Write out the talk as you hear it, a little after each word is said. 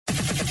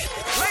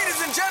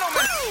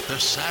The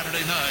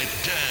Saturday Night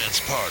Dance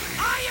Party.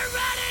 Are you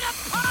ready to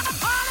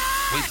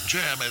party? With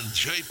Jammin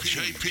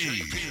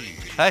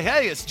JP.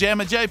 Hey, it's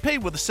Jammin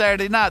JP with the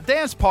Saturday Night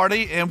Dance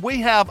Party, and we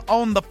have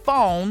on the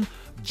phone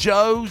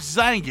Joe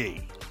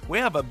Zangie. We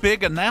have a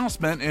big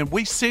announcement, and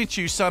we sent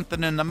you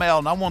something in the mail,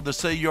 and I wanted to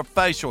see your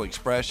facial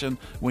expression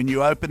when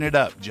you open it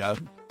up, Joe.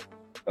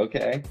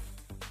 Okay.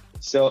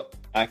 So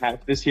I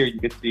have this here. You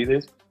can see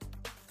this?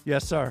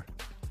 Yes, sir.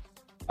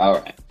 All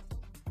right.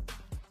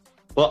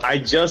 Well, I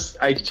just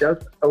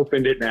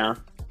opened it now.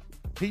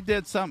 He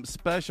did something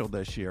special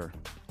this year.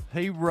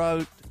 He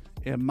wrote,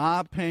 in my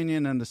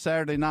opinion, in the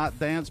Saturday Night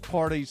Dance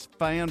Party's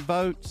fan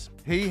votes,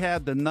 he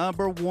had the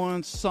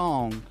 #1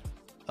 song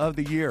of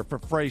the year for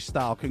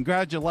Freestyle.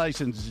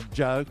 Congratulations,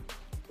 Joe.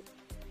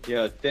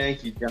 Yeah,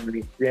 thank you,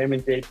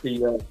 Jammin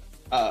JP.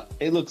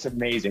 It looks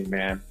amazing,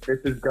 man. This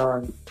is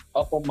gone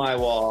up on my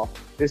wall.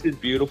 This is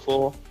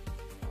beautiful.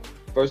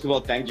 First of all,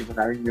 thank you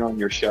for having me on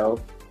your show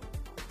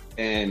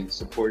and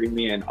supporting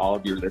me, and all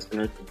of your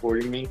listeners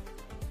supporting me.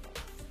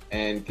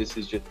 And this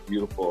is just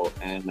beautiful,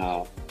 and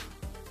I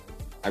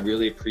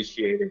really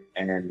appreciate it,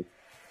 and it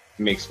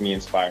makes me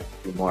inspired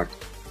to do more.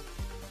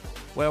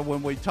 Well,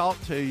 when we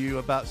talked to you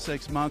about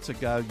 6 months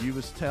ago, you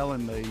was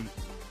telling me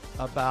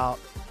about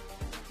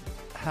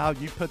how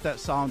you put that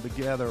song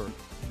together.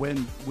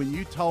 When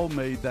you told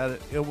me that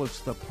it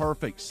was the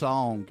perfect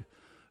song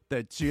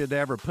that you had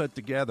ever put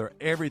together,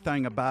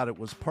 everything about it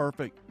was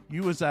perfect.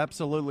 You was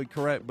absolutely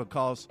correct,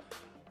 because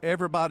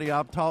everybody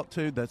I've talked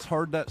to that's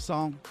heard that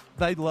song,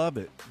 they love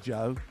it,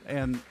 Joe.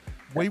 And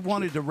we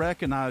wanted to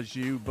recognize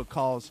you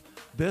because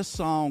this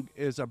song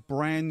is a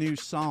brand new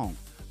song,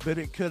 but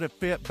it could have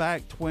fit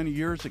back 20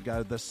 years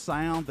ago, the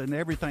sound and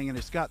everything. And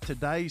it's got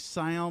today's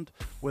sound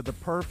with the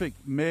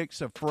perfect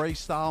mix of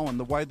freestyle and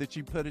the way that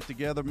you put it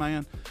together,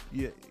 man.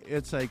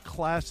 It's a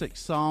classic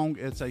song.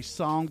 It's a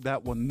song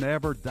that will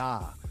never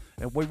die.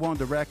 And we wanted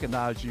to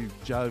recognize you,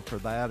 Joe, for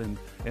that. And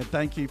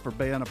thank you for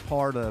being a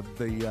part of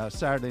the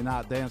Saturday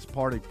Night Dance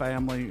Party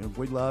family. And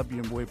we love you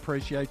and we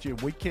appreciate you.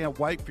 We can't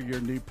wait for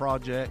your new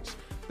projects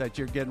that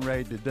you're getting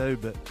ready to do.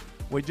 But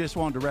we just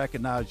wanted to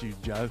recognize you,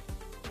 Joe.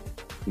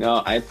 No,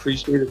 I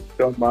appreciate it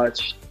so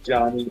much,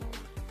 Johnny.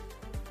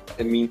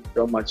 It means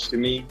so much to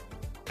me.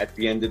 At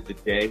the end of the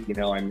day,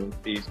 I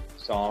make these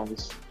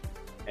songs,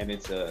 and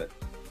it's a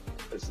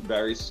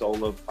very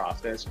solo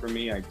process for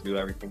me. I do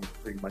everything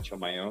pretty much on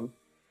my own.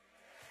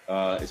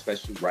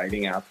 Especially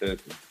writing out the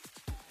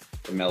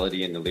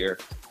melody and the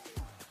lyrics.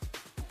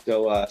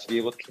 So to be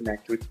able to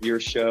connect with your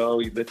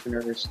show, your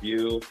listeners,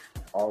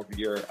 all of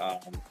your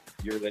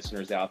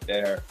listeners out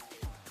there,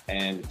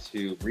 and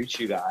to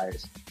reach you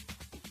guys,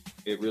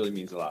 it really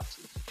means a lot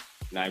to me.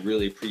 And I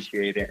really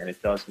appreciate it, and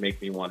it does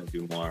make me want to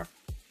do more,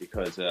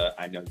 because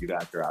I know you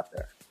guys are out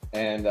there.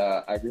 And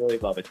I really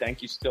love it.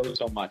 Thank you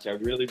so much. I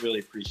really,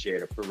 really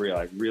appreciate it, for real.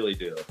 I really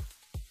do.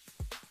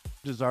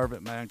 Deserve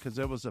it, man, because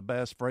it was the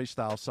best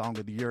freestyle song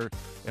of the year.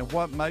 And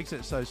what makes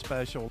it so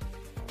special,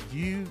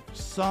 you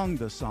sung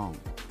the song,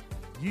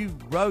 you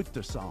wrote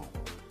the song,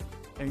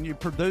 and you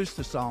produced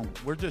the song.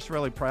 We're just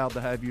really proud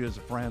to have you as a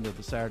friend of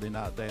the Saturday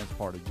Night Dance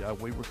Party, Joe.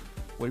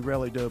 We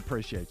really do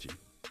appreciate you.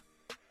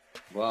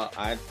 Well,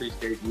 I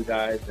appreciate you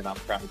guys, and I'm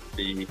proud to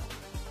be,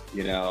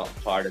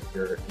 part of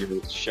your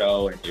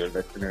show and your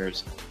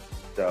listeners.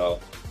 So,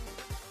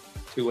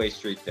 two-way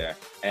street there.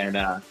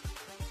 And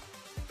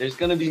there's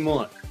going to be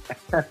more.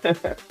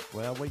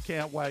 Well, we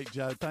can't wait,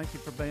 Joe. Thank you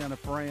for being a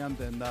friend.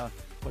 And,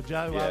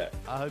 Joe, yeah.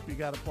 I hope you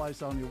got a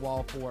place on your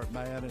wall for it,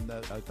 man. And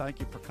thank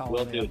you for calling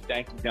Will do.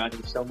 Thank you, Johnny,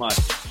 so much.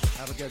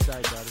 Have a good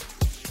day, buddy.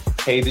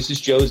 Hey, this is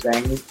Joe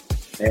Zangie,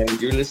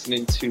 and you're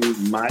listening to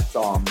my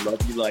song,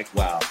 Love You Like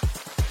Wow,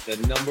 the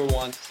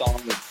 #1 song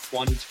of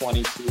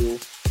 2022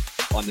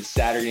 on the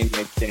Saturday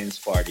Night Dance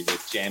Party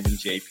with Jammin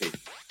JP.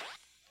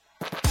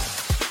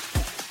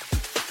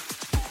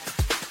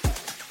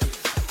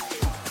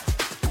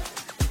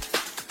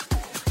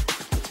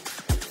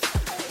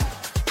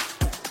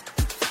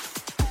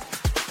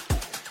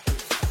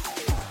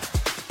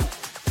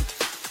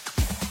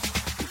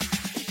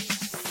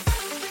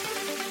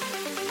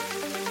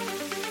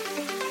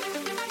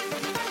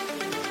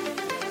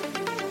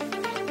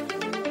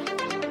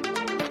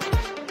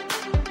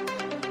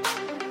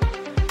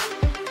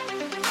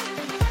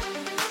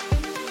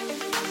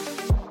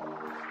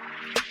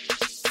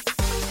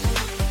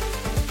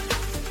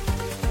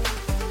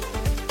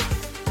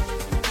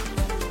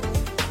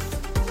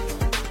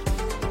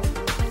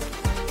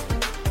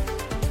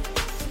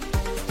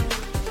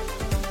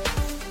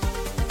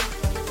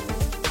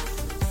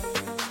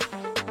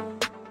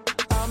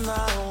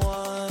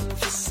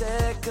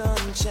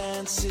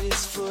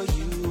 Chances for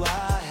you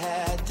I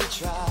had to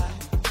try.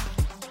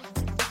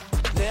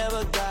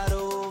 Never got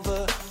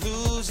over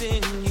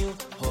losing you,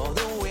 or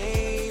the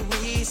way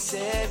we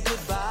said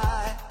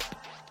goodbye.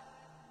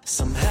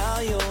 Somehow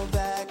you're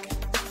back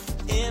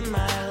in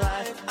my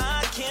life.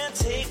 I can't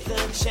take the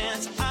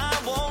chance. I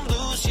won't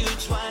lose you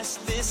twice.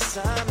 This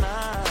time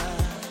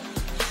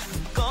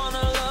I'm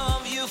gonna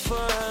love you for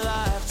a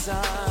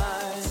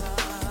lifetime.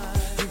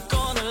 I'm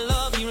gonna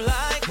love you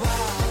like wow.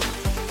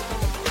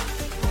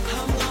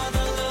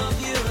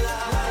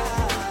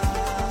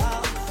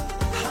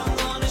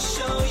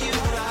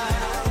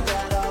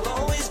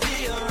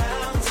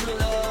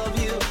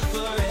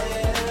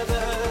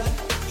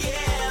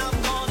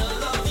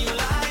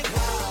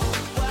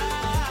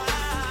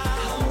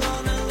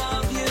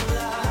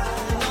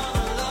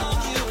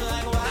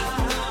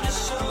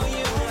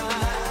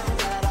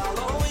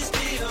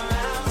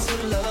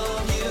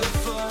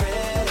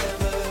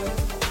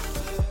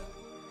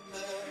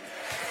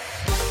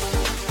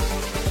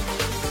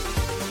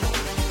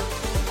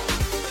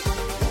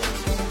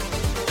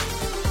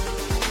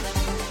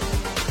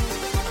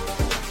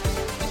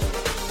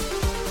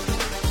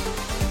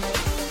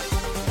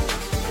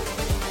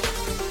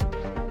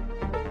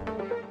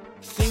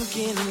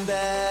 looking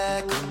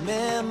back on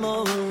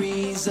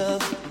memories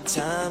of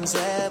times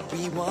that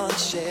we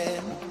once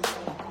shared.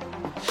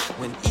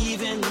 When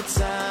even the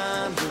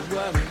time you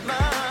weren't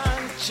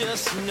mine,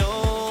 just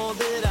know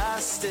that I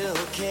still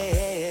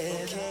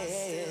care.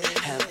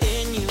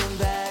 Having you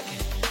back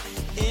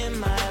in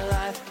my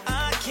life,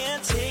 I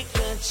can't take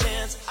the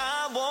chance.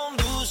 I won't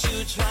lose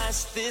you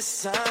twice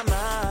this time.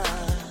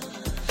 I'm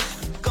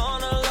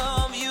gonna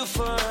love you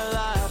for a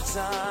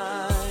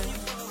lifetime.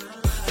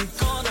 I'm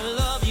gonna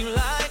love you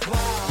like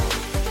wow.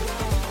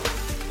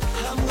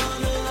 I'm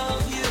gonna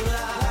love you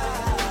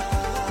like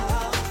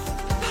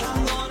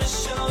I'm gonna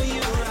show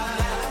you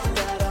right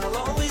that I'll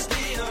always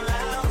be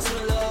around to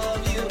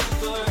love you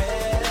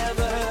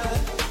forever.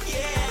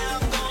 Yeah,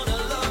 I'm gonna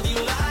love you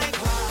like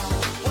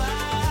wow,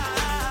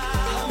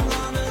 wow. I'm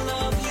gonna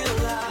love you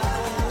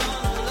like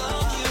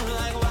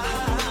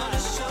wow. I'm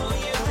gonna show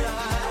you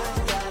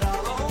right that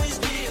I'll always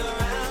be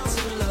around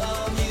to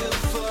love you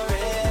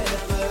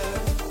forever.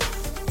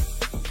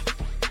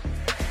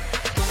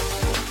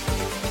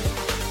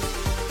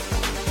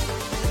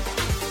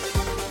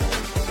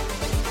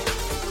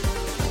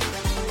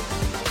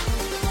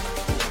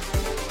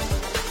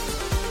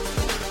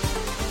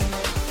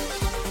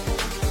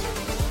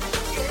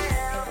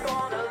 Yeah, I'm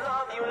gonna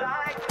love you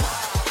like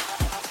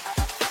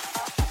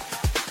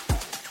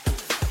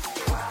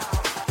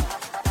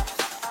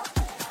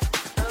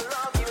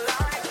love you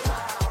like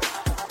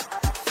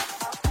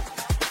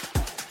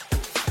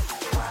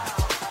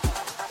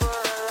for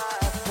a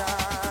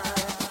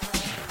lifetime.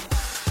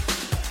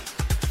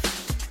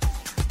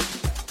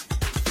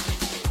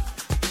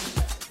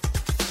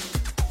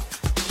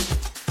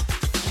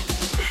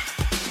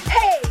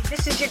 Hey,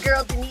 this is your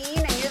girl Janine,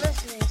 and you're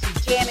listening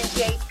to Jammin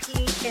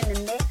JP in the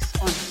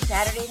mix on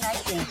Saturday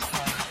Night Dance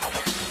Party.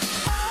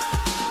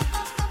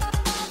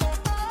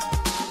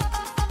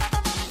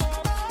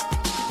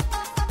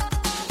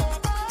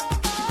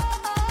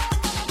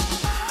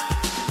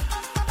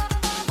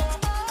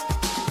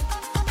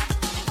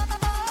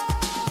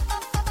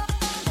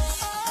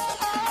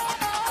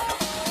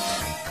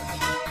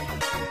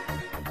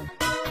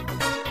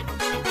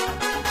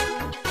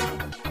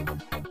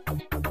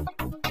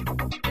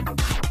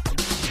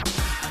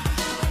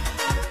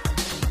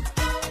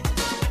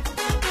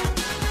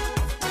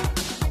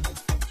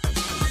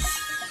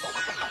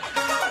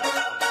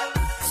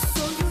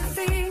 So you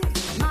think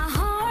my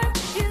heart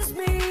is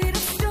made of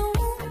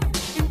stone,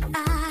 and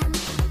I'm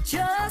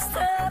just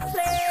a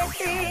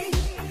plaything.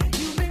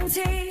 You've been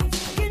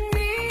taking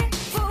me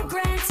for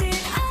granted.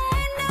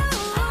 I know.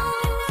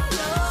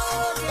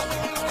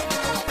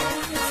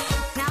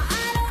 Now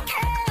I don't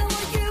care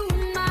what you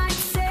might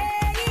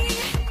say,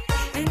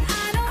 and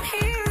I don't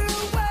hear a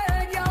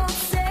word you're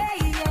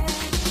saying.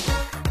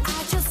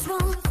 I just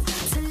want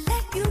to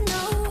let you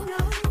know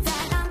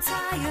that I'm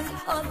tired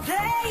of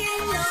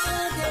playing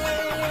your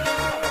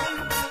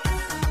game.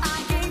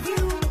 I gave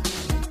you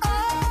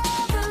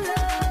all the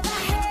love I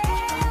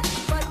had,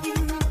 but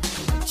you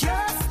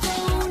just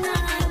don't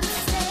understand.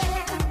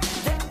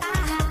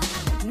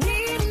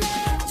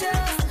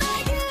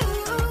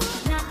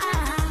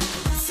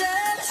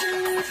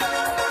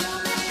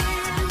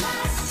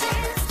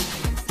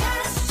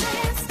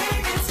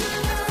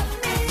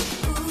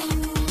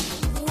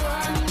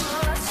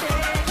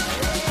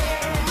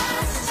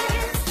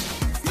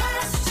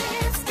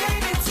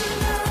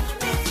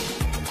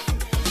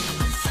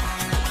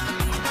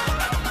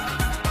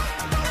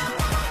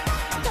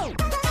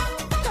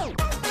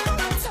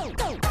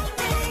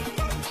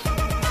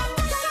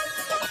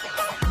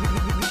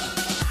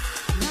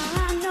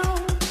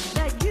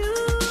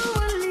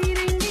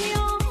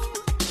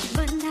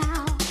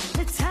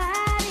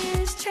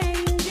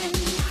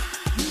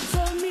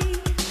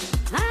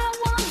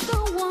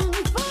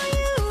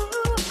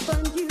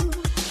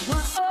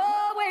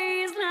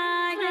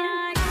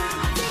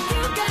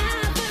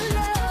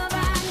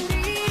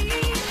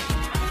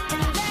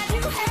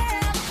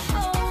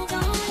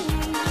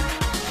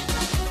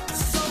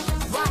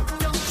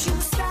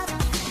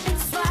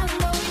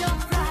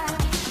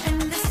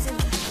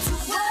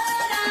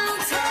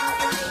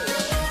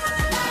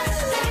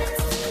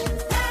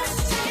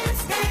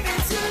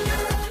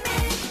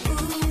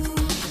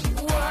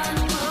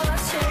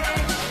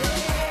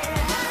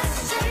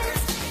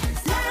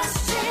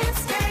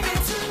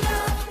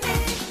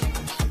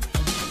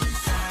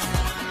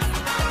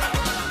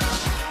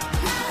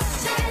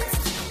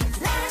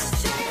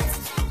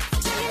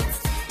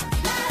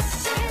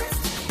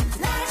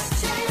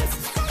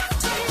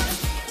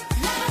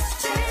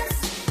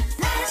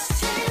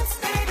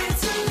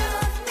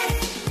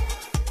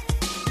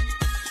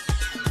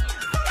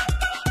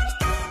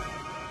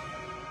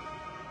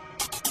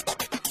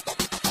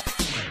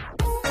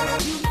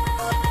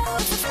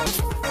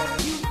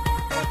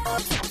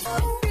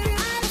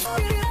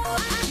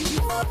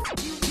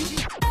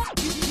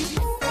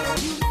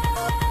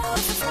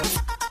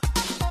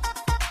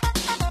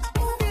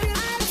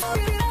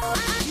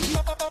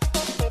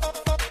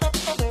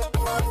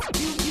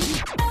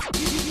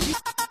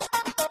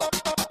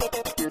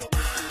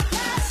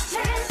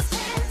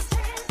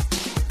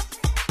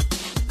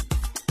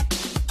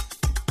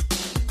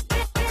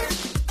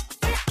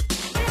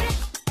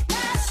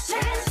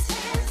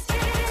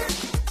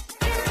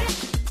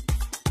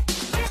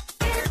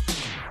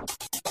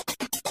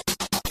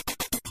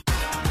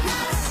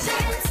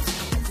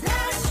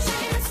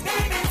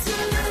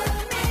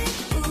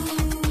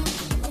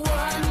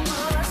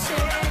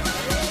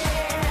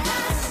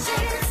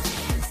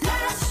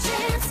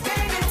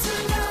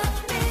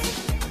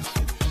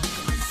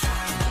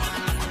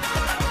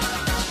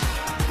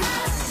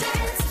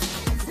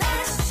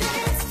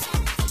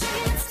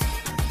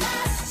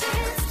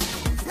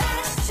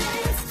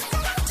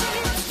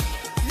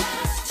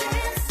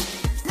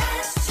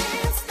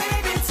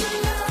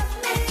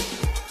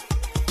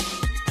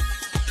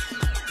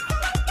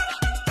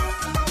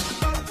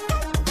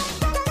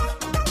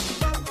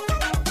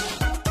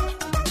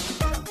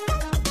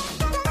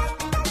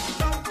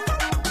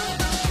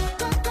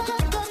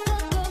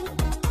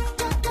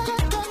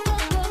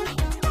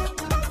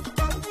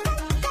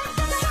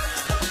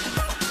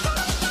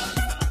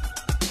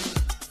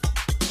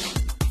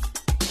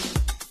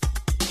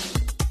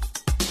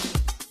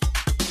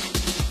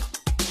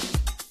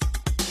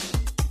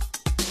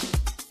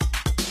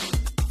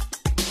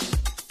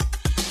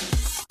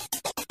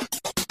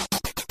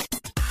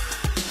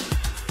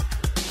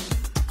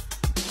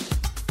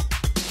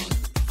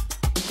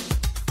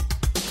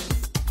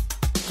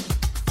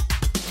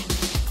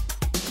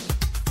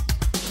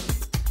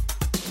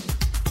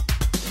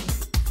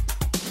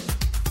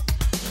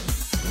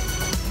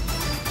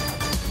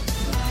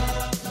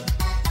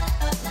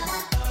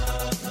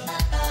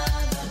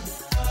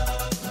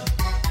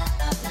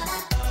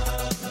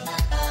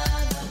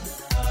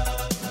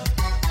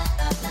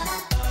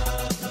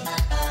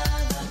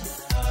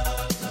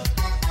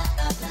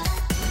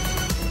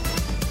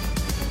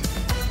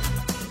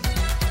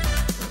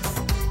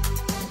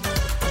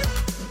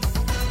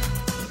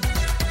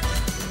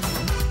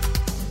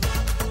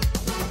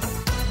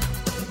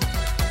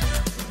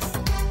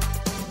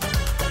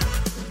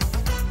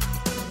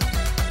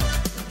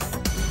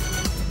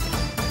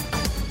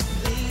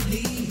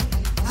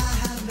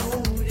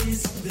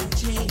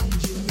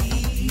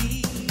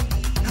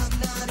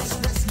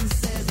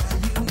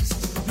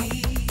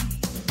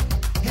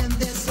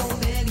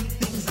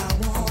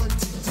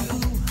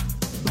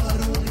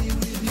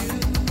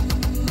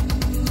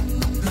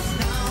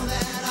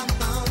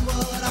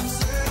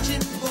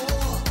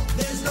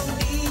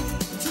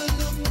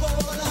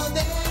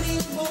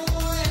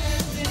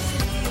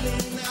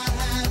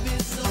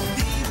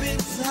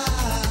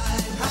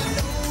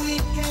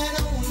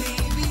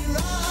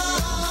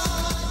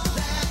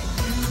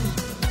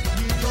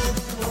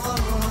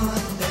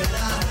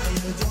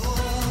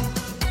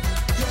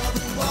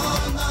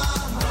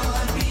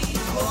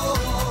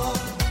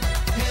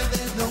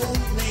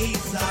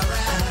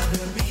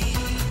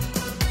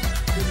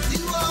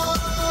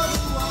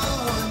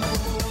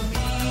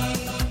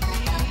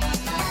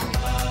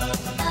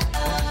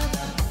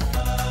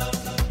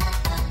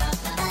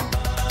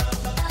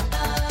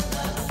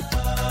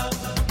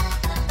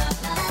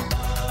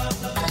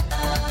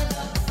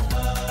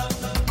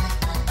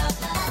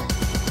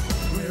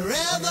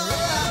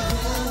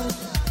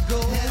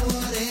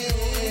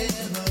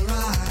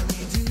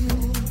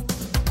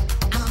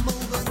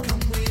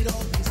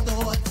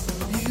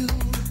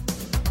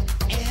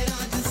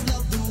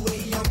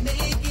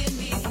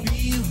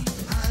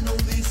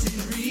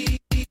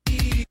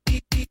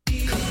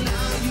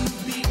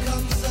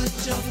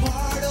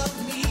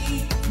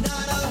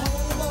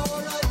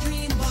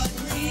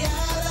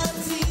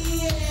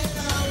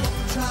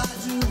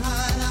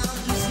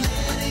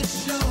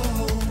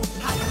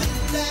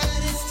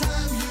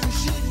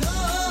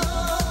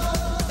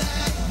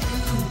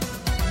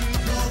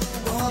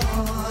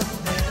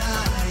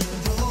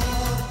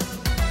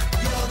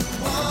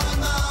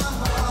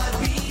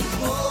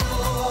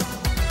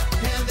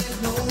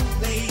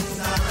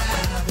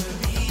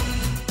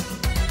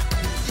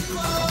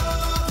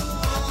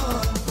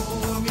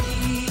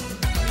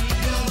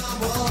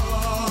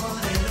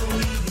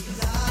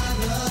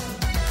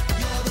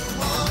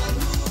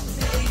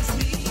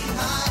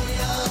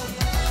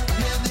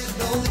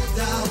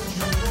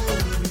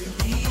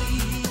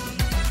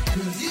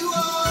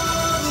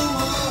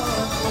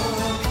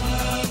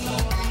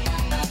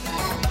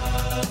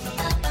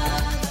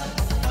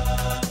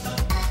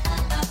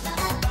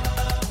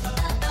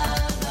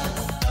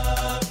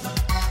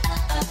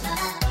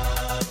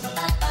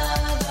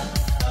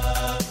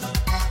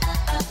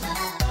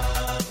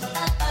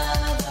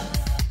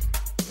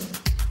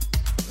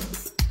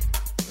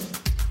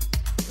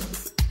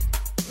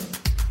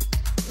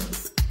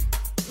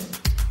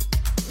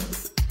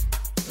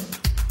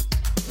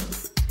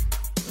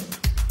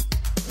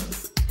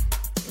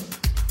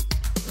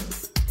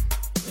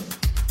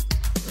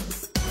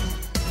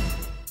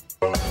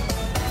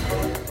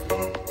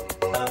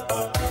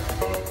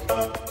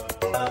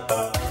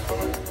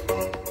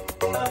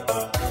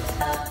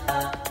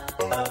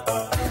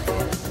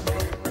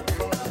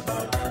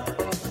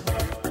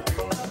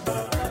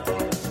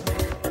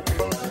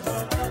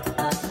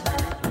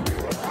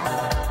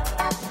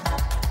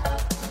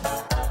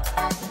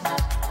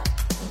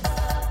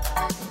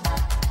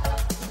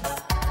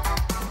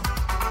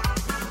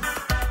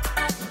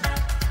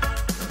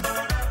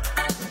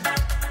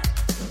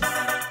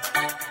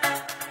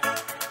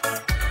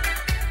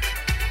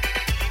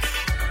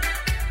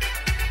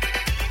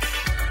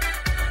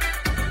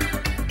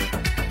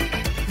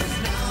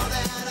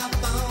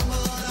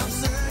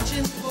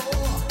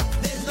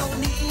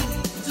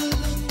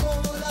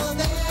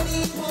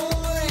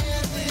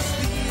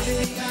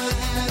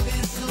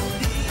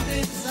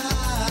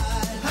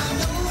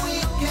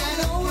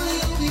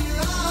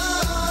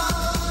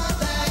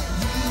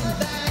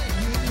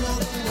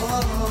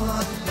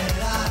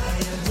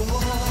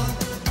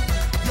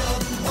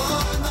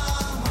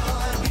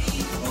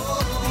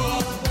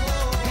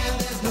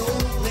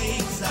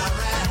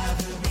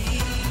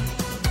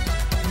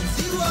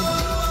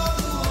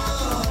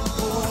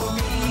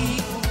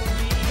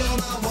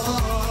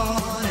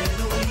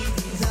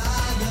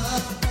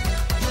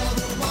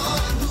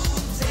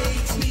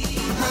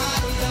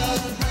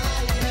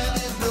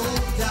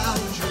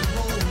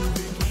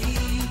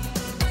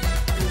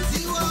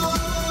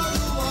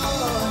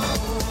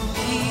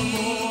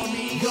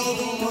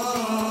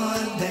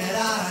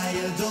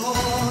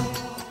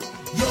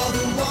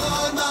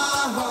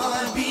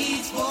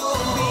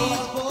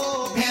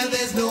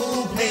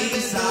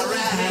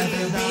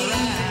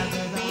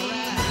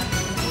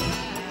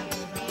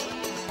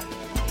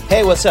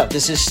 Hey, what's up?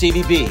 This is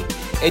Stevie B,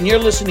 and you're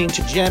listening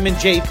to Jammin'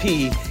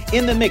 JP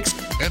in the mix.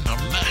 And the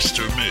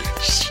Master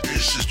Mix.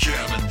 This is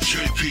Jammin'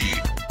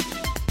 JP.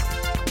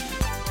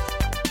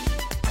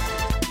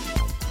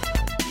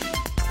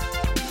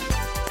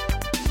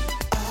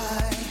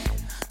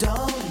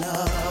 Don't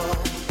know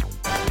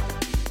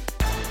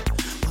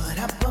what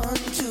happened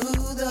to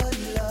the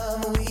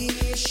love we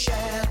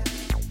shared.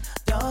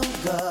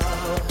 Don't go.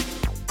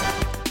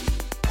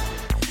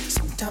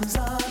 Sometimes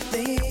I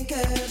think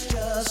it's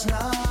just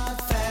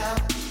not fair.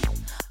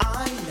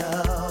 I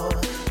know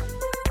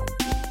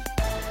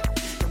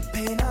the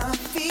pain I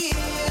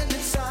feel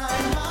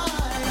inside my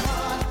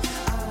heart.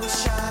 I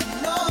wish I'd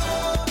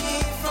known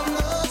it from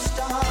the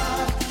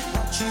start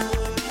that you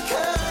would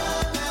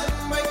come and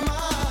break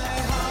my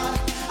heart.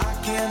 I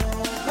can't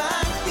hold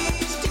back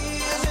these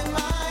tears in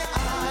my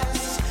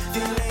eyes,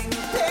 feeling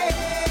the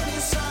pain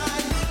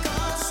inside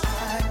because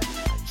I'm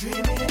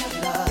dreaming of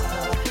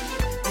love,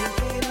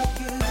 thinking of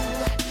you,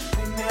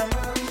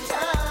 remembering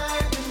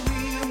time when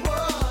we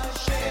were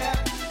shared.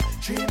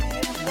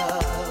 Dreaming of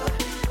love,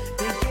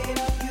 thinking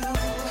of you,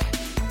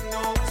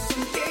 knowing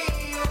someday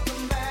you'll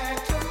come back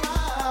to my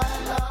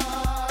life.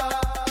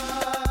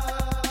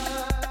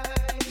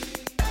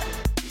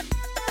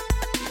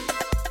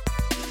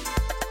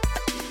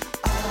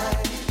 I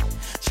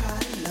try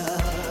to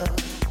love,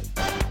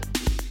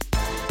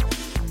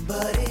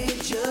 but it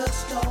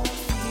just don't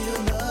feel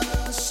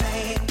the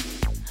same.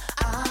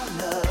 I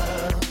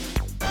love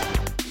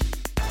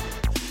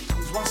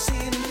comes once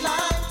in a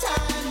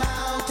lifetime.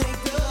 I'll take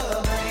the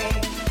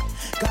blame.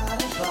 God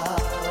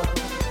above,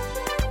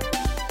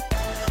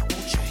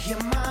 won't you hear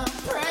my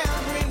prayer?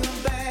 Bring her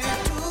back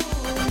to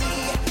me.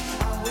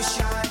 I wish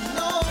I'd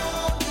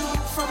known you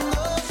from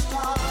the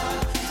start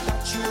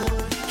that you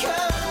would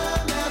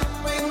come and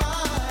break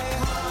my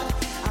heart.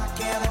 I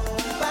can't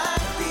hold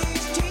back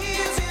these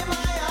tears in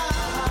my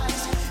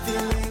eyes,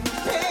 feeling the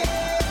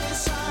pain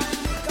inside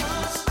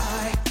because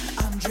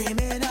I'm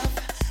dreaming of,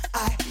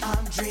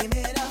 I'm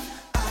dreaming of,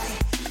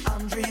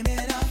 I'm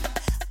dreaming of,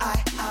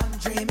 I'm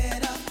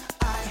dreaming of,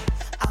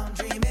 I'm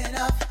dreaming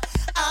of,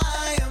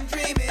 I am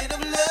dreaming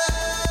of love.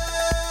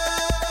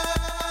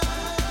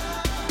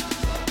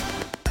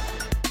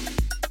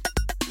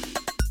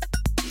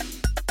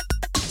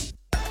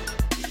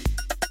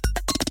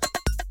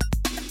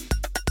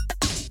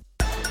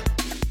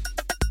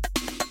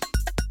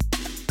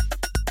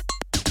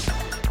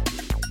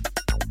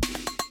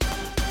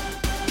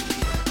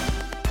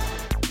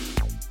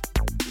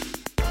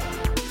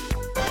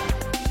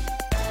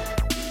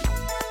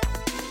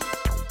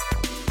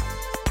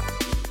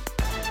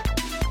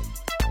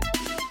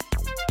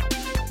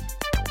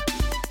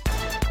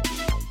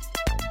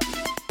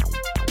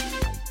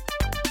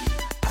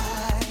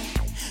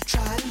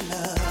 Try to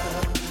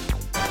love,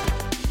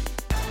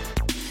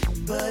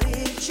 but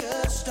it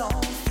just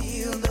don't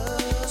feel the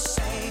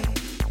same.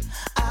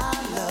 I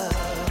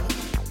love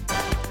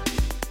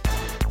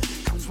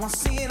comes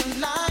once in a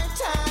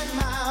lifetime.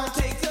 I'll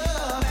take the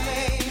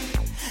blame.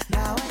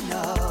 Now I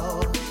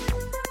know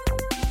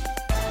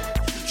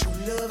true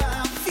love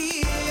I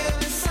feel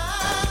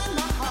inside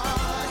my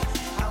heart.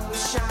 I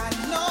wish I'd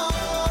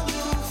known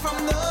you from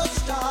the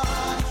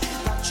start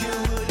that you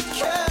would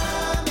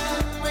come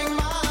and bring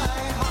my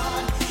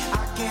heart.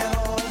 I can't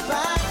hold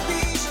back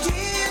these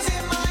tears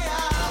in my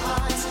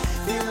eyes,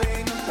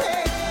 feeling the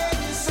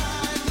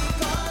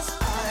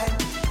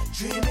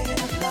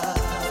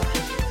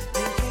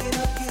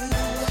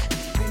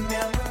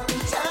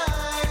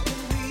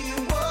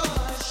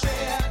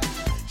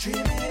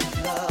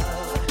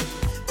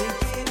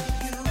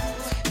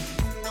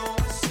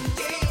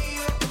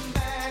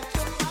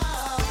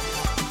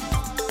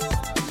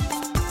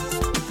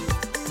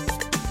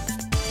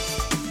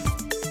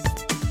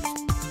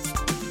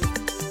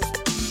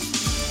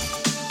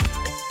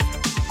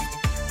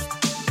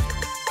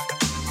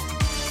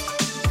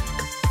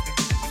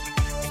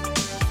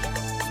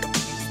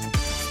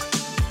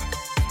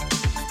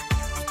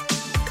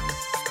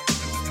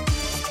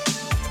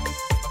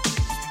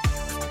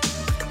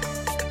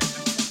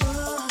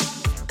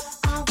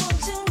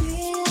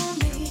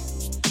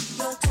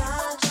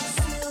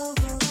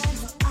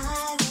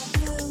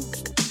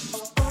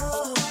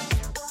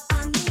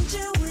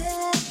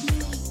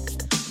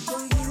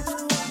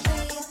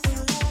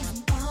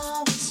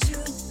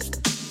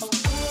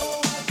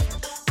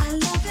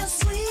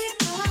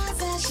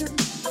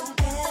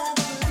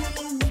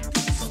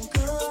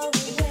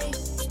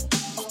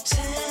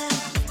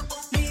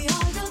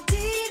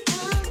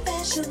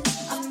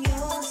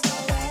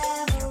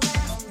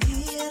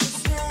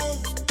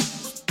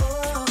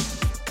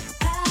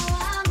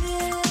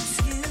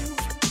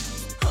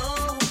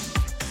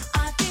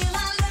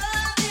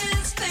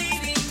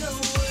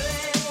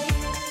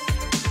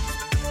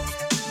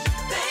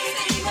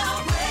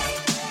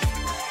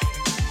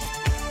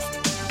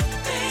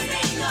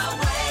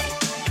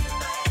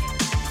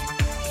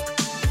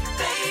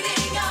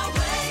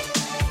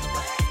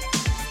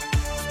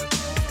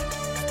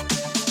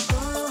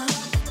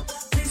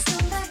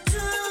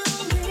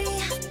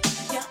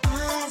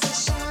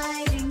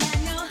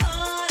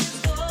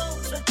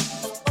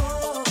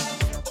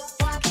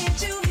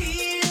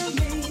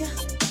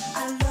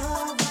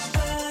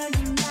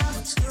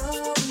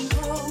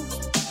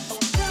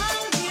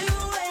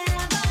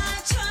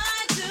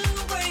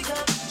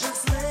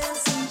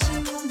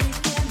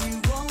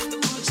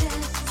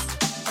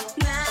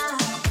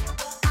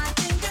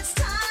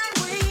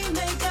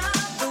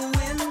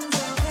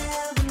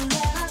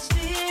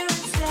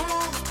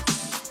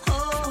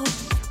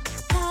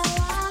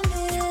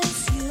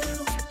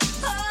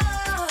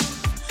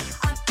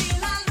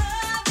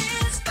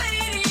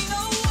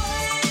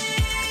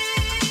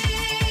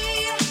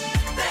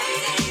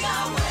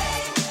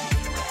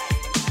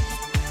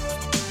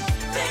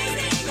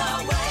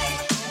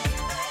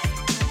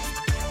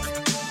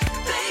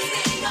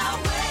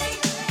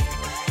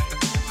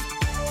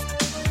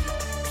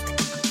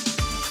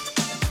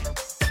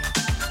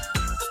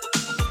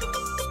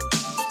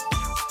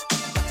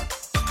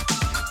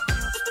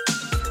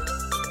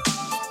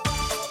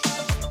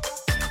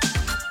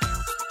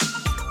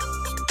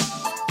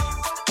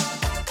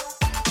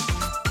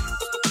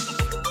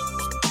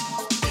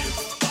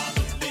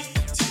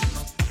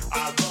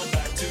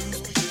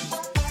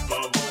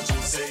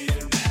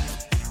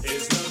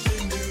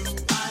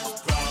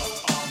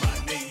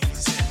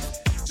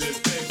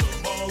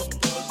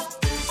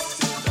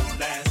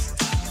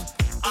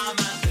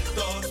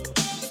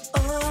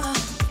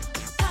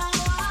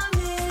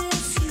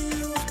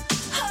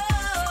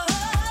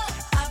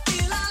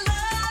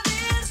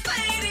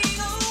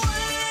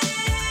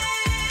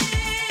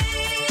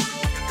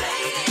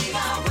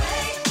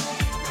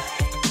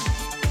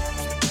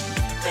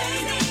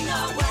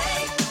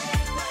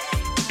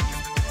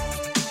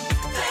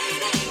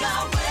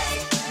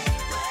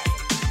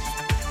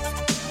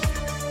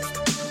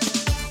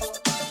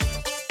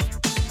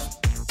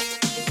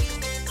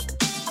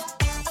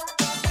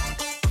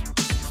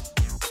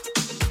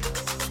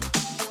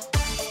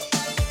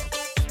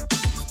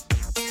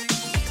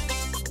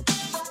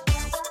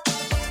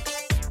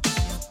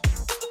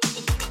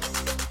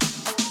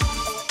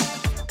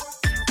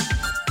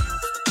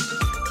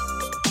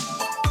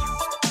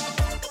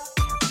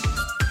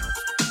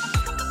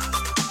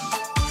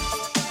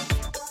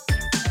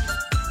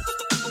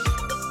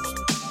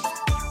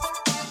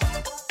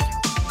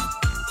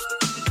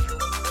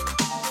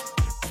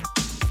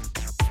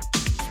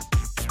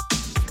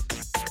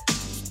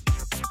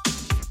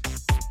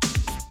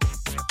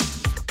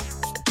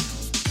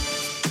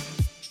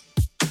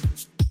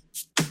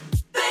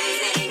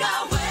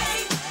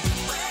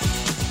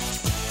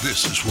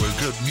This is where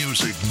good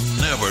music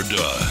never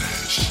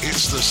dies.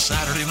 It's the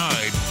Saturday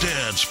Night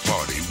Dance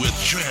Party with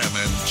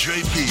Jammin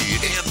JP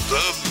in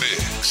the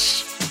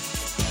mix.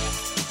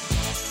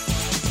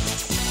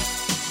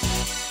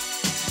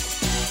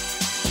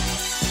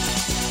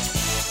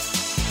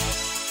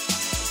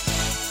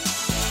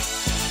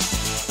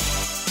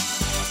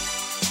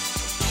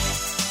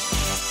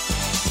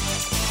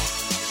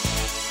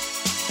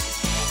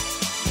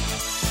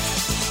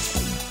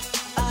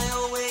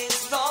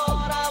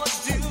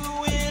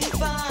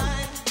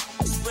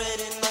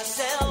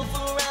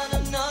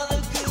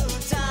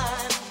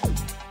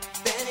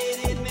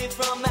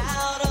 From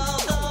out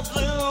of the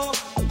blue,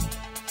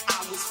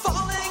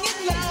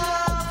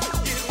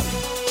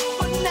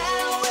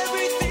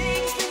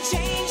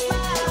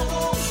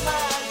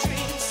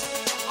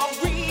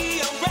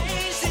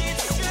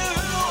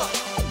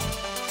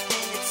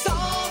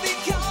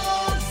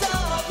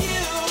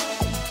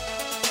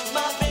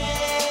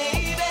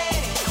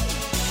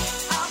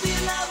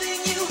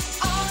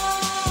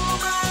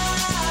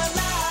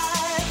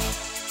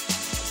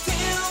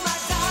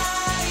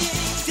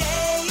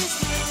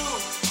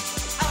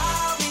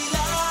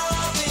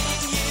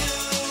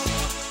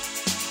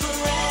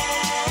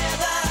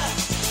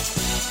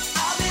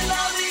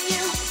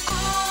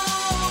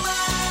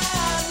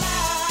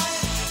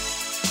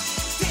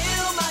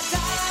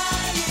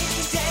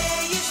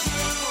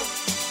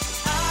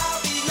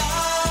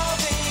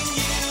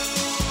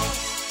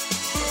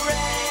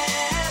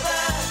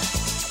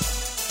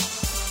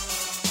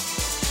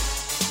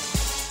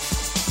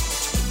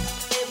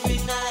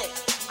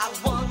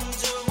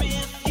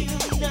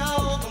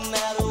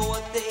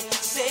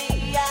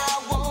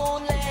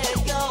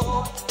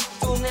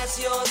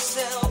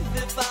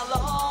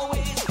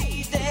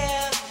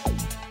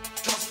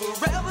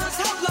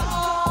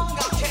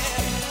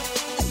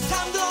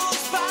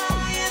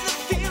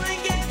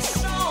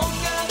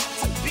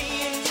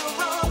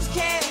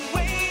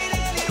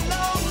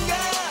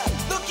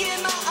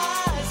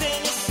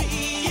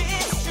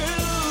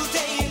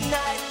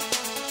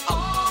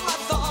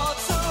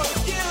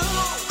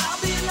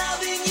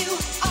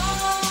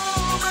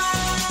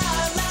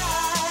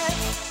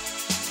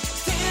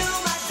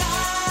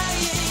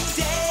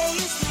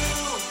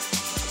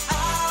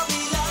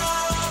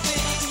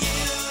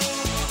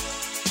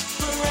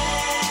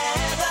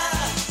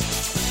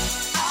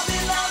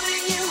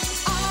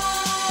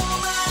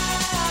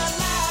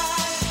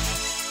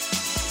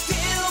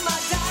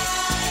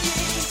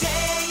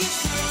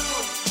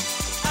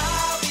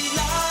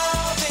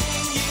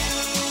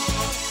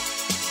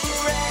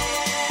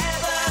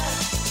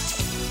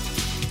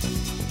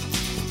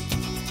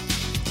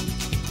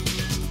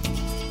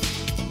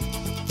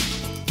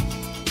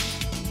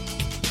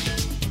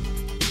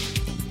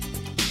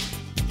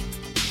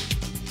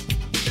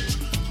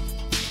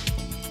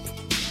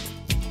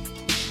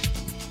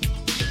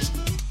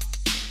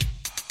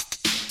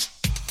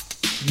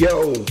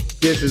 Yo,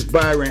 this is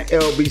Byron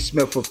L.B.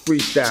 Smith of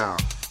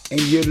Freestyle, and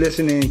you're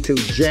listening to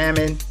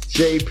Jammin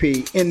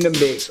JP in the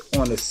mix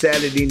on the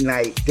Saturday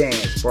Night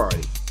Dance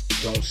Party.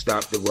 Don't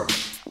stop the rock.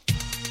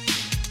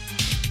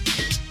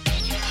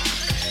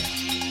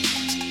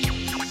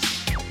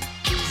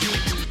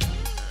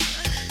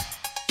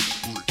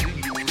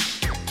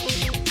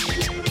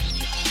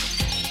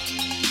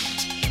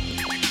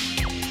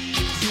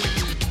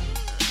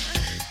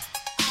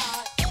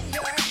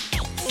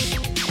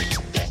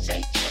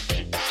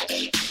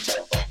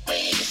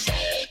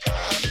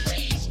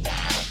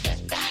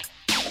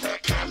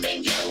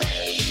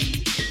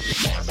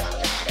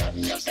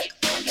 Music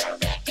for your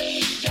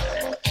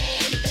radio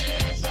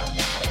and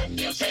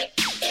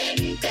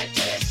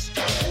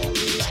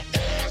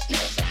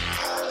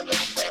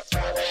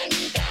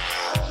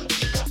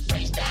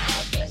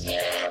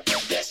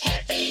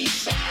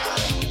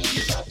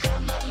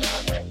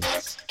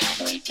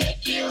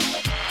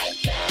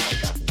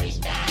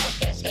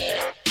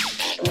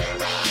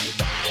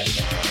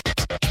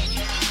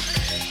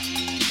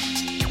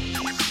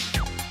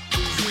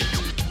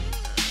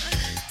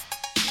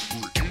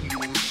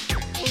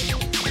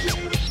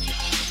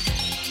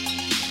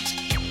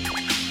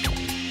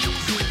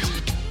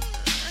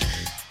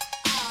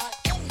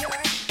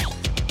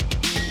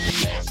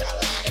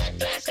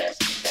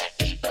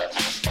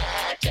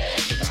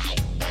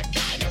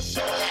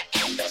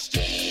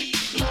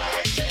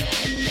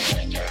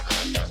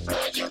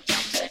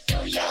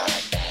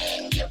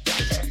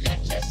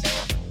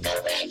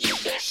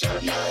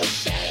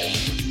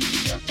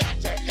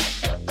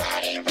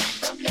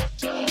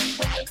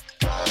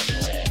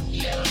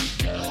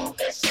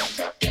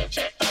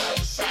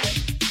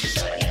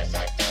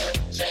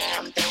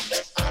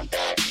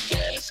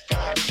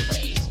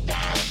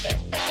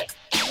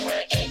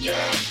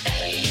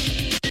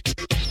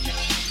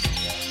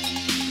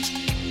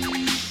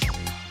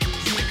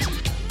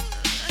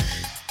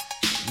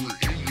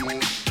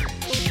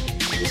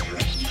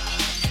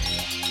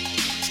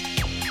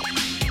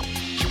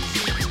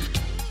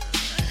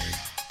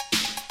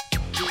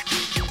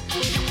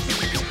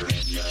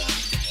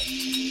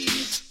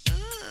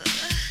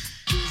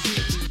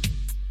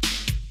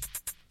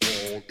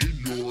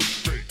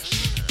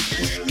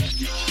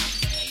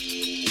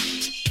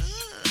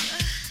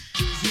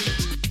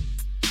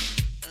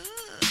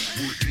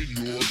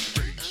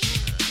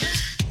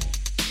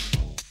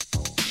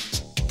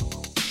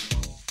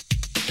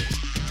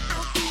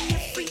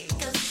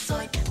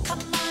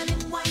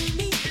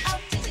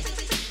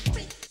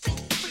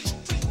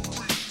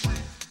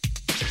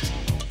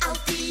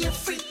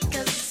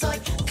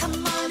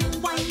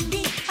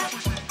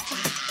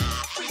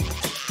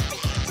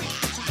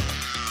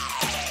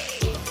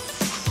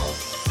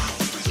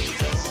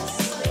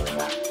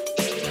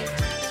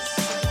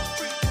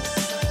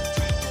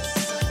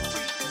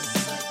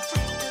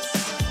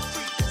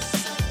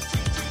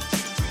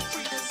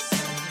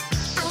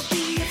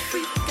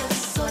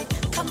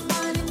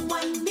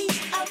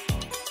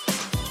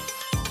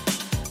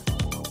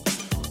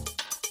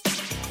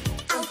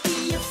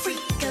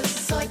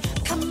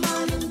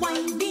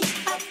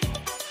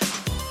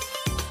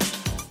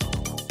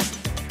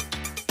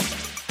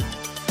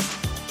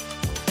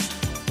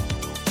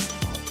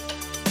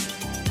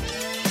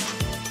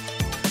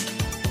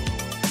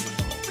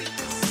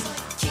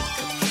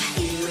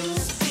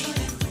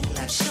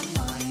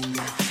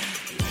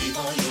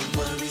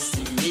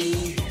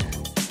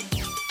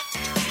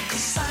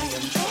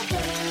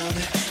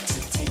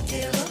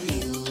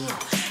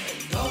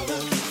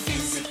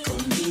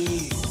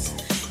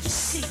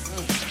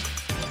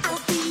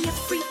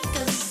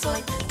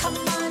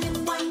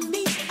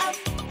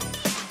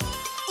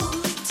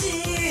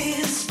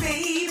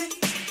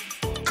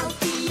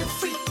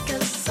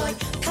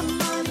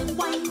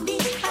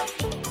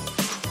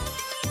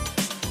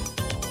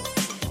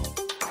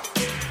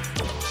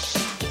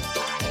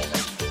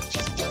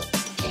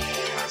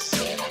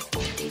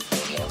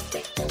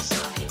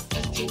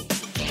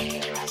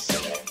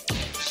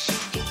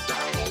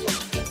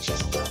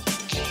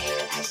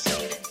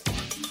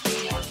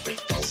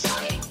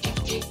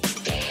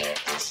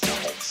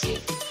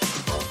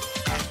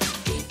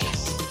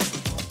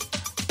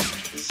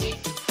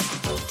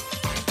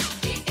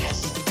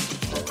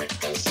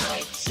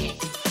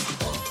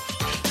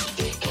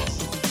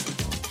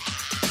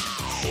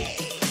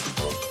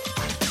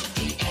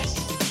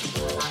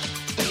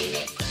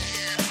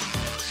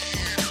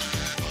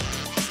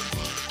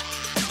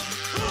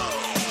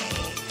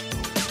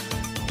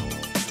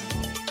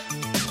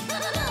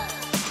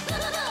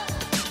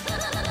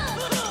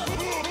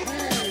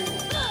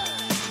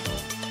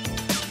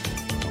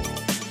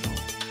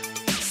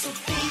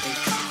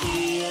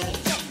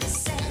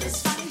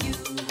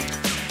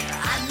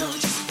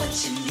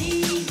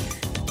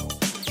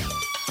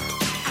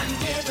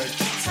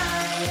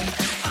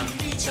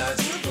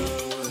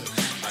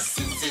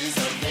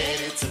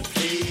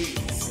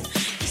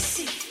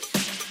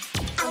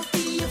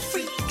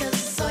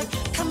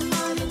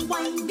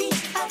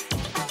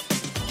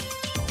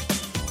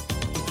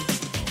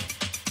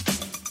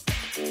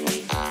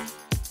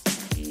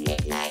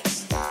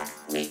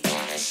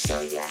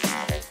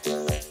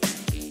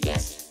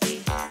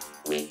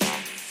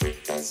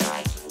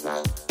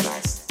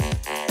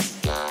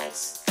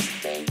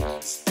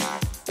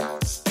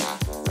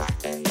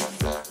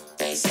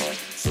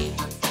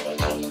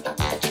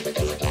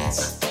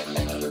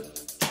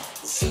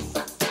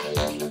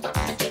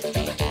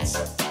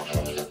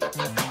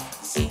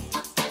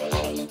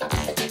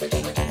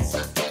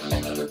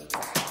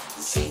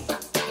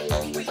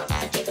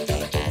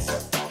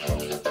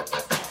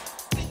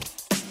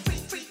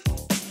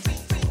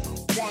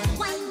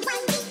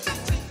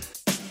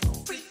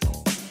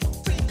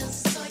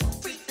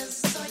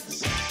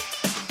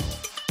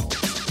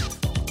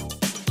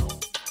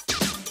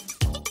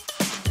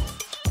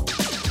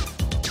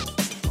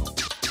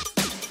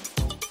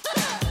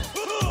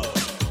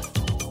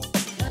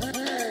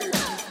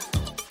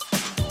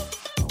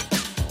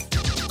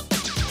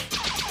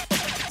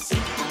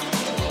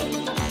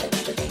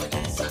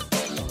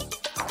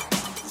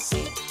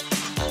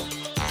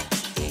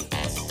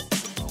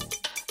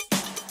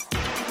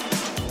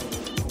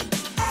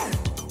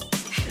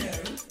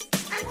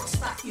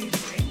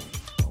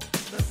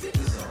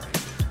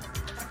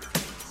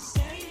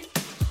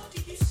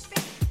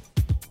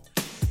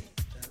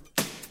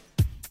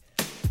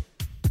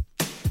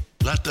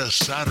Let the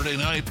Saturday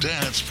night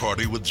dance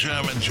party with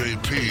Jammin'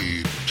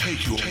 JP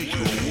take you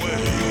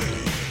away.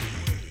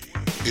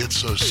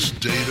 It's a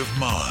state of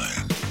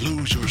mind.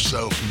 Lose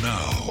yourself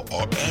now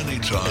or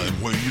anytime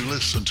where you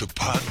listen to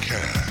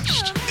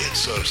podcasts.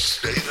 It's a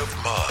state of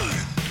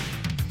mind.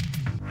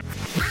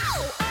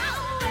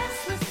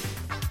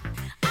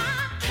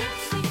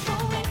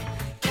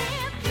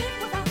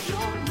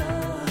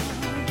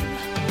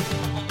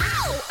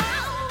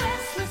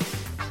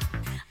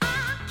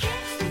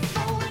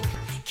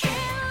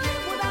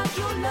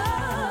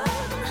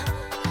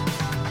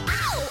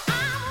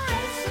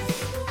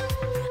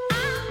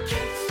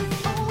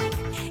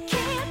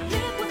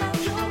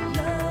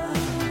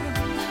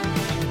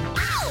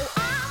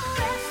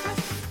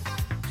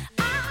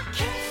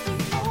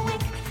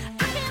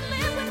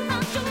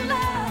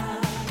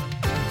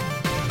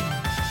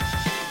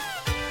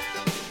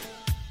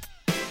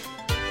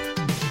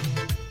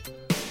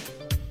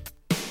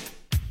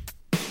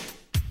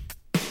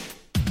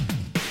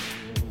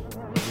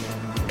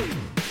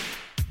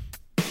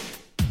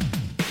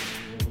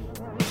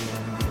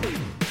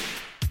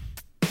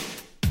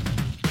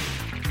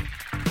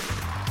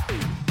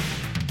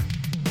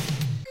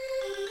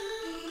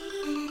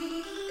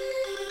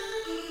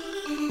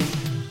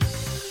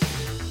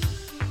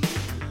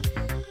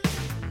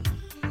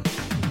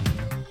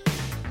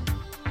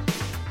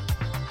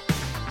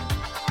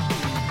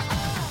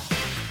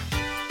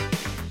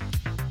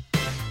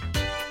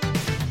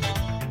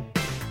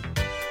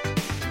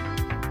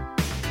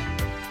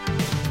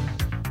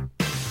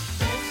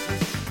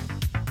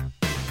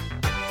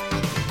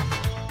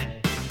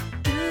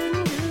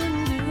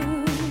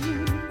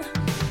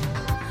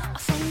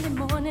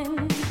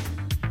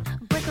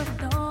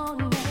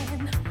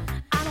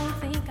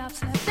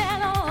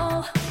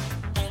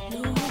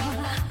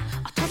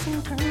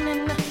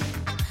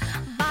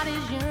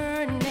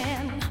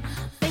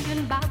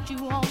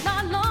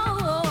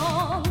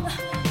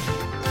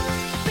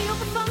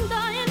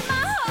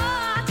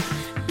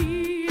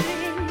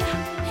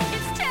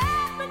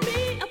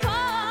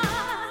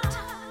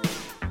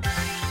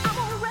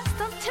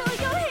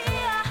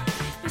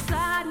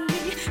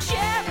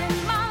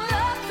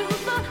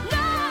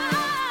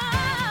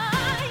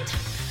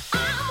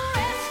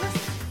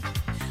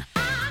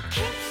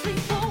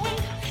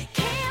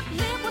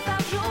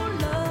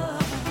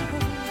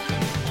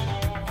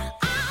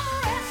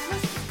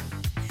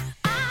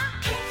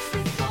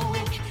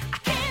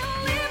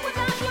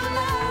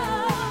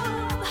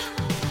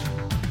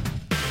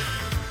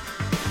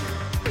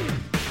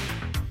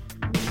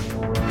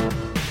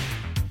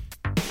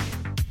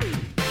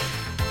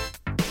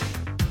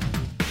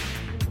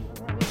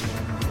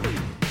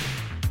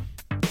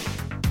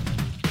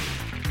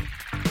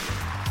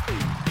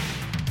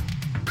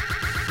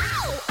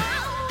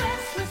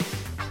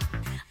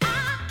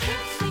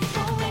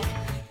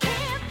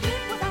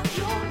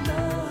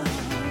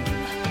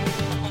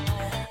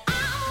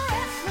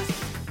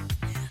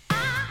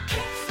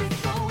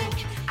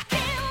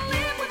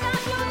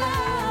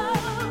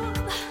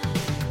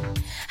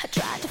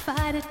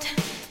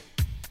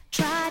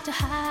 Tried to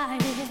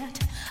hide it,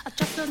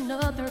 just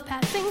another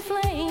passing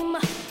flame.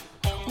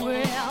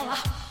 Well,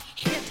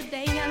 here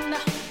today and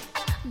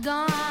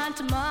gone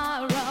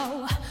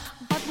tomorrow,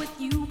 but with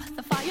you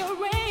the fire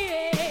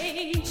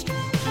raged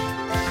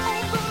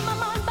over my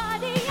mind,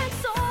 body and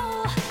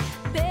soul.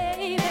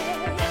 Baby,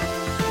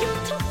 you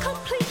took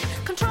complete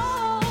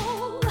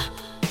control.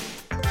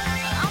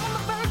 I'm on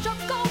the verge of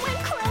going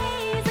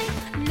crazy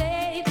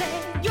lately.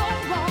 You're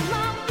all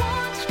I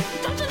want.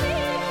 Don't you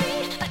leave me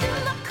in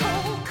the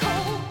cold,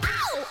 cold.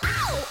 Ow,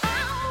 ow,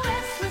 I'm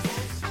restless.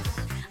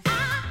 I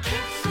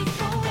can't sleep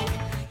awake.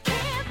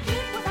 Can't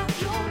live without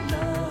your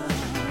love.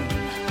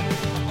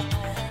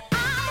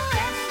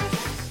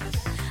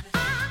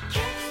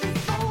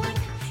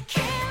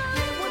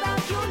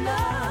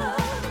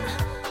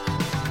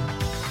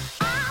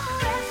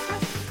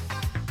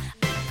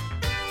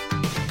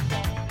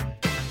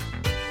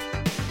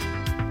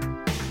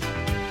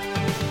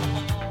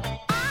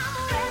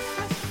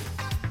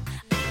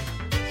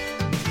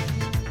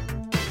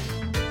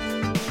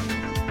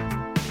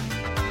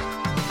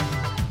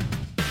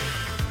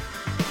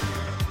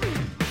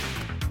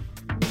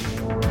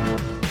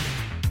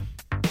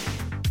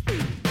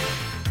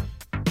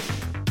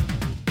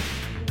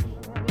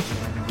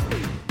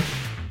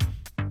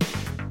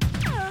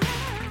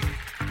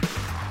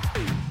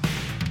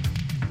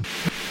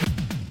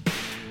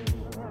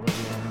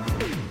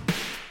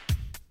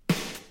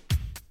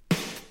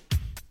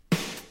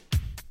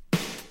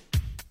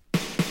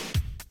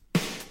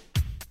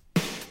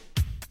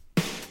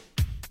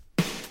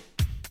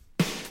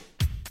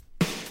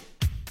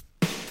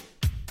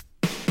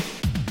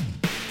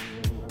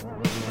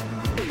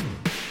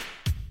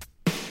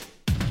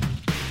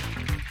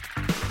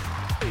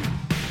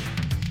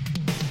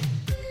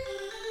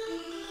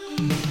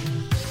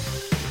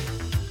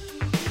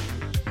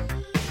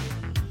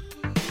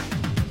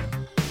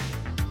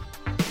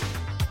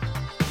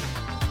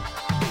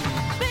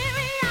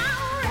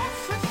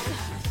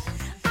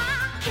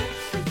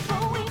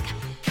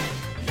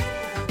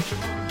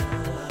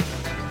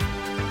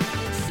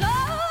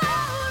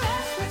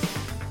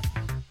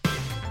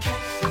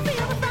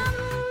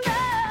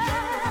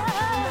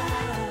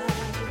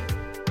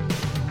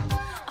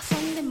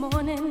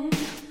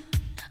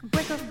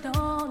 of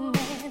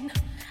dawning.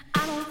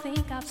 I don't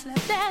think I've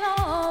slept at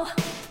all.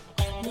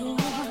 No,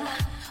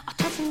 a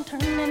tossing,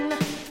 turning,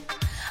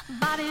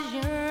 body's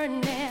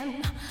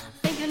yearning,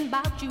 thinking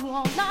about you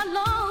all night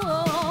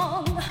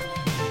long.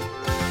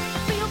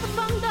 Feel the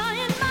thunder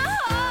in my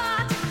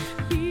heart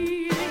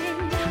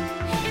beating.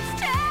 It's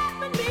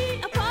tearing me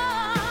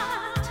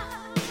apart.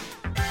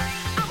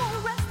 I won't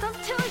rest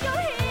until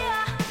you're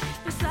here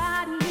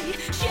beside me,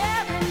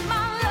 sharing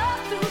my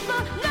love through the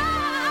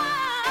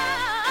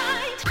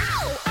night.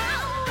 Ow,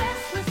 I'm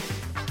restless.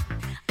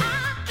 I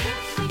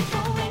can't sleep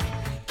for it.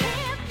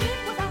 Can't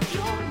live without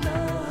your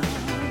love.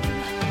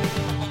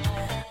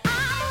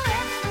 I'm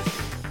restless.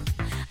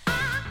 I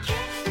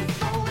can't sleep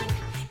for it.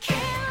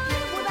 Can't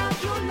live without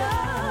your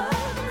love.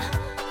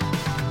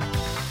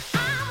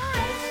 I'm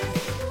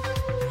restless.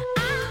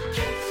 I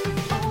can't sleep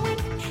for it.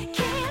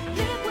 Can't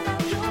live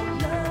without your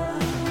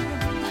love.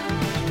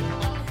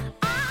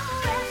 I'm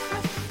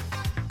restless.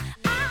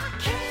 I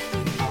can't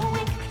sleep for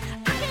it.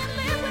 I can't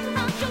live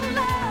without your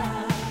love.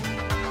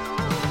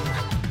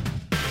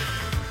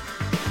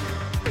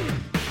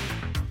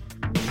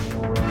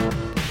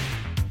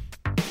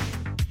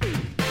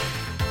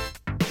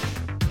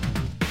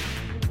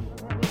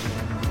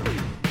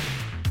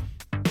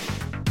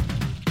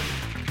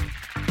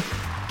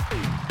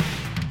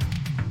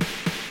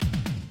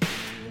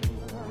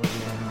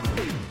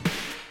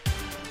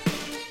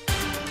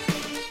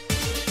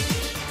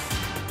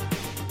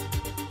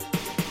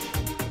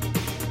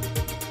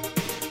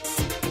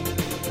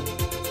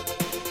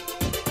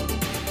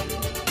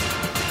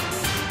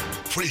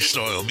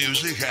 Freestyle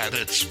music at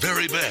its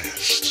very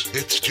best.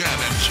 It's Jammin'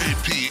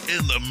 JP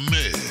in the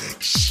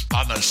mix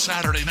on the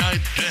Saturday Night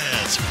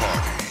Dance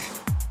Party.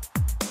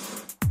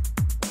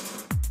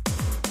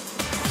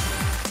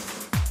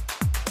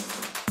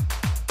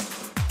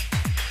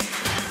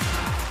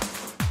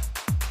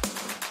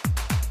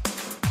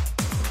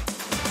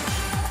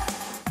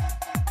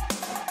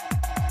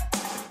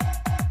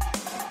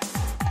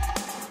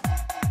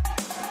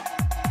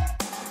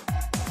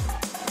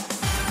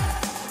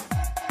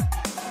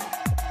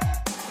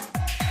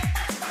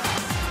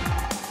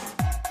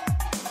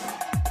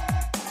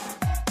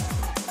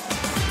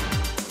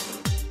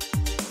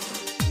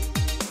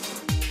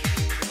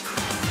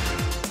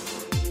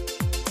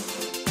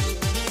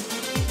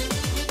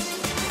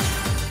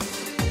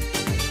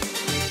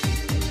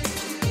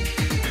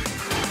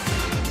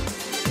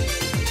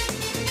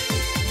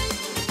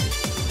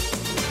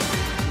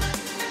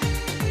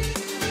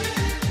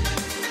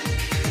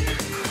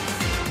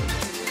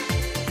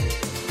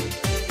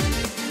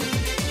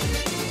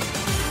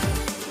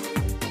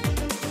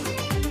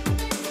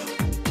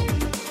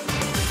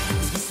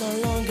 So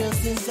long, girl,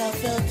 since I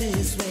felt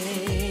this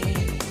way.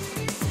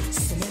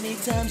 So many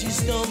times you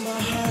stole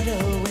my heart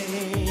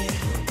away.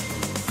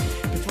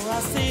 Before I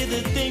say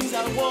the things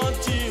I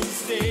want to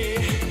say,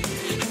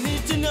 I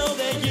need to know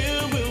that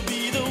you will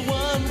be the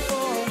one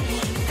for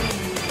me.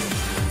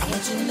 I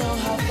want to know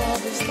how far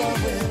this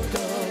love will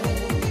go.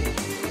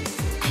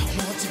 I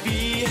want to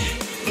be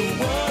the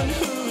one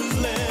who's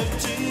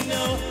left to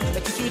know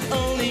that this would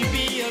only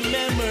be a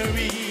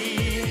memory.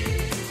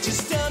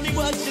 Just tell me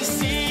what you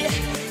see.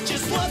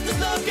 Just what this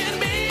love can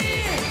be.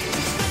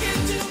 Just look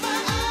into my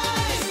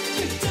eyes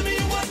and tell me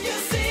what you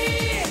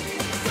see.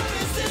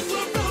 Promises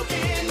were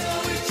broken,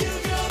 now it's you,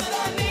 girl, that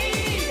I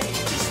need.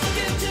 Just look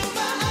into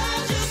my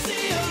eyes, you'll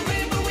see a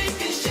rainbow we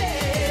can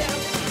share.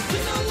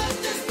 Please don't let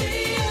this be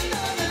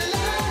another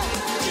lie.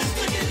 Just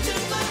look into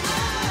my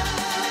eyes.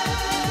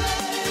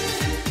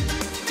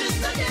 Just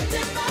look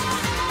into my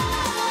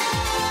eyes.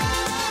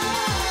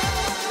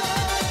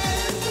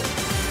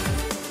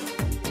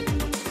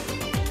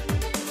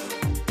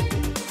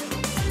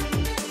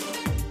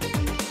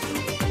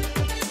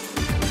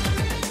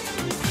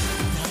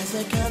 As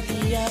I count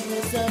the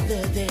hours of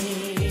the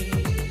day,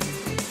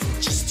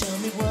 just tell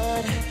me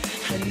what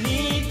I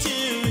need to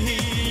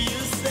hear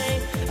you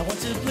say. I want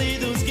to play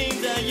those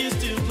games I used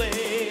to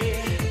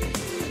play.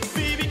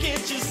 Baby,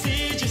 can't you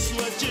see just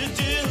what you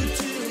do?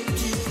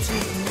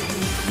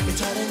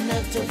 It's hard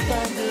enough to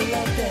find the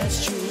love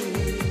that's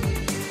true.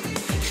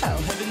 How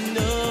heaven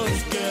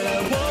knows, girl, I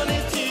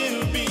wanted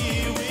to be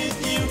with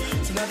you.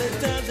 So now the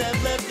times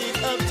I've left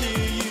it up to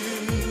you.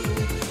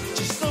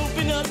 Just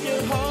open up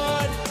your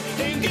heart.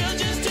 Hey girl,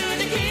 just turn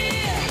the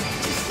key.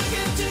 Just look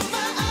into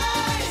my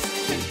eyes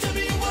and tell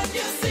me what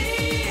you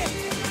see.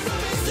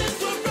 Promises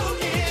were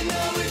broken,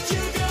 now it's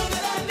you, girl,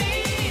 that I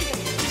need.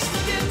 Just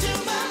look into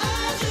my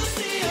eyes, you'll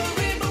see a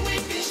rainbow we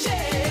can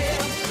share.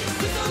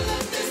 Please don't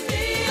let this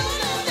be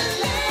another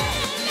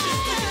lie.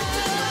 Just look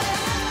into my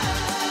eyes.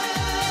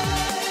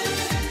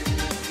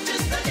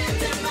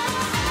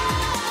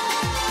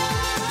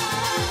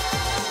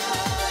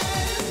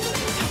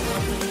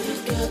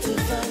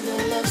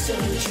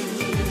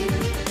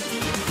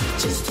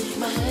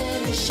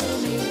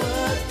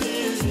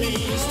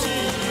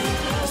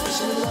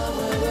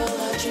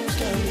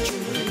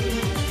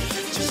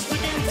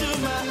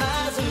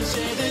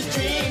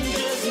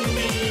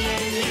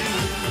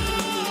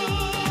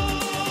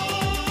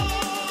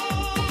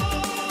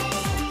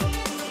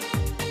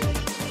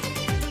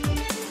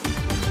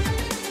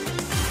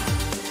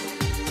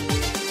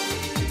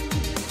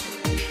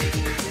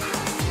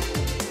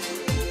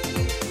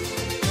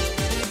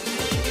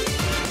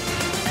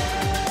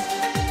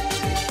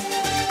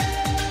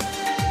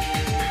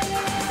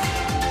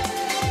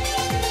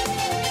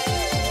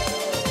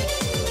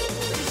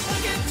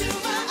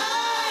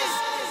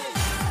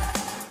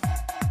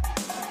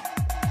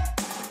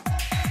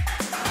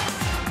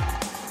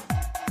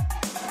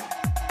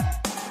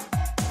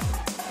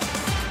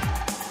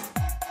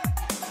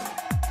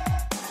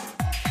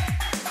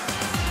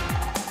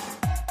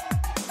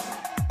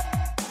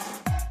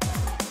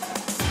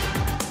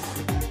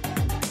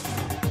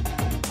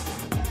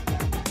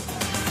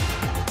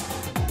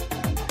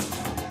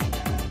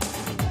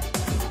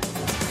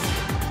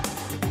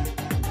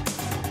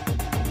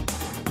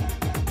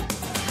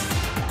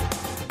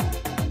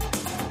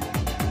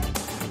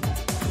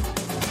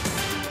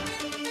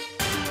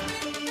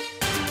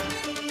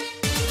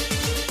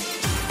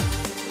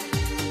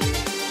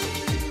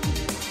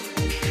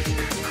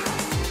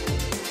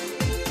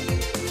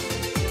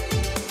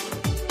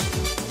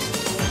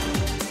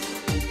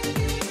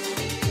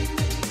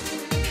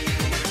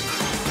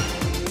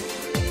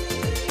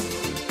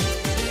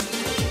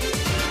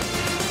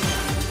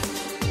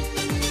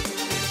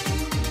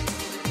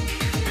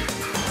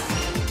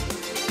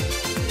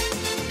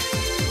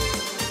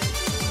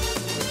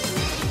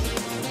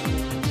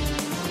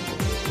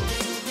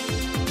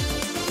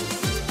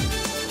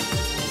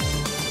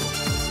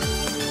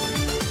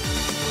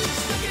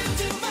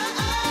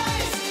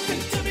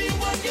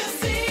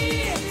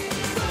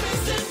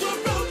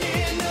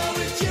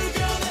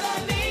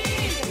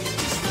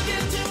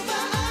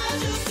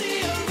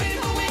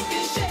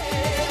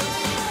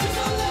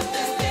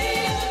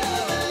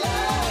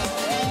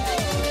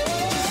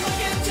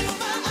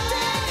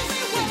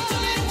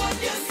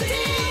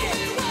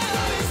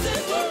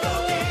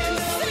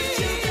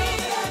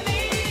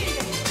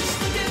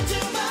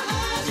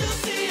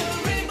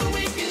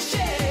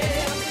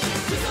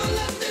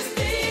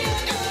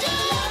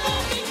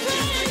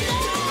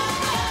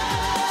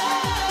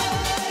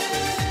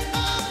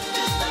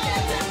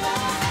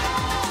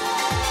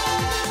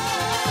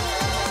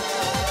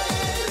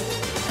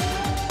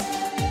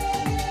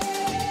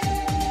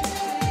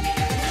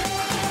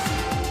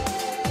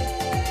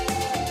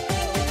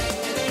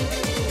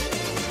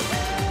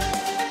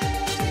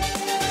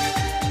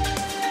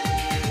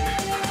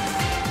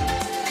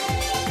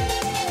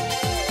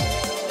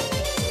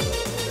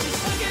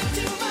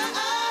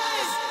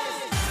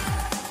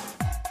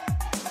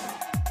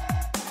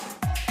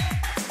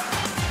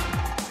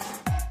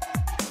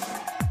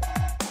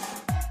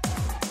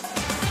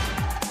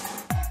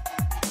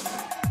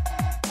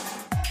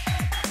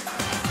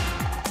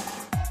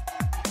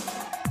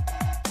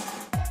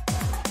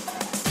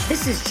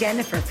 This is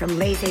Jennifer from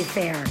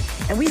Laissez-Faire,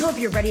 and we hope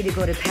you're ready to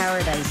go to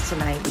paradise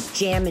tonight with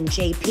Jammin'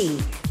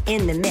 JP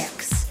in the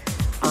mix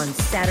on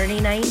Saturday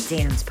Night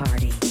Dance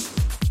Party.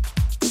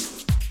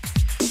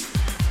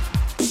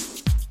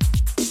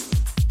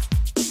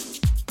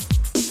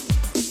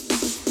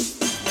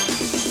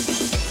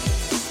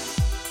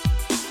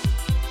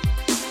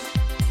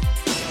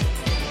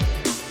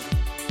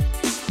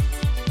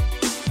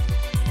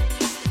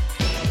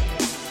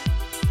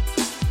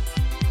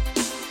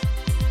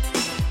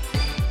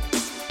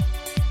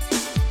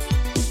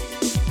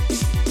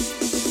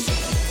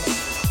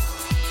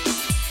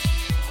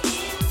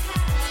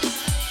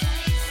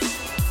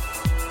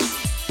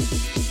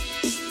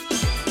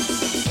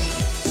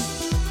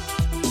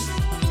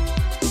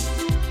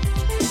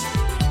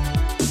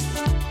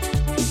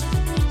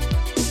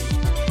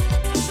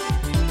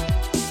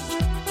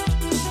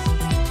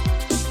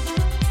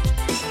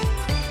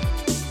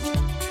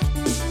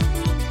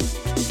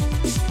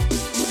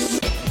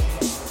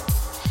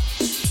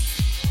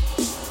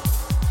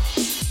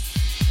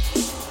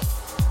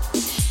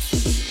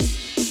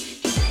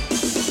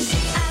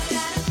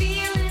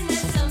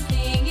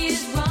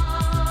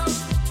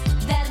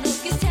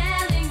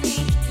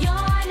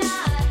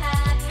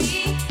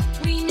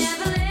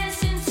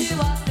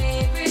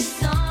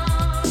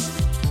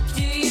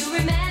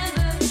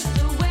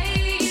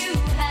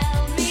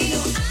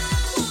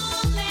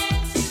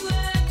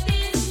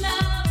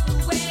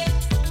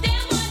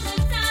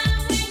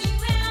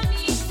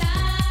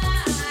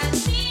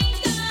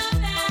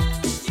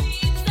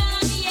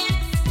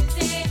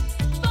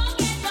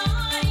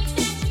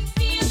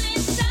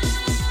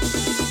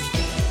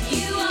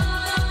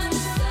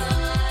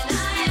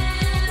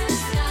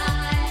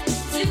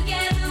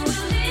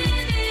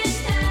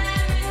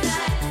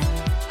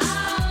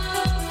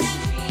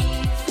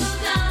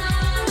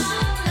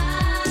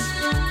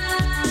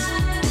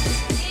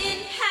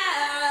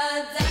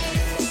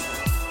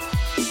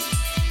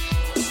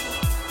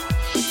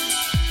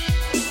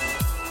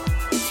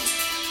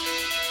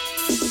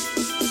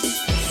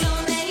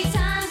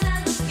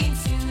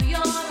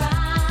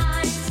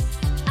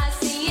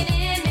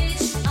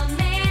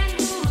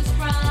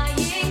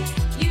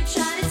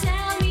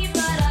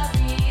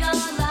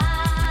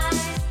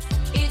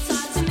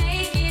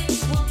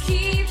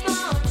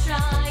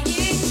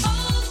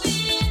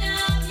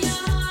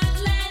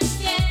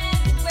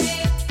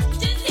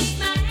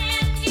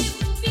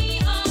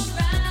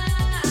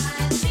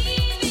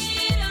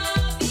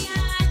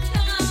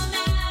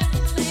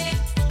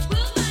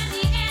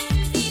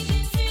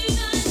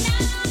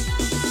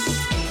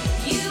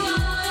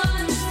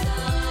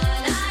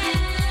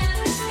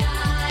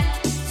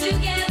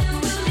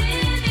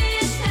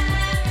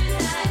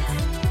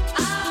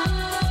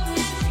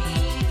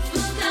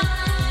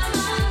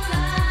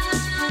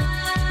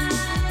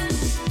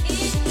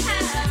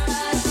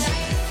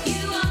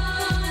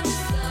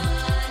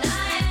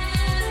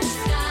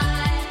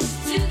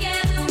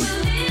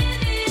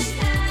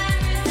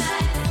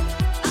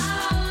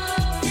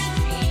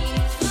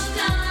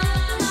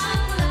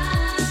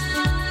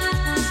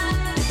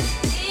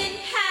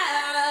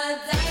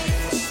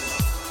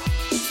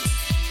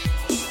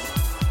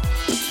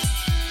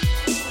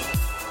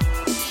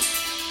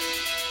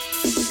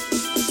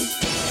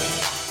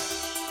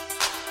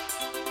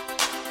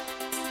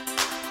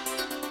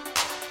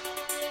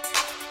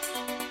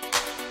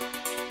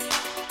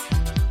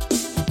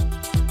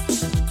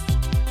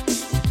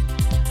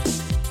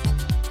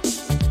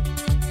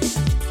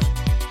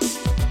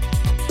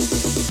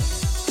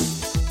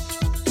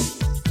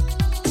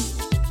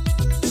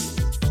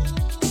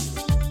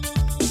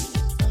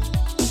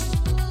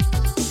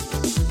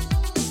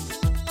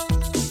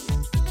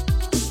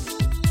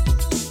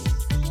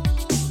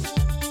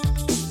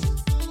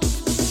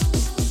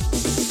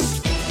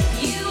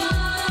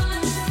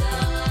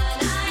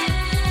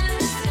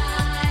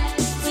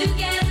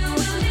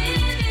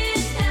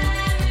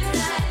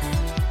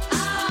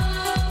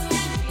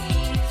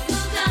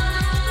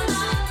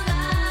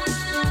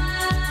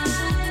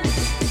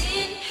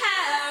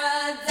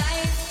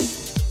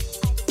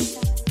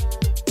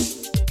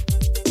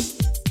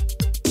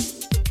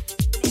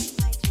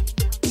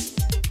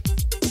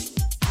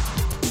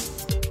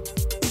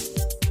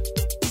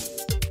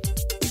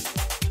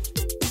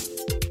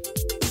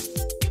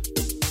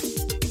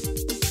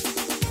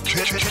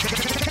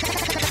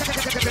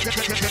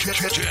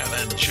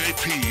 Jammin'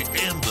 JP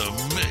in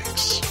the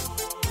mix.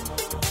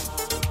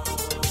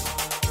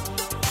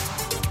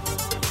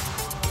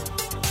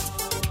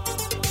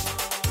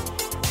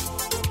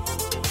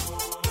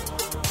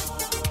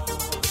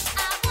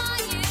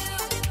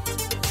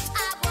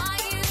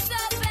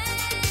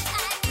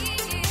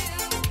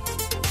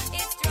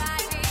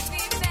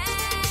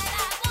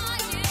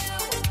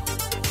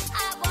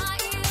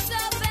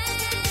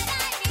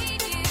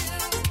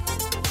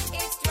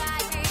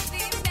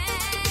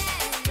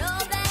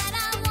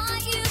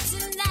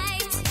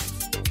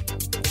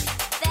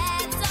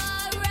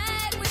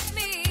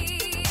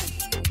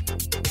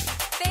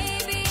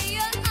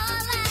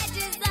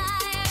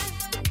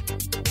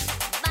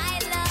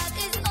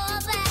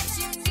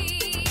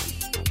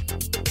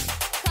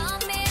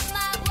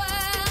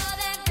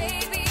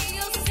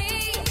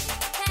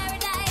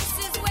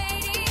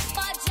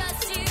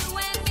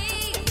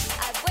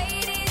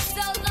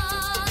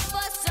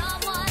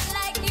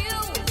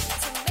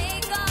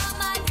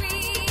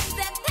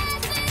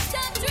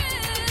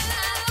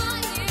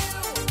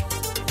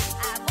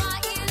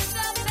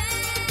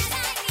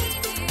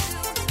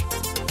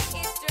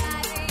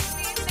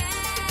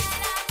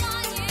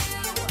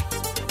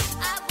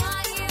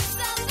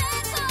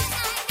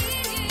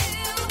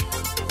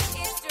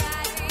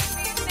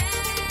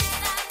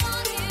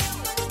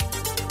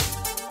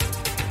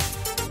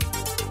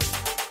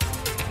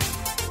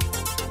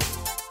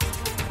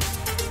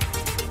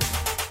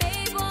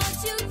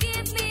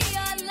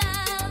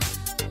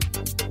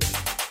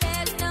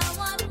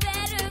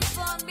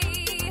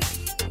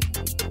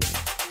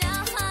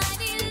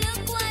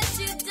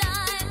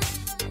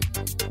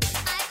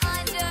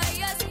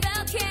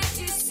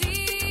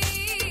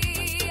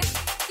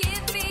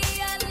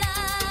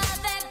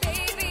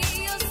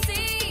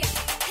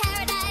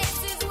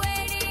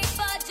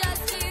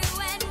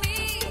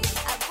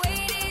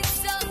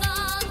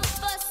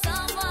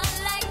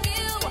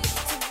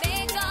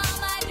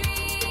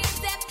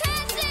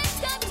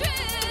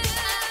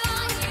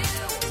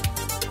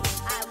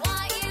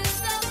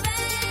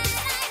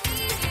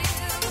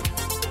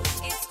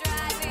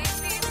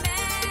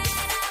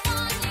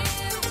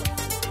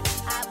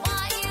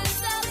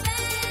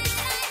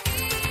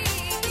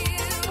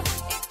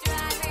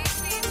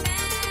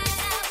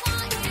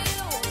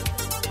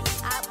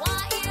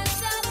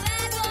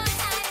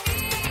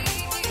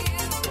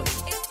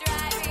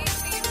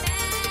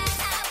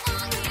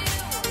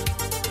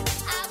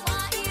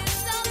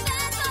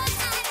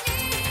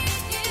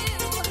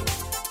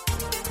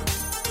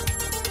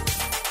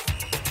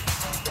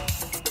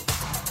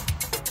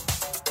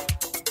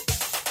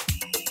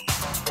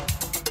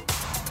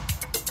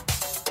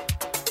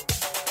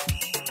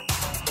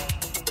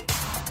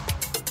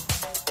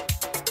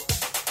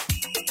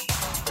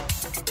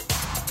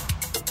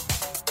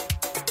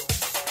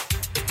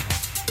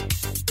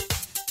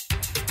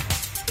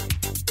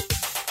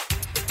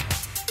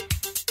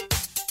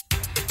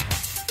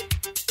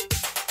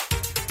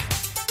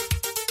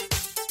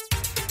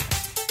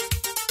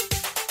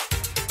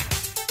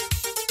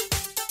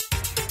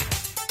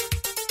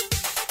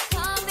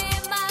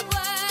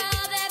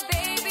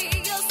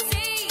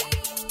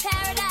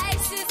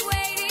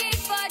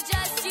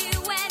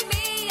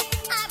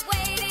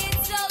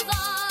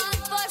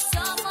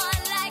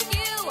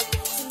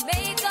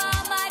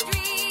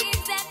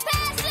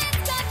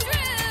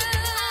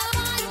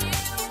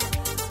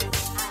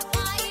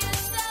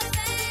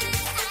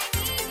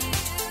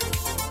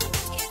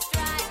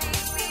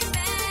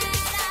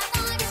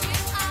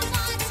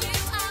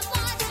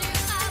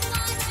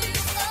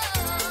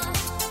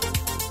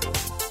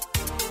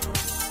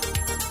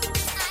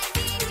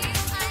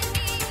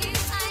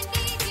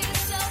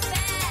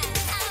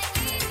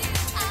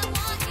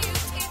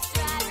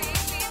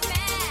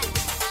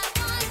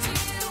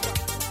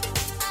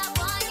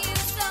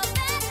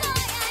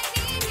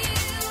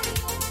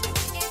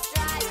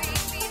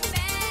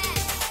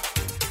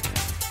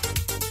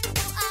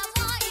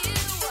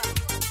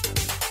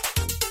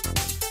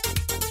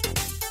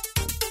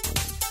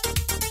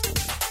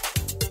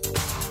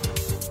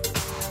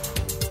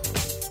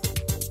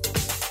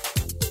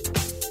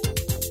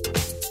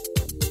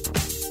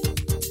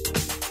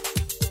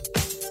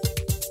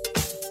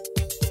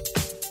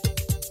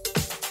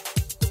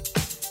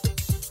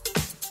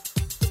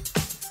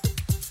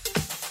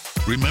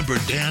 Remember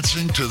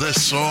dancing to this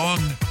song?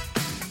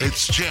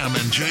 It's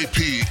Jammin'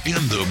 JP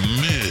in the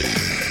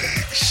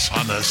mix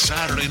on the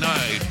Saturday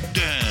Night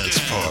Dance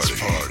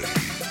Party.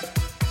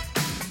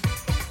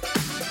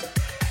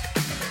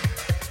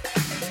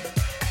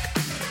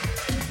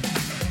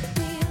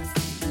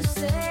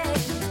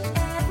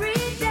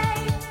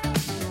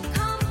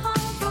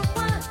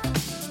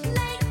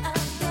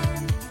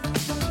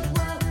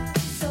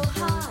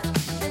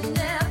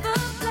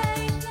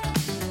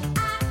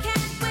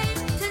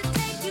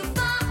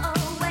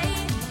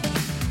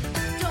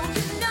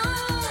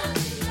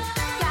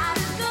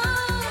 Gotta go,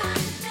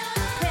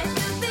 pay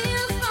the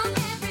bills from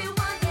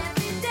everyone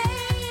every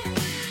day.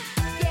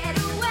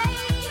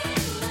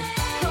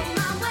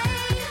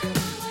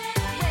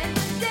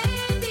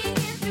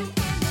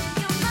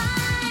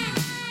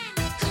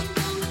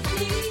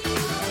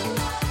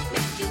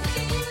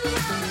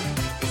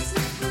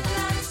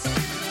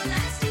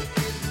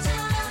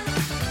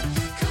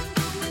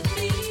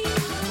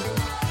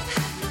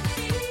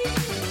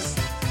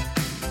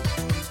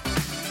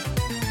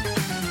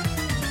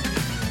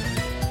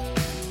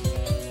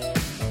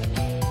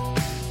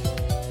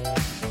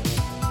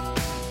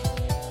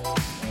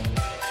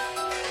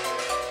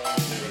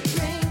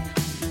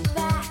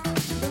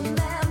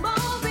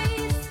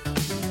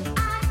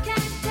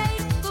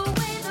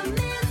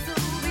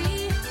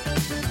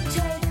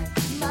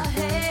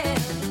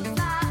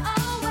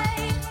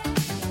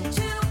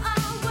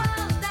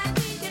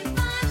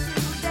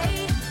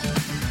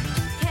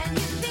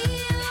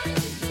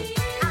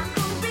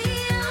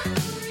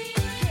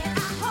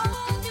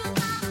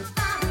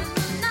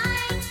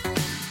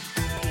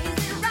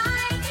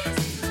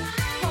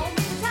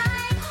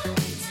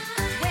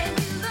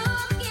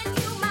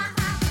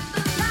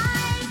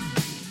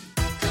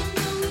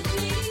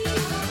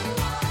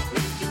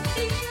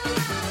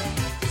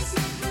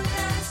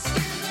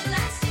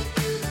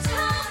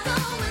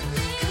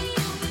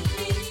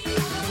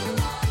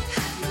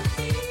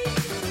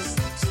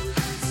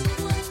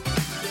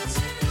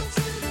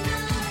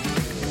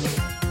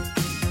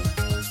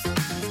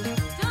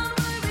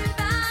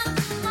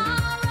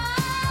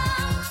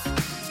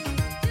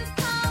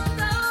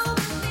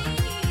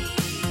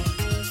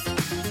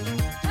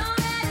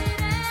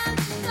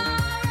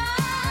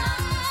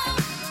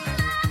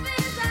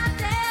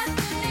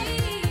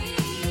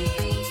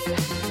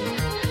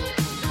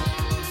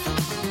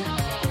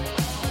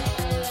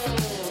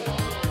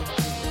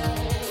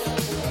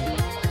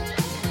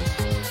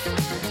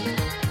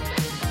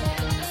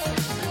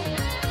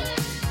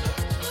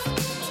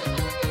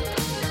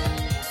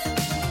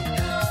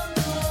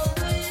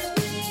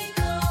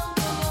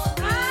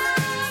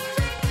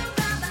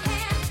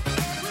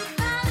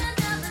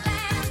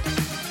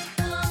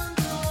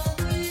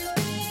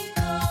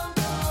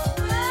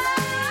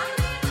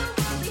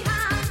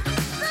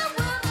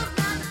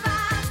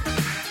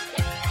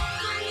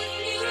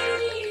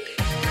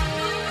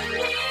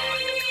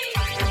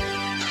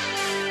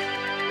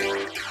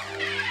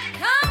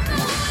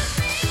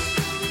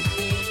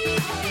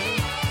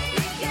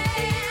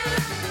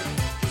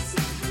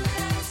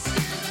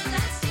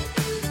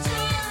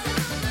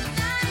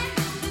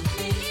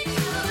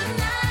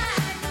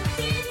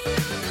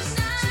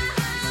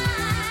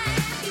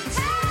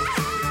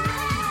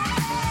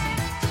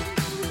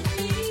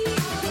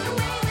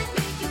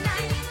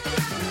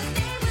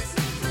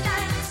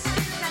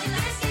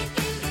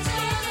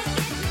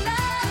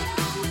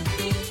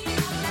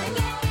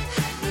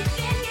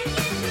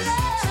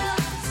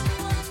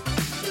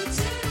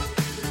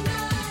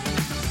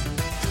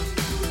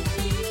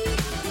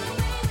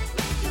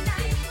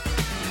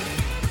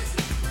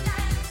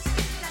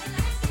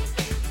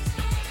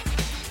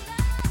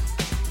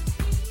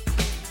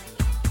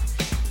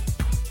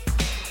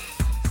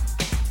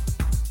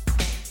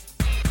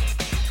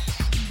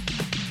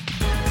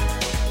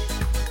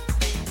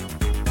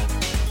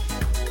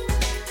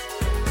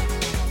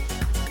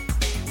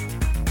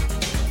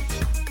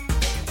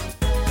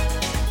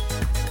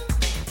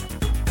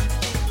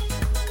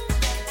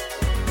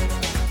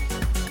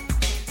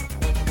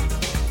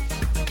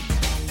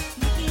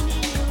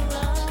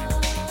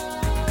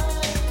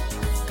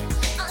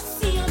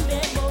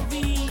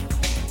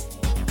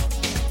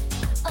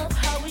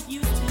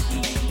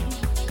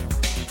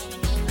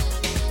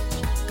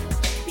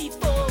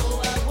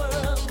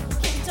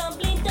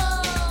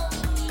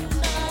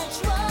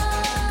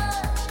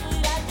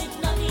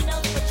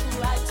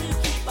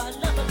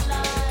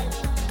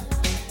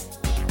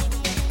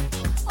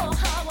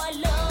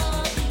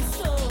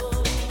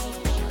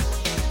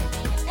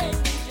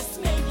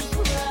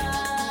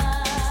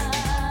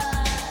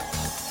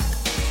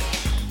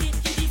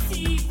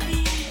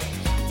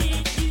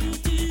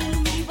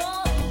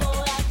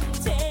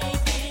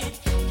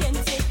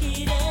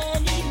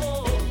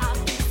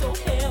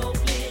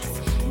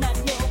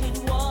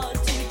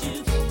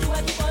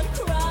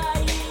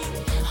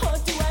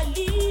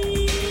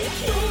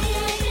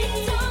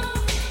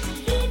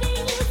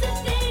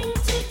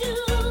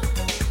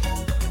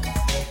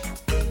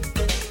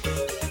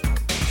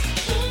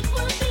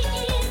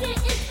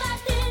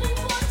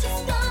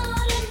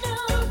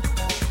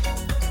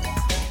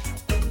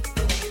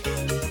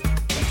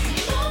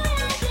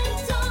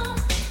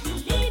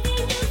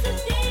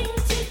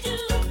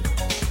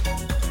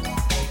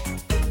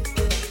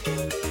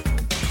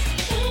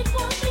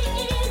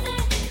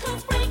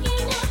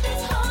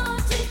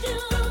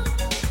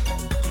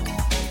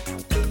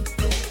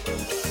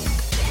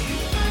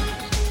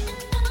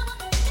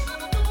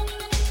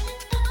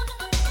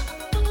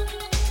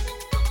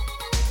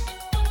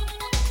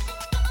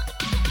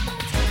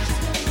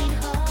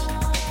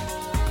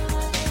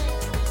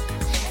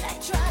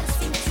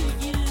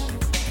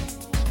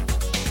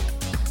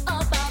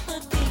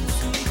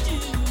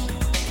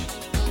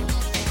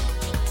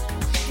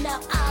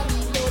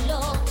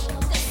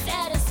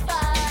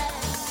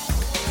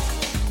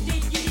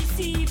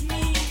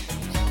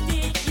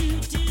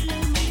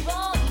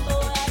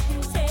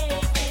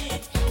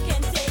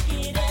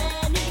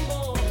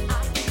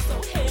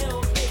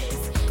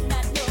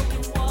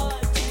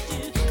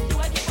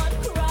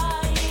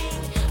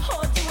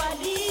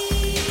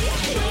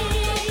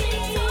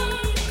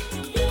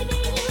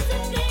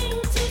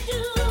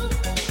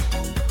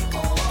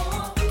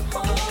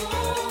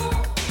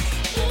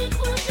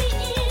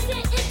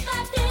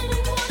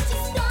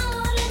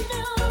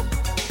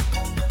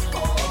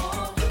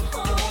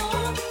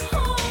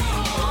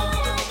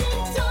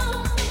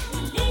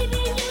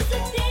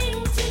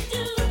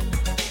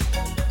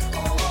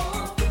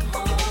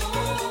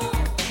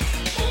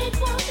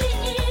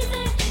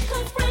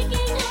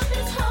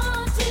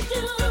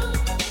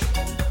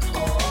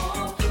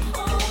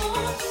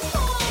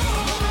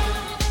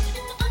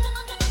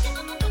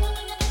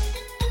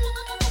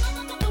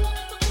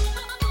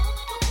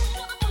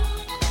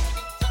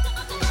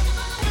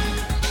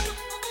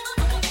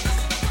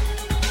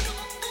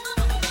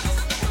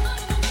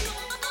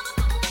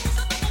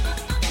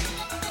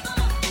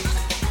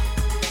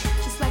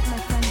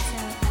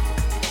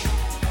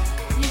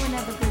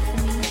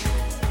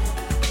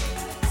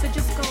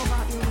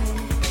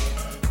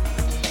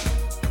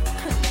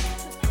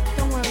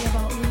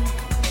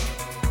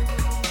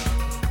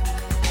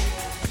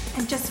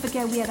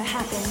 that we ever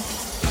happened.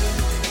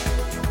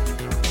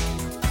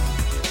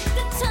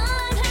 The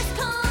time has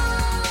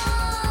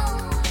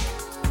come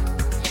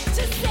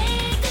to say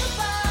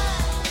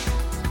goodbye.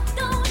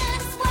 Don't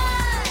ask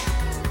why.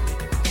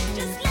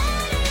 Just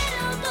let it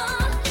all go.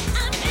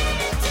 I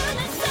needed to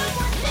let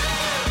someone know.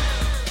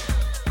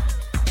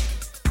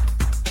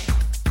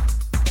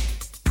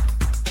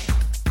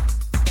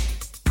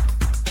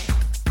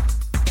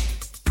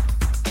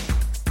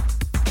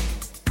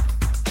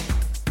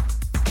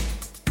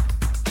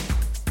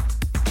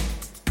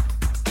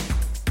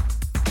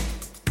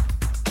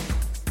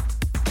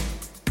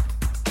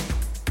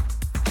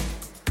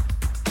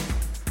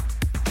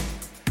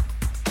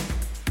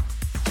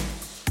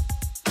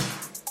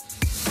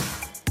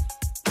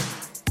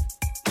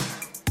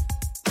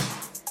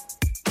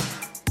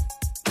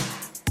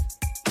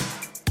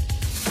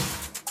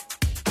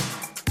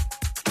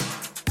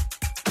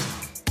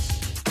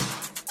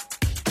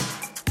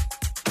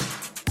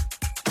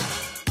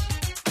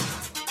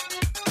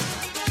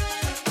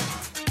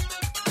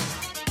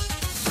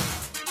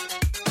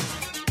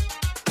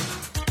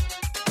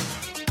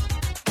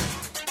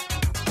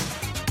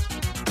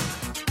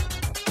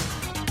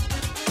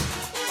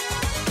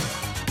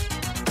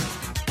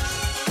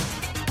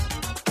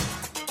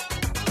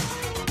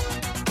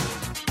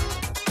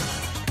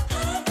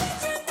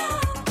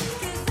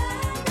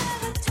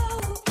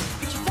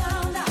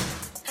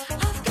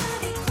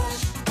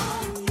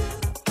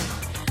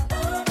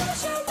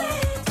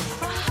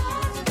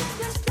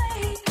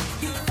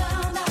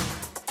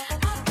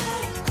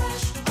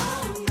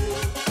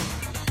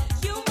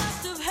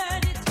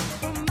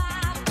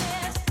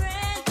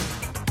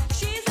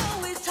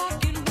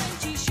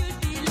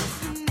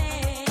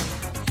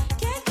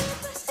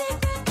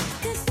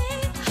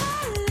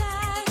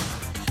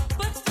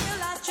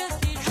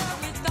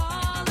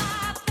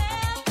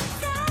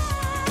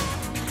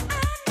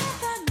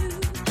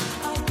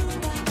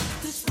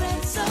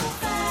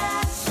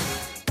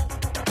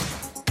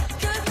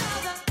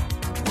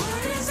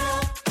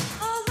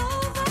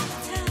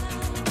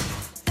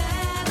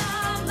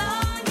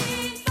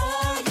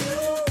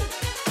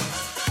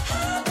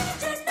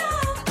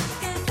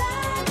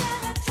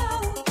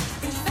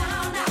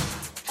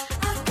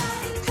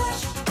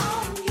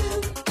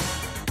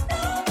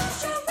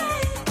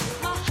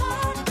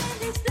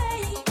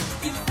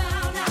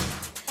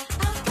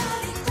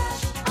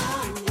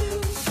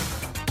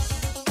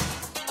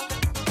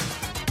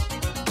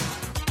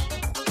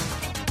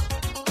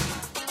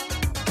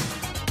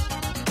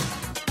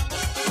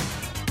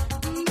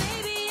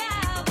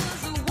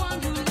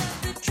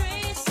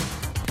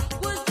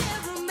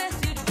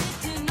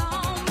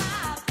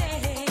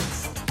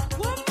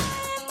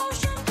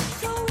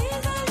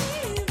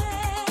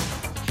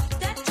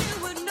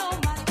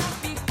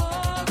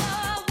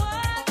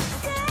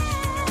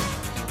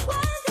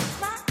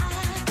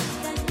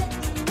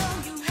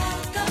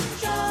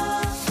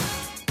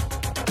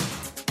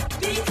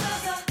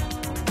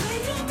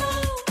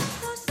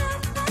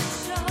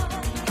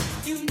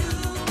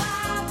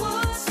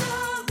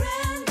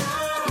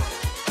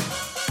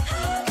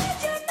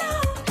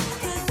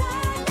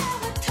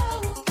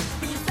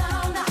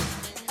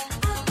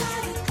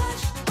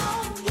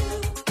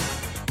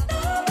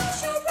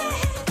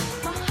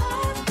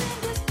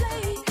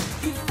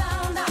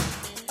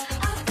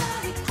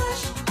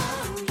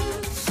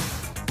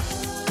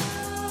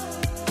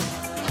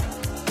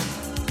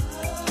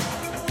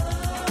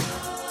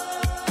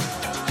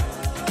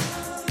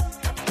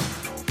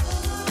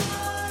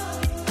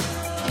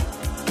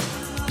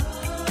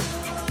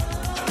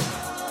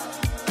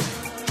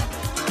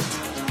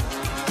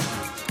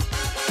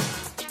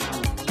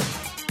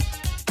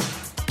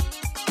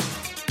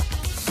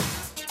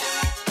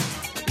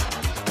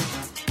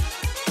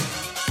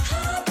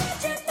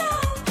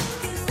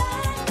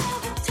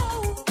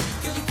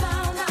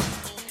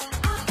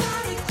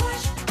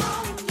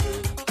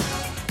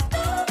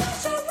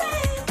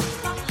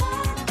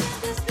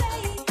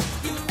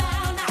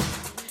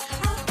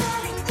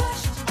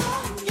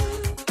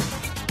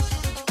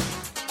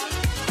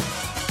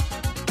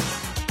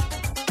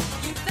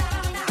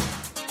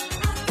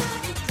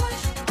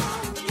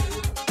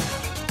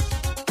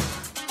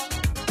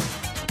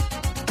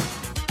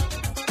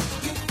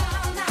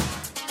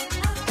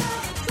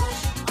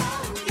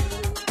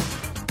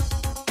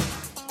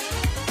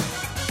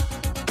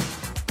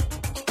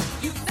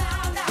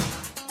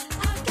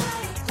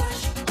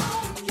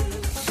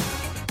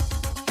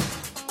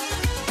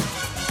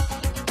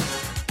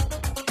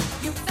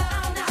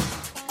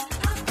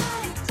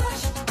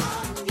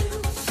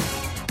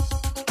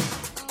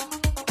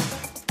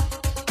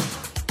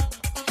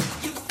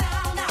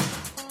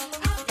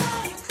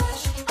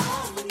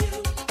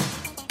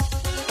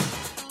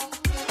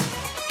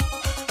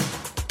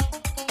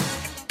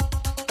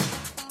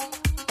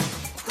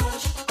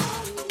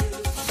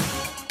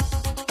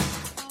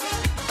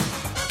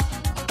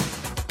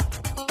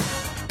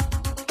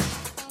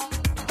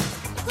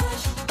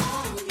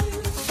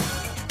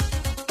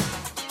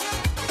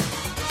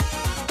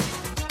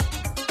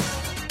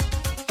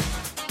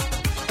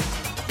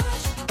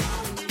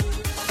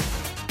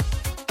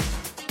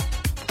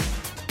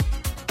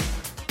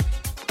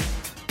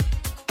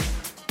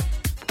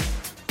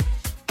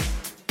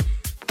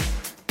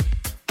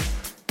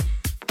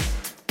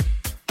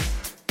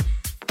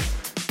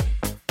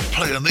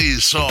 playing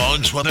these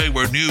songs when they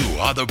were new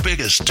on the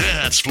biggest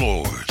dance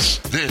floors.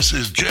 This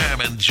is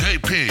Jammin'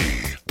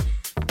 JP.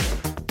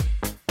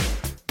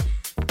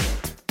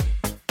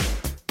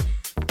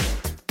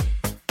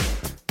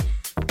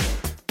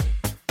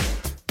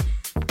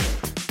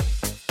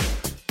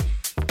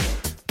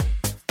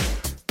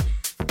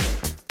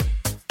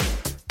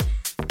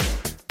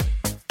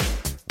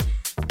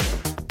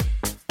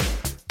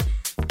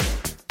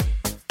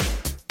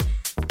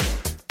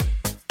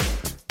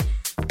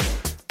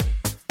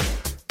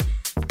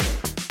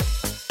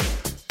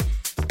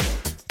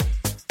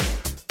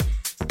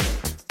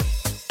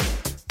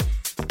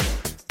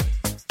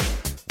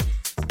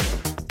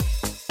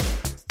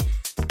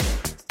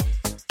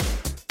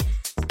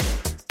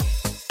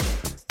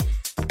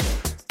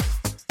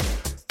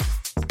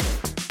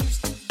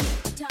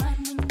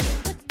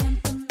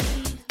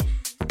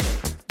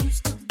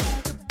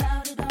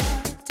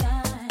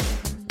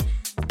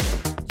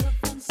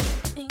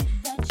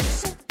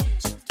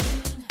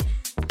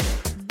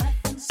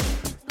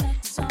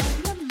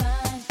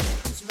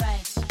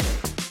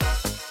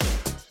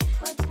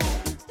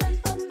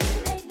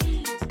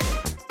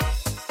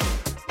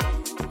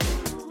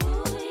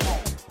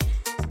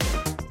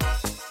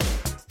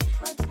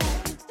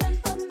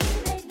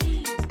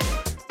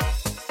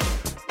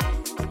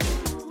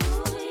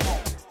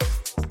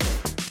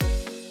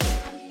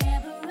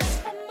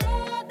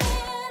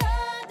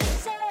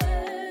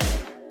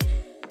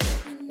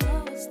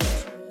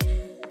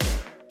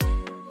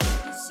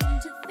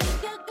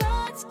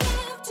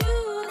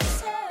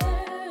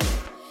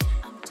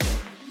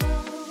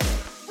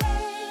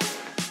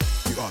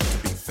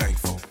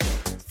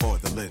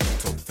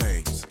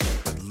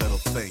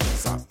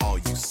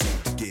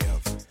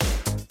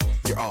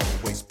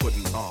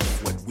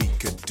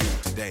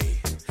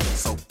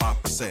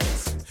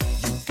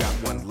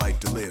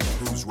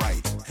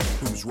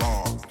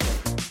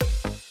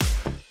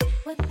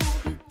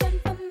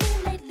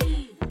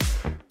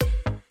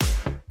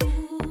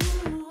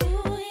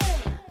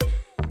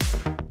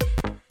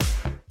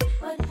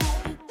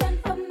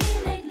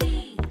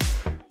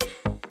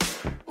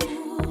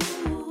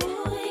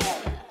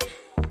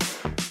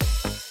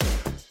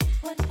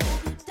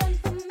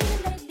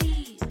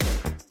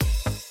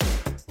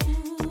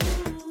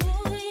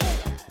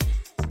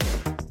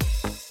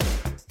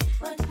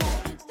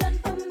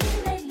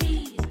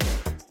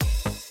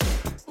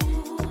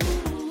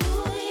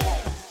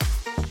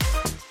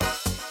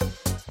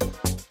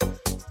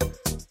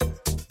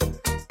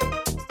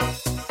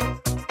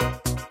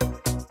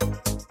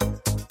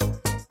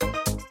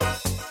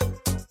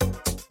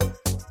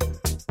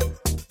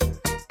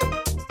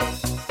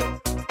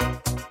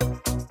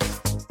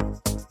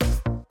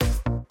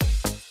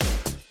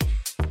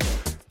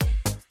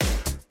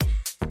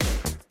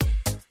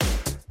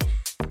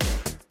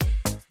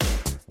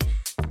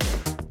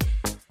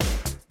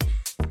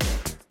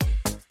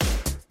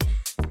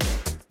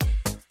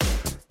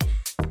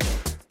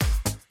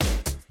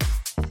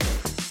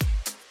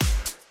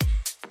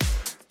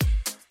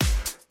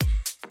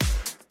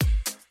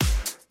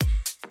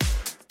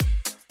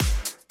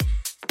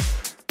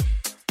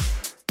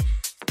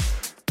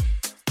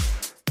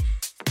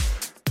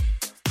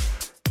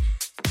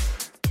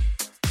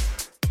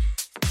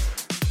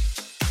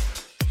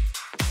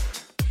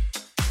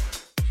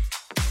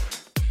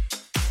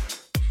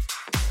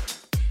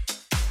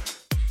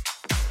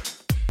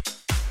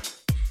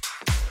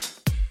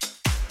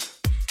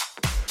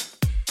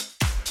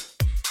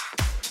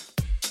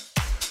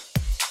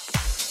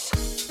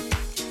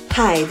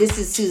 Hi, this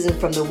is Susan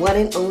from the one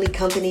and only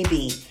Company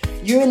B.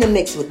 You're in the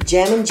mix with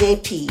Jammin'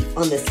 JP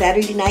on the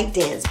Saturday Night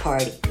Dance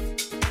Party.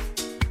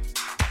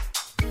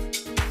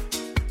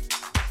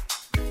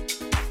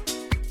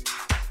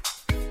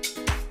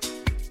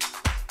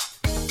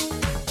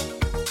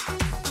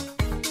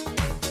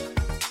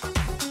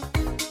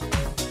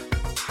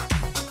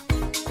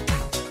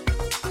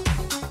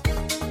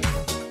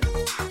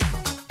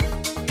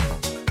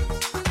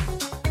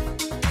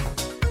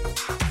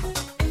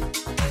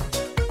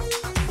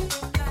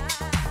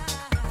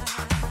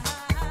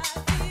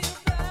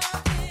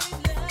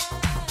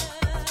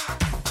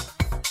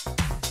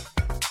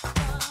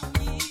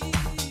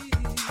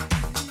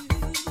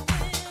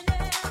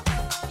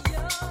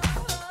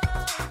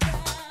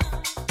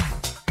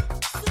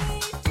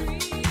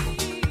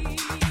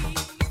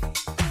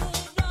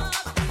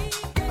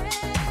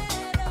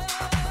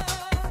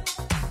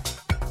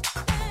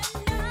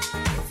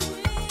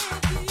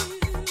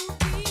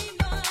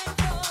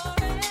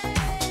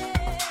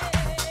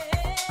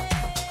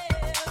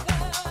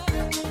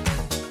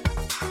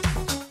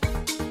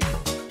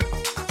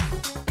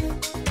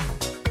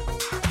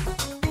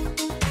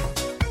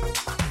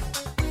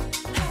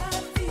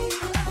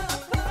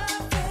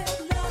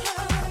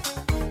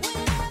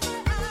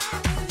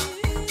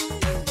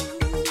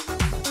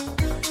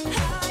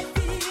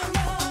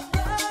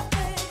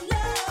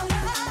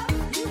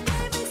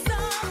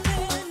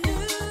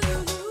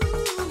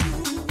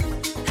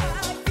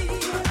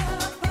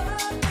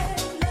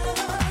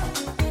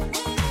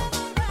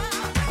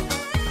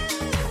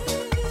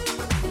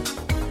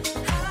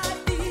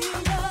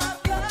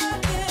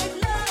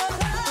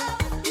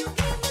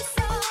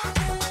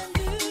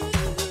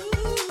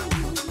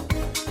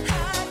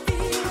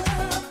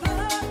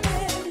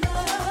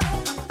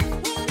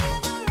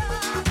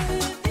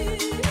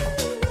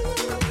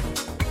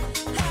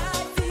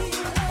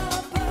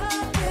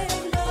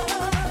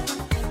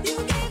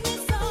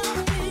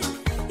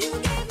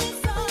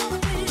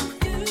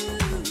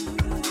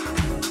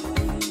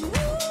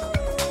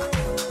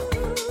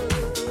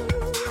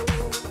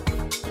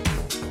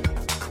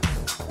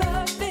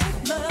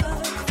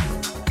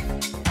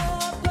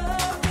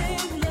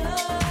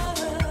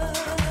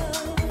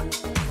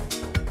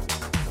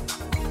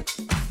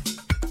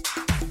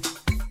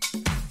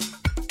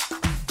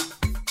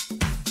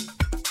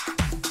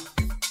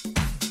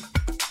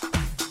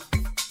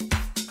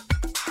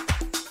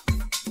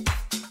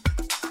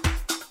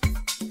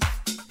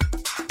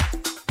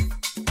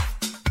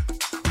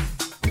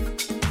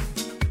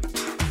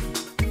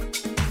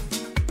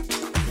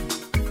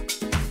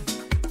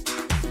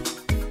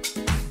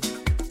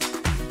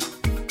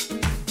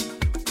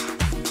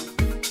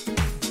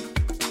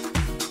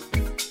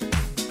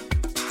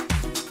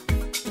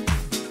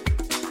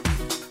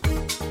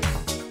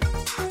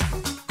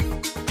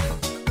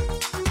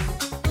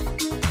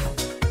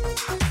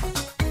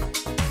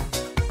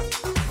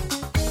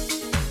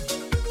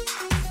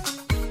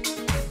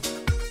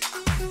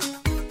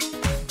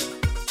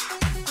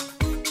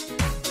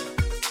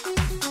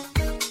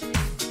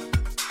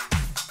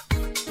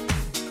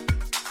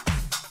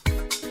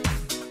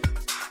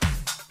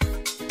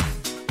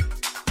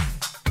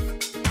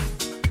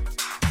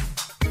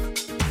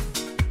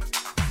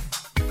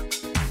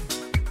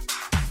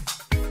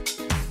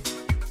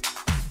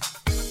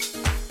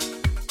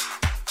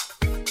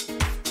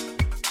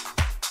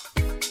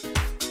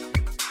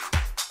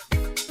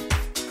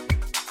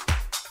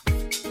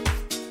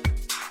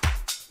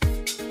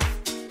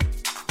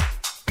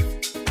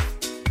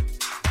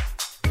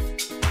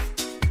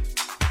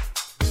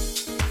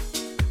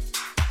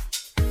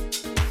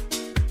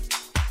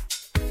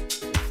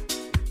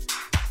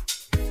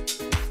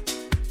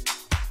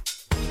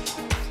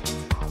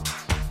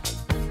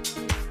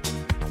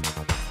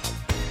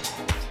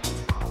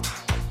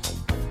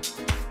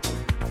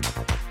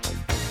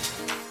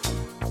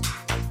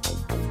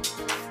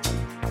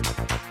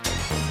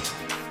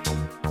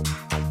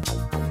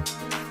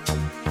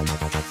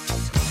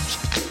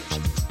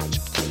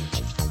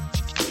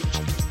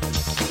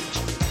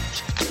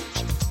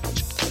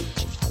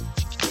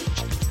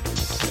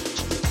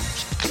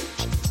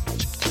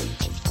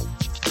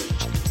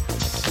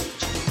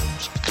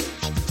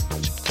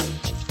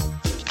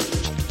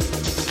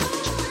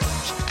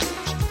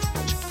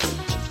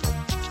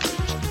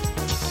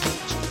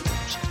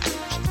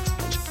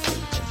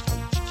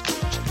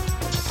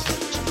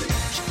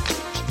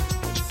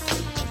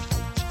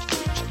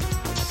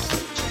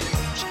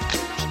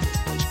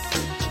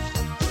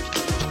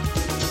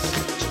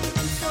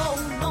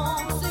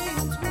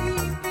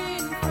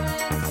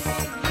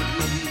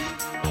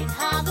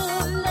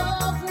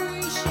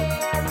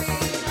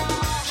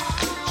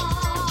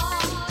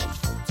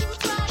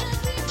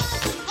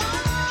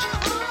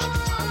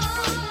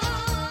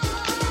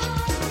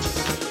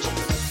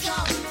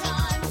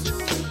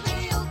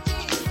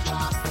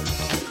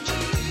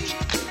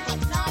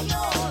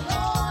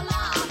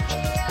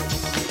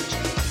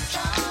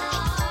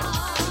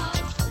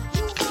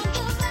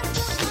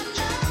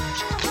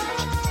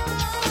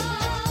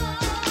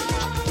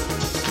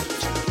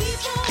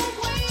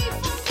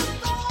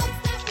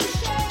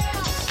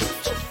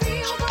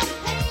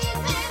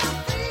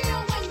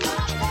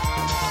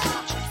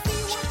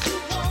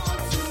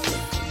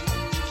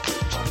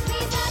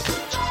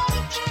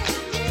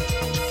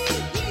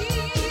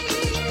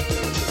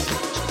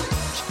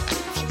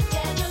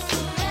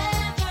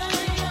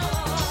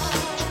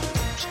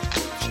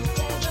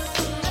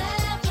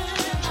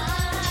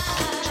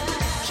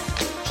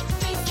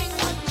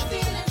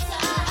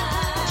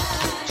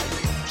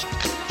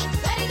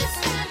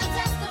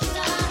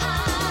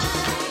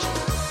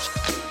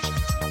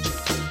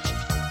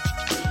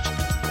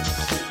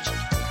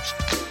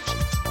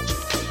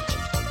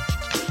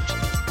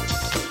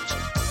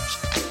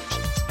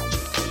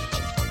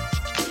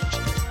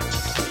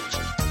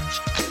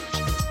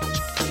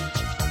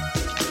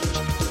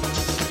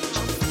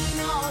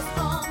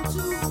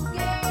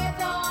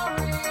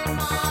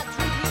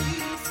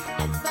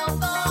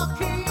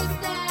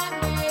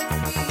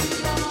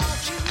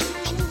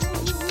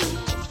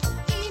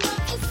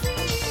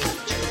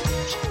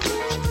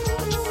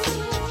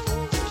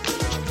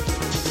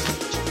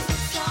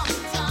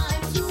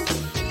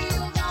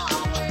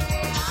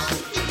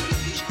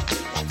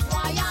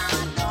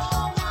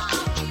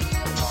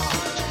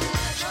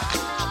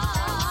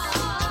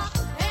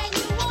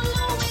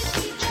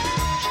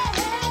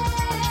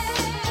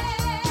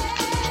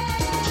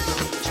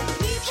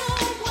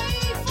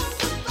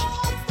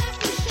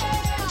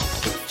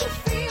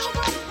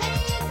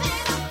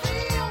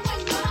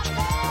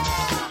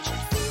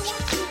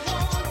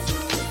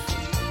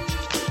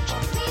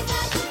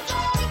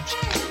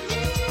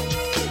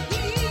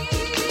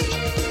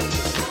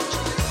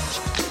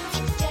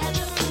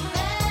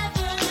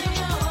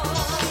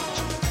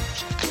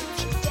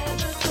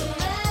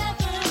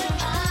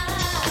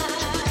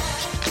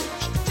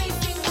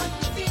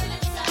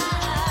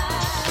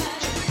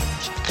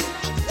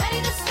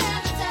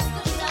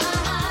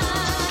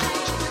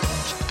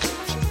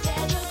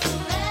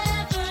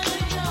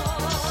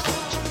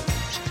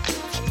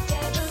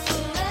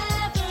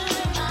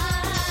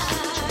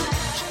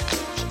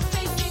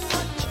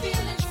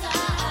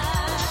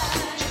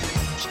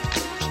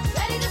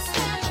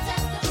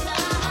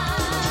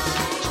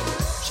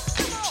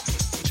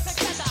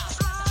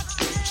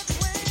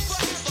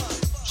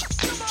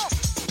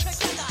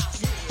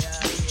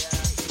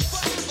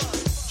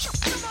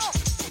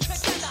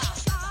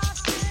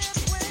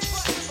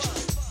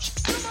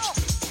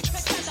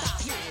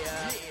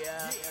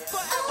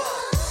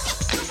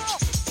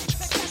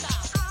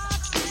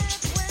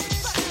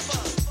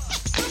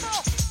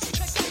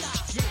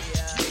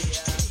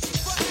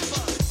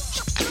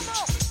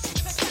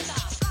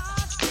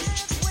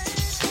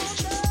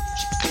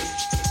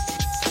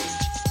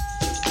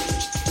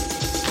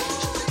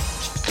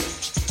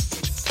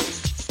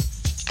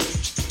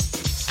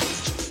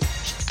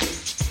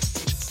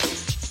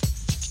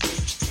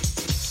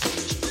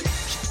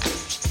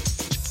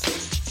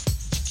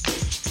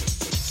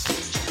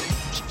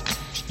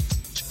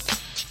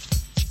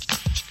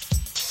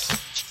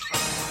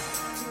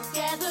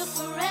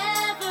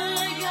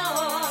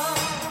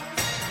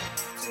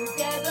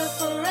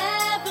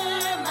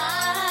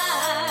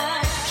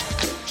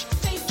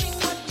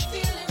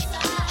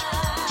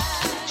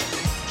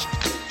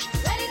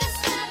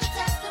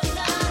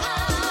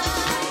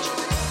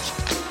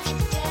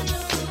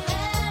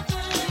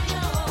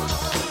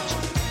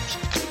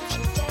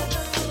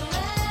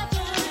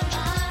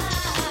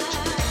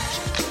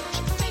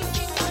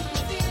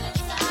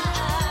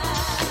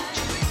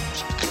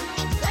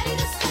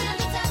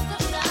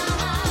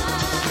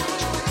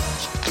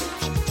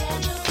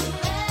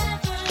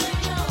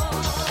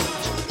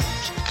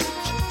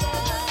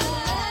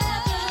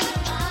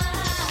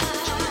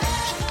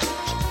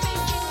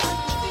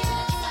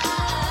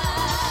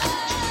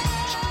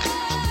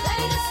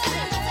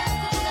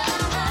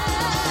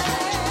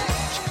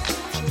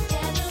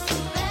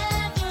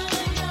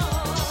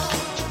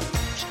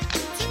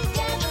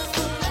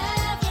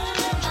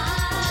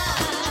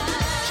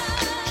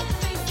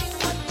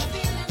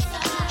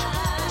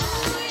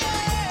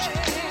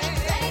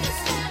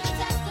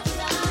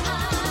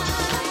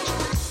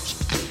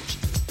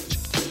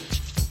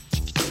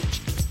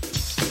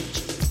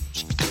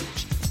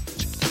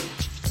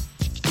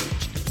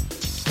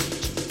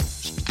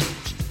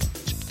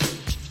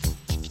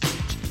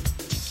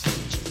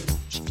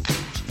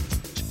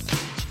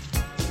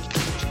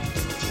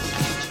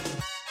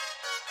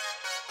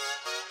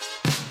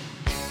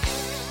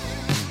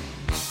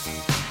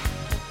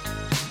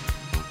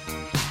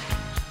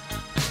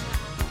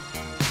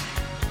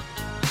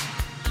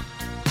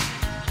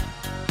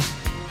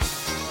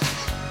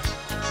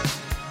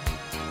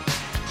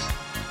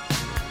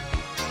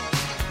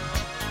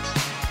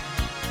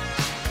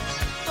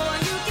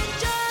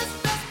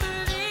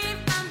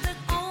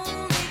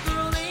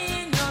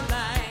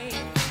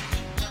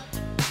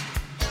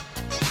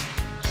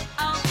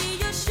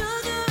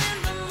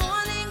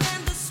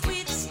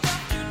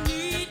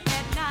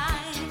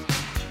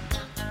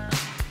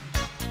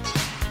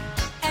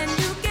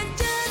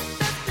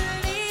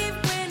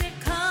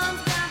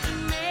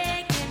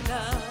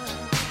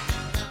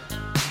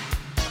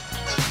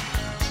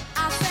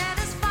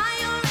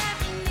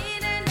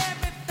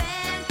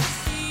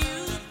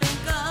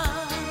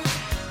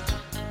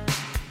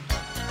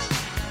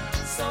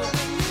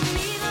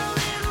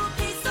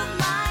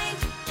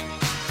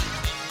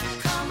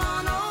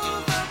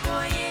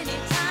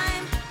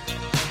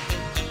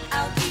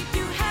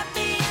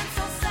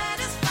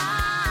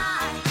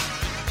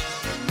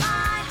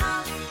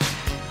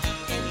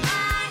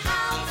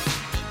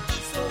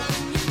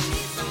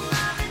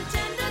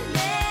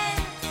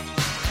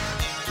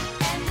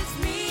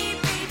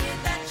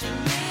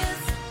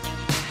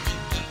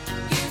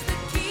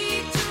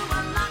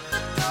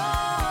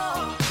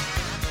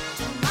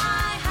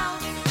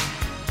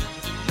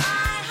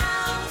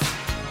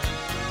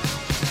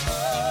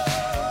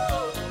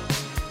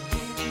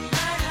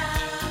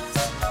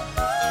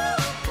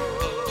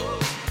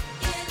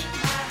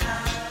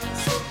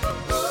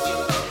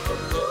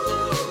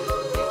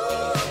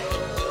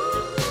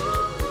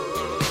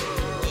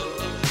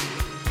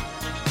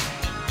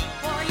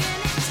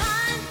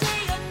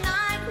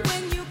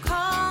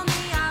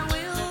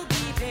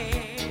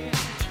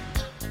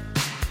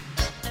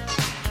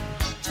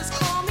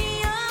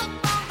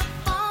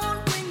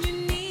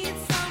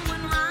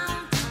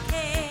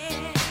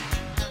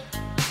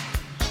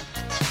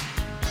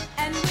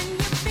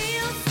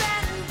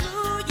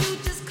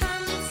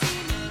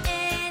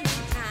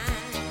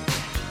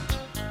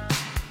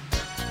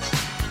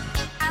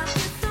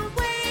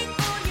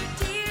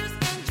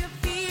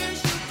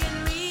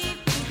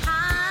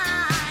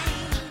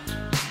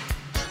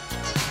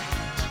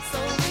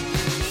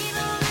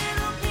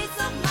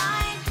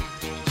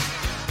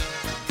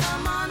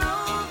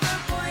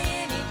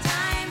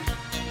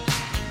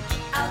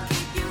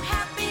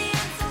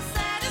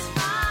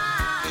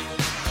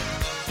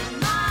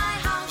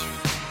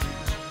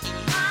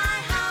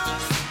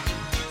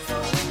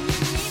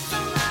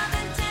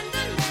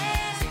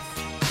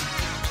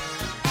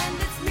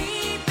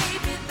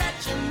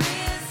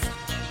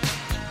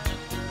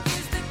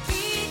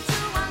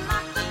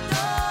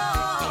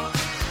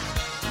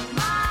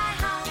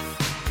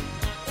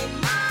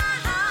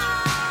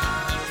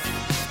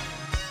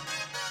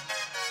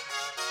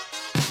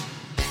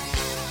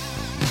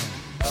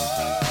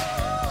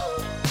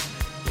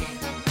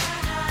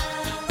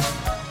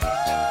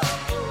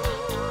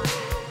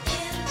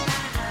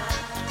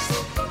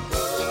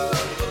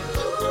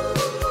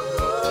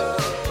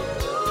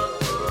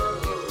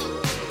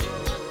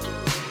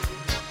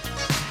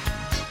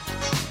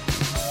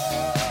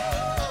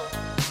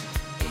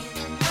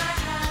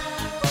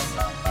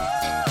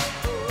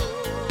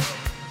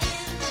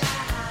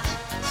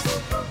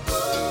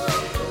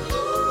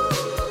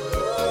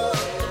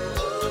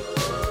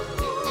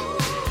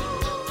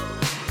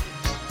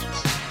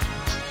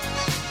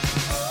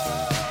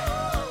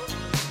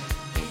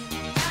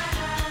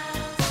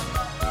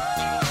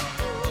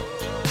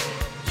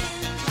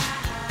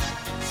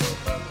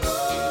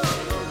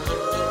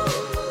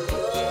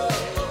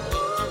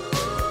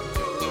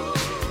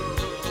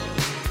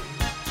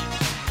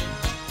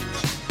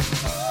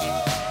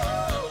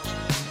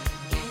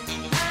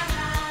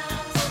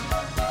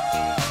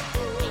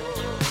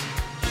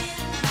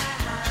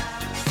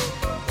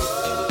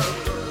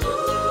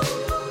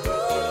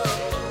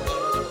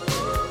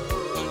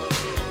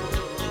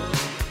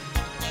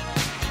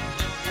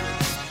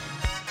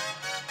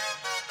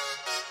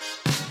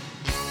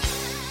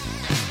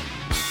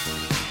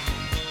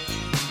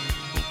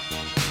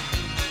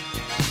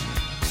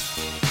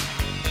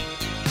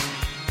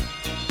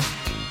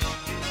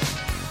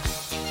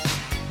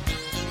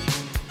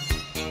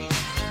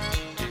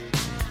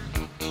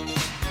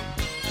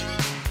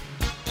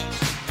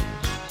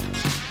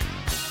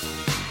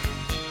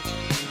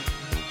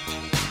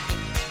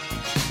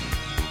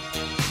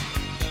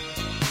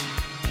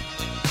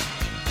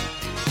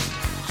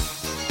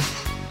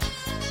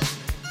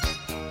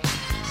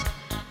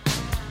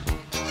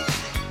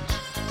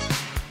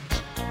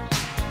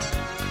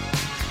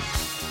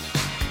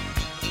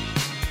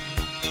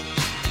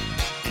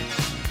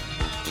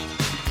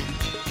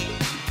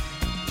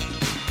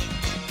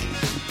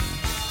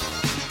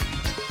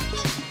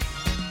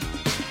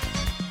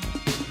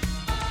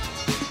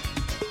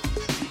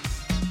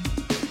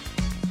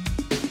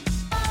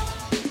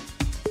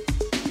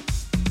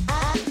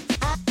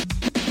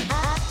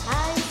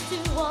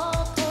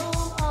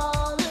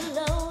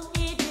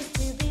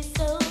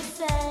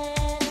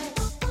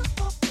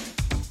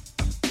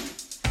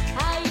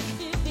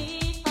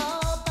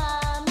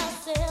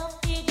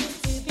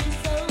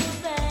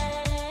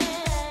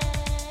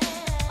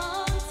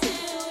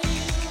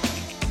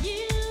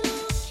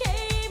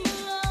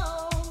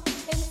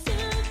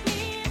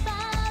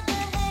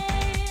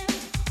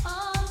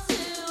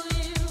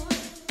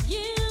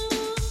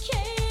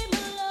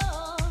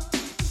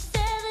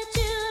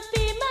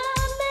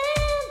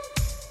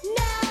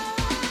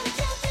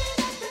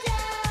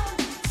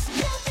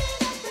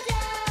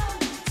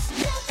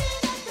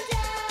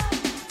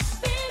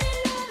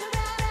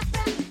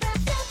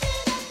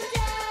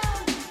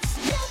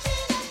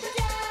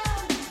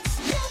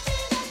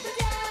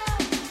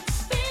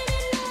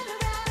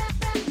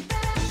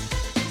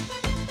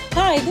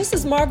 this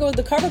is Margot of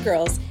the Cover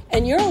Girls,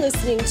 and you're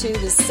listening to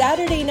the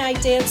Saturday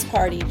Night Dance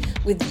Party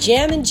with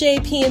Jammin'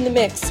 JP in the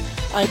Mix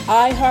on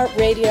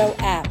iHeartRadio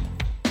app.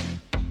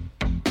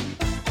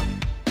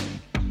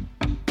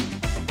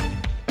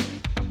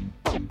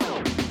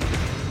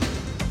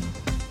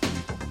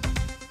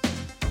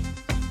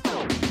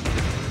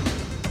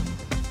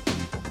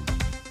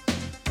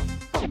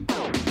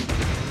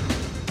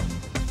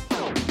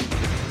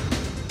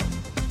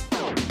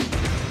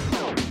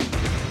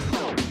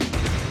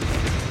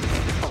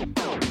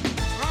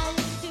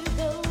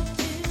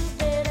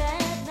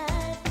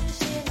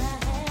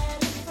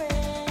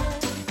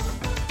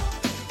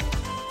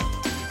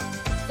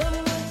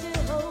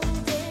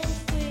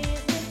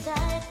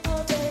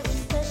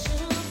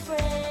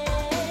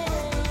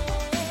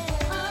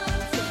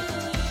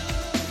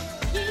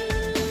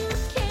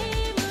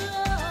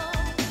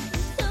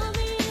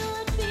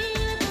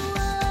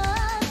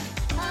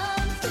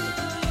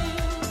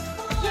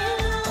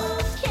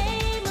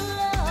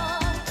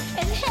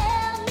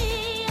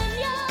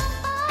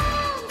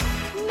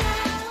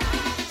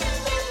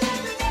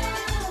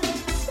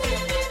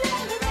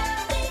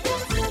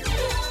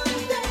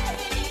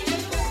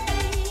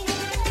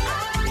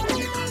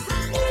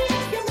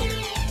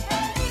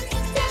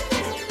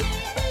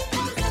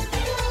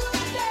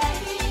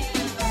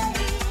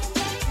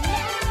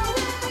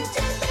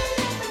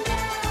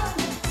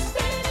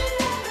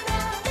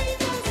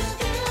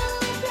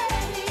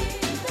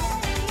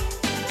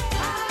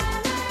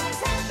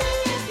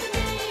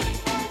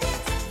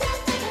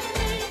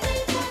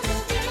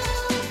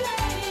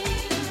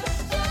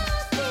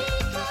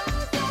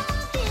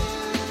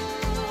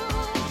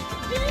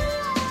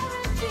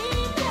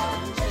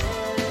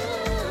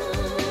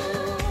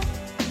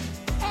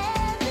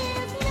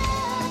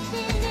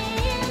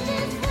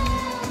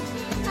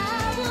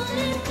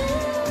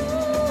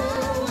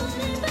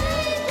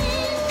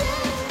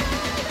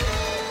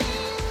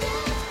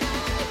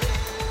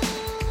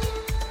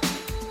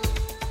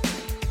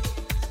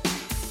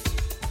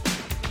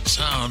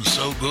 Sounds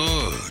so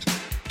good.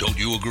 Don't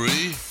you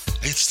agree?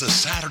 It's the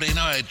Saturday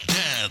Night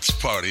Dance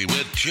Party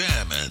with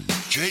Jammin'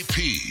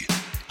 JP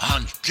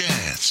on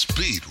Dance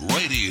Beat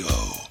Radio.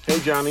 Hey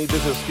Johnny,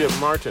 this is Skip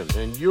Martin,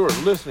 and you're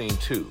listening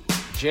to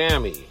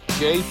Jammin'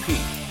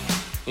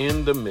 JP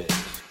in the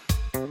Mix.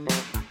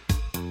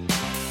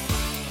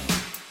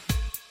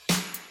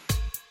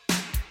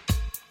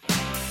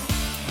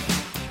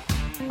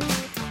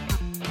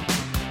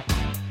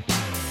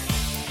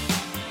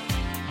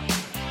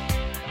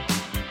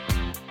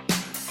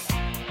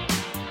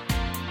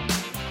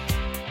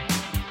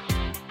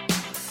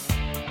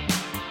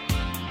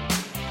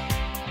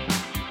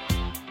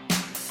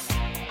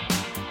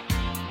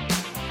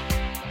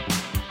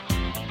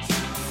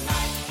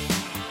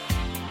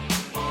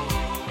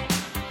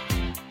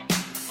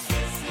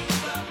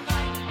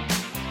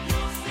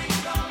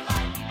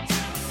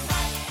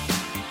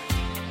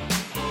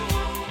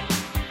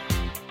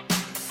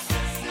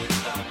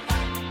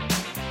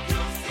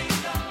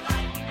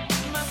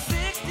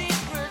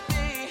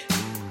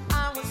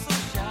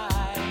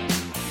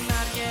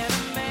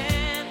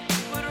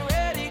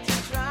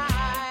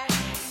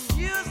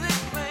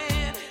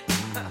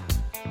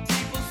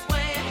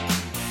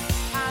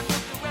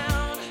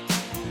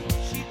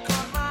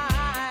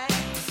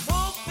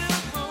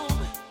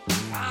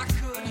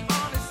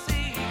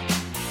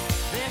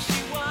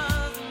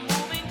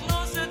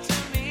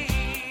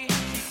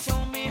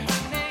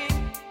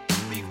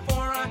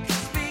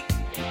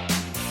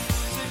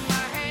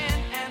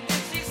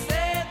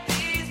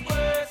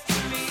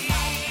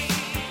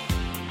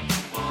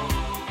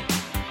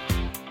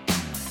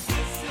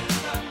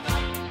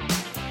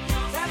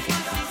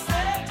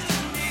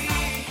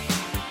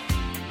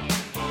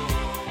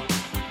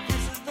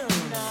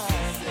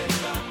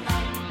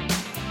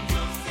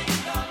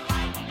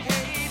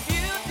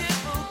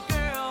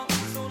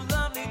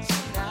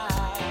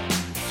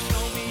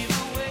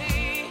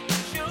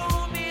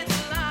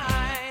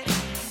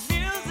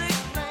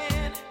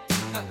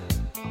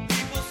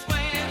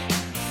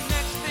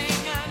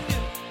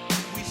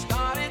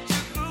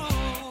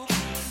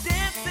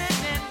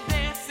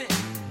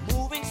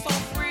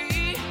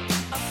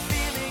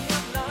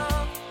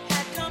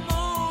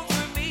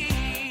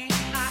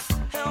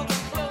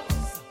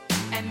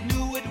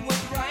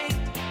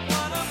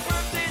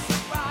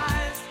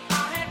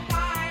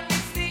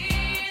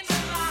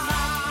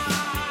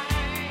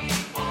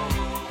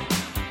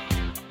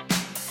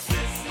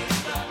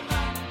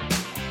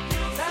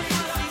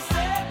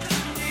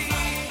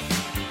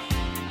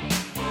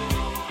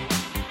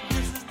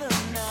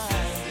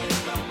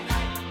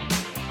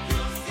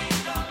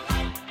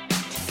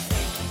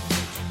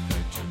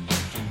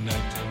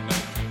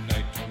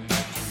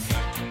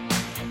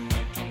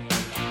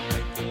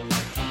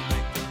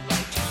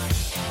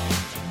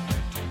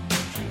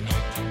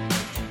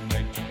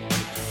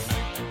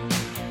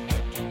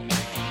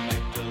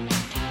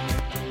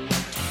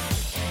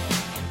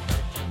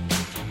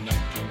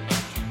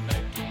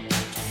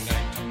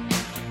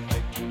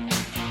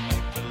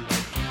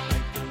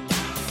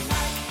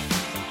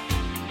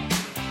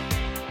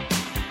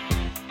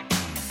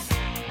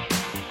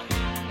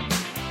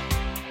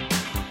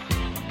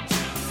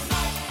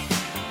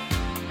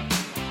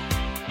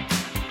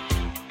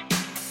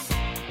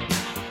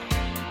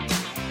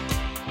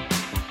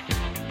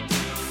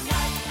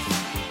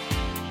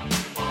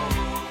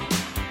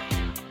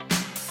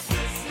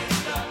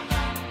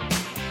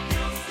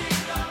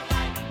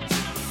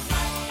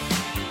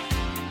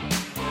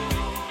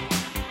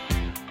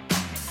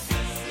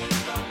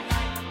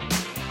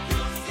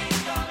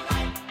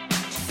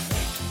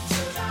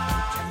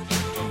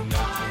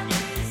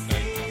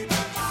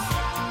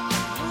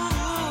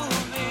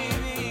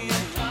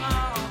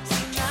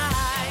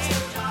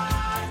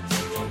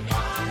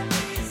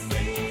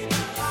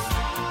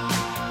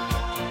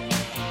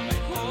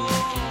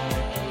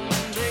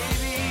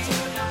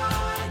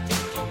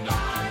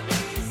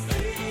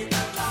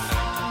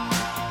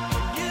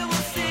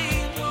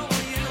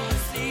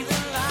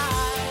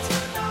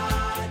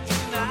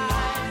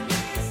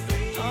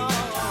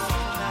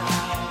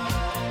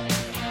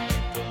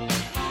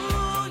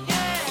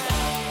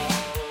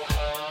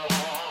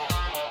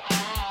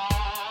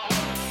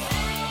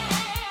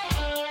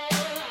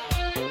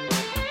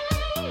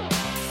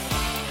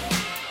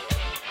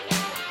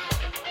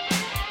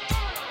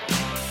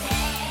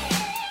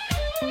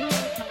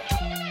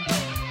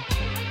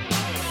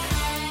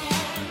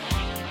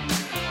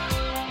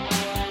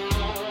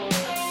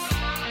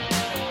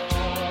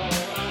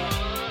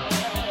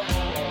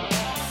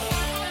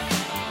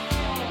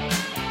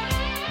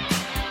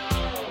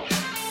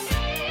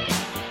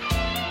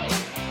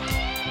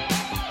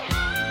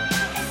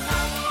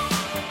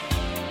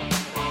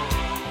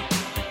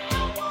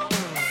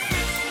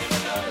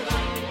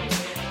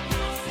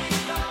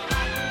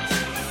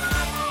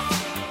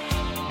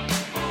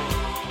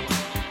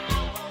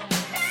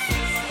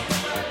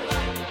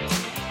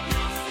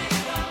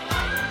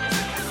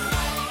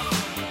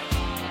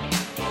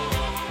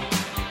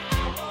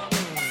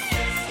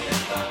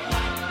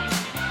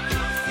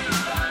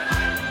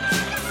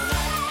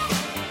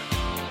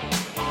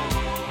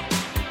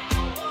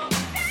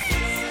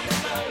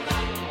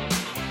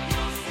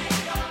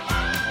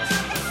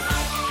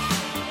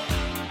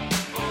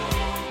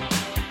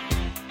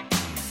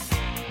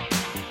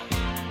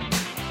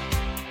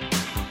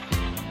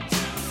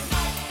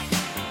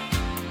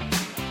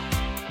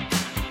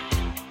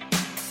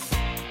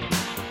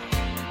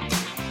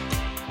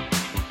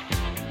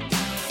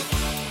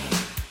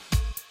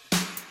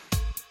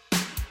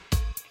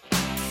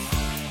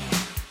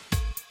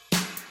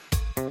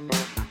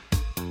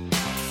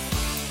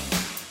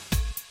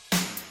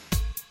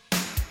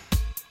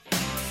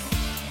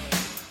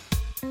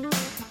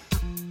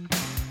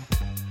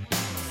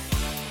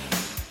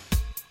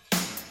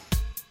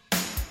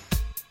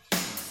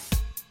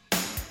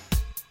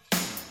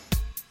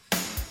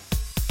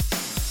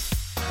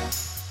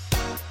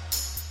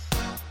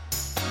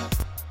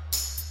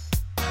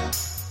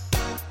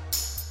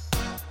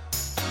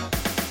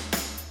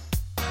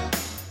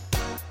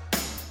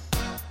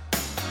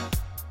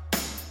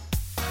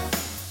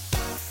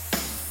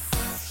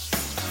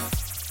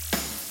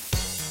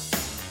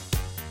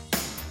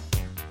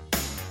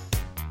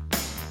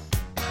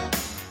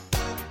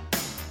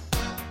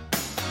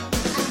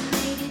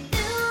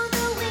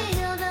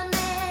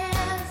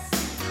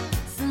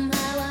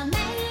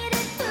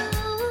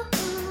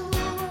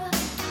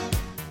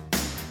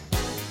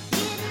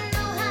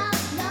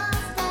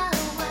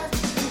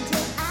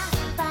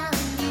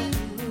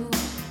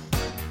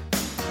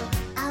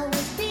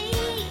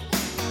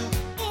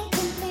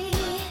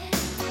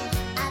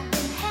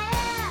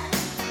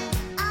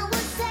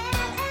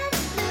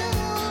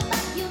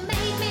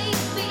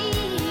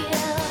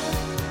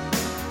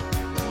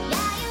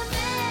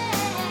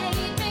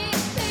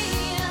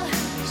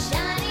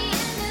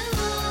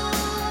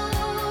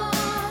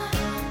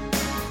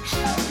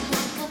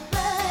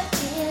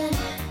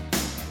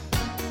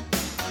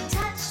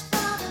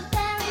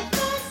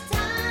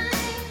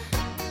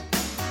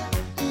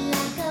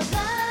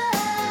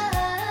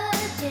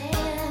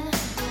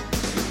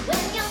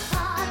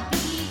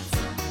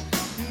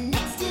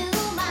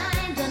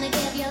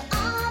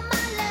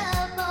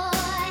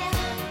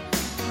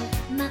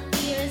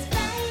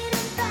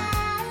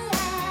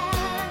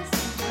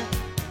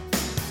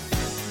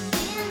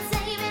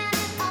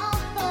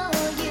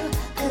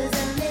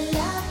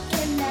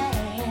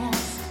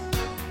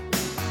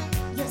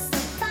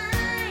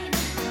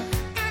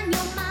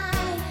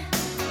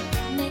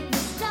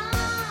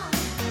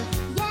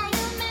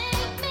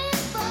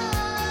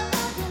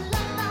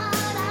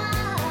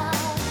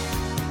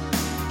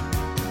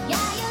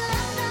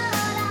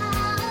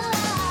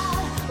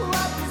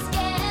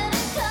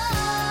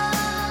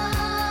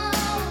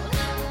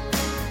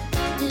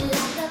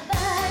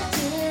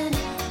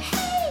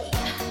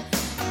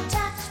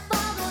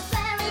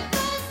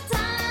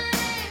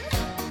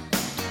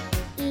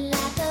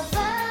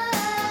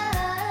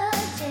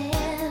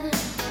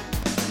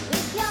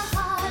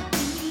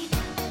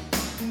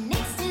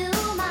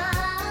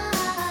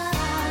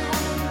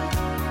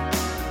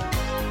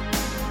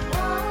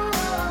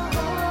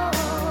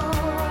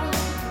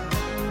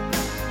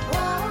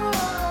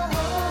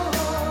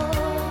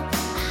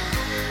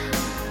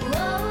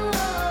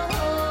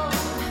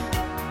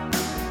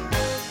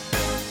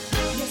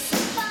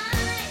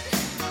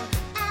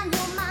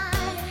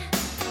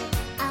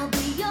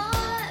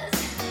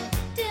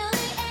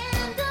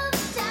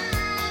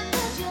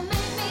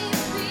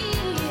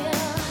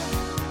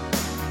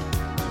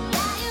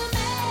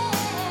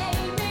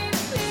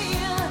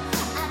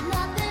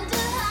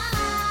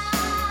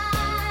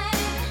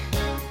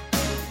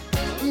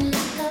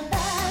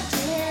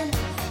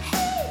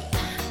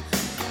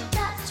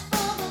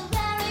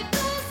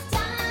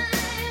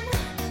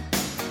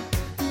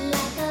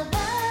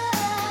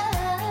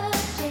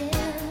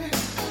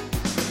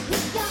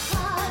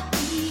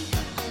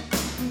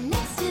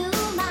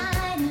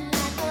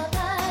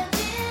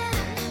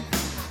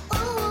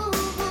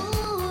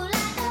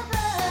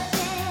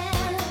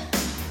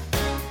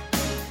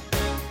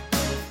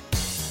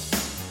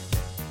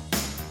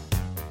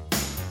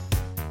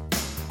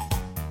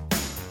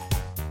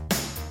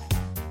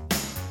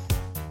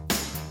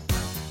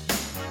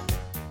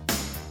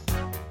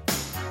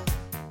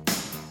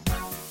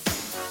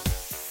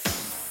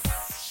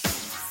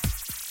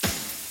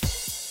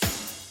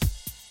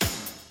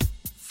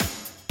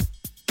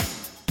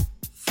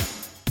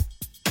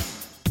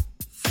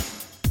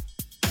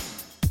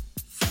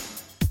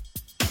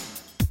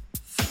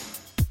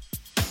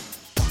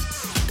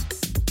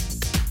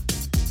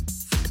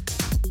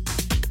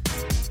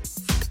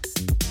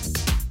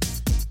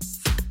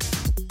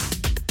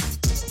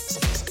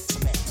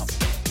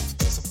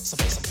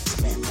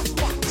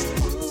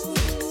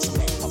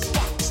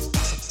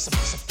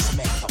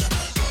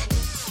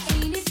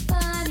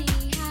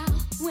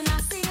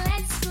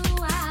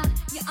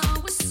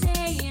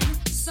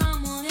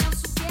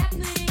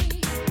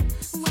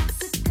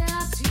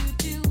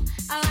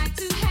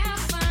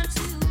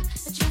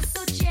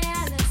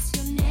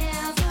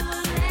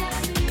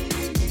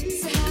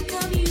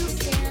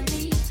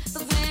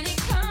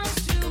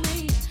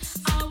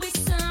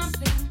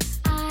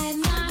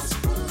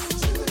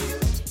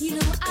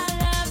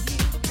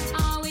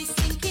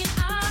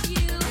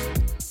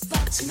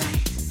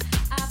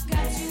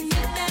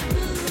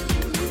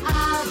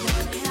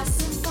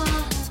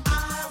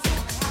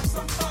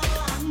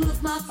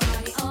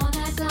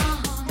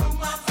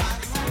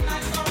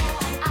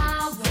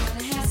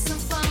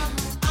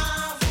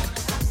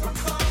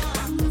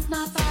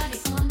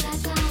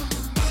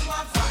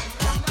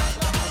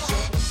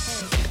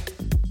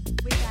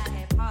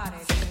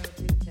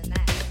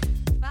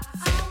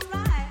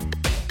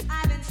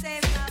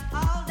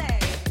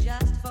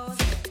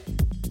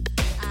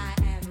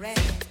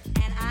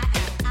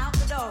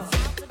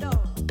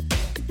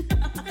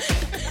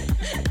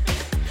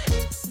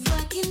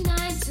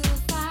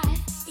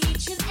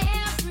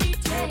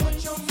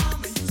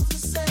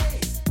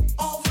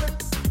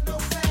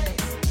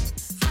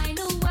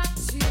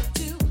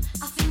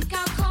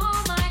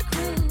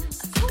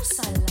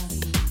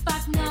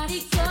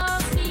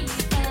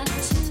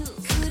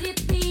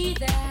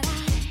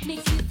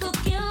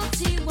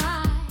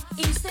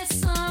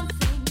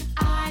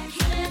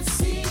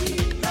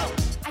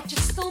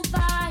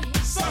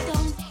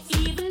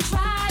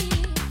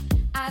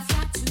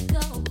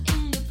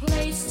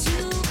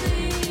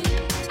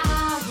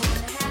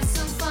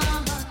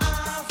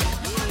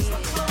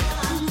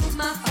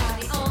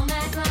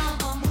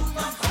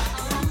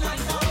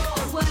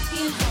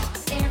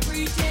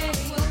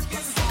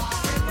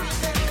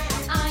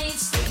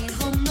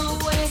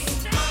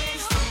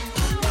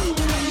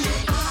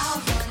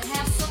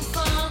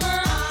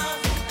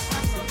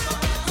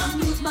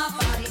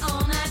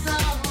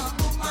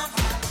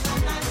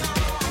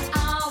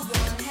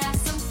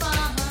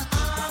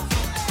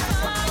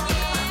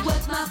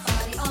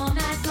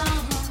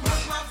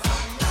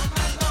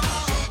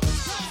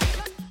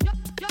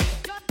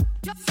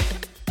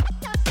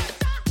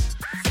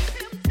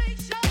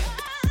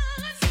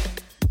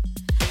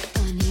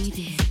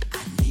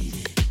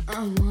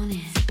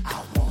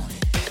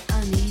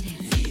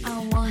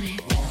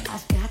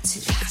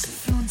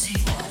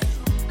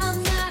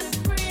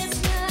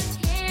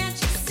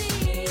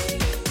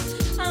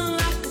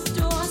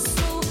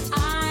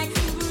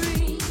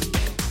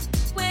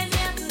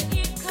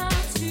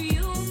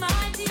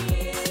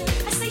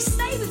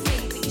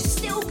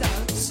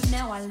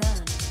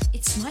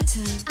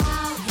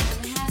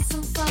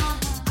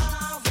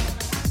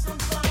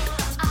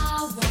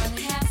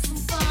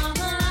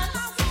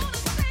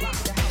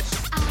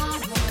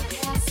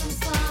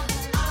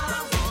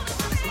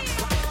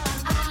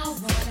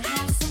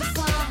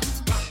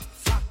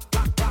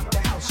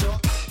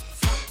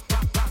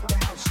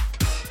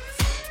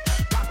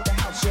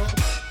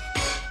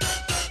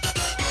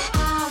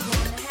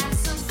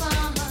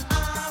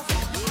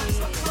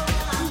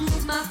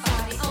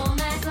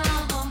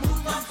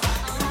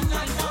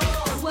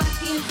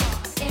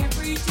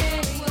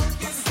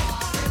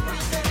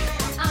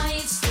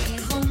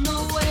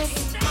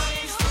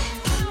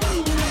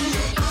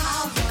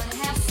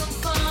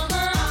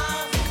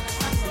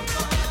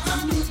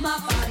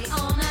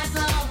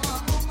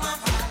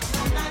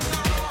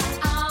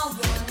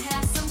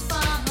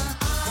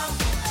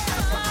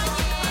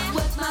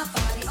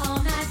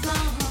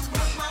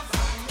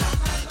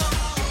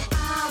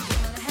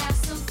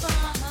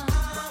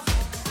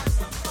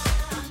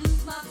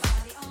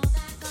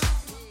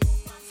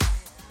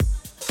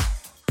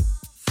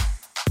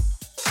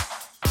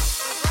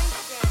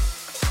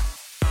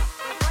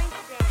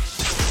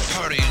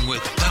 partying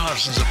with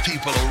thousands of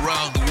people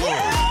around the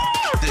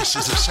world. This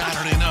is a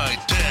Saturday night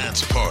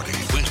dance party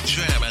with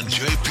Jam and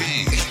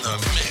JP in the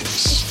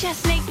mix. It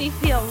just makes me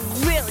feel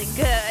really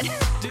good.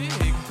 Dig.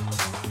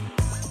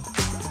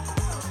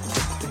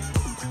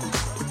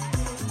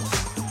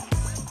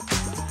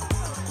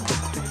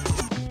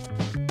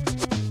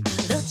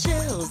 The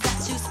chills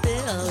that you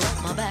spill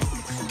up my back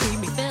keep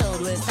me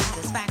filled with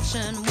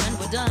satisfaction when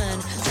we're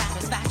done.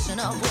 Satisfaction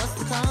of what's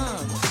to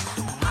come.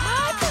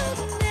 I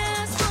couldn't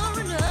ask for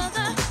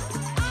another.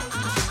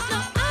 No,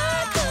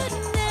 I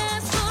couldn't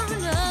ask for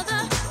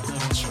another.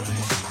 That's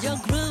right. Your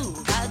groove,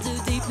 I do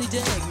deeply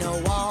dig. No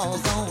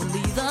walls,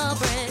 only the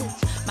bridge.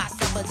 My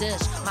supper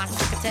dish, my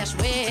succotash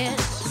wish.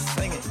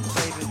 Sing it,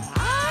 baby.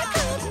 I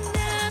couldn't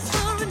ask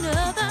for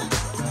another.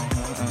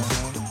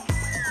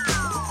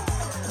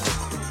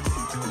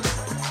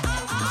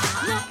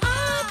 No,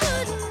 I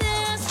couldn't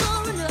ask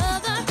for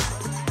another.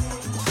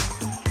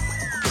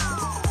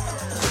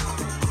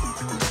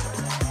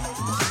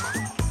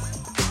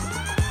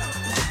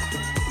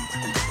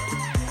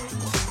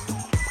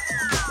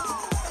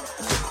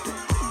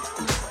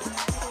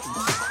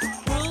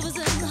 Groove is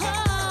in the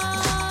heart.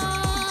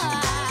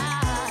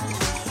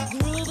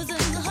 Groove is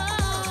in the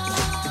heart.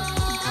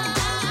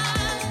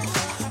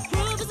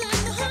 Groove is in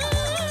the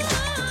heart.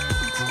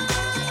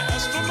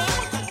 Ask for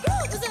more.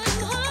 Groove is in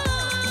the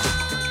heart.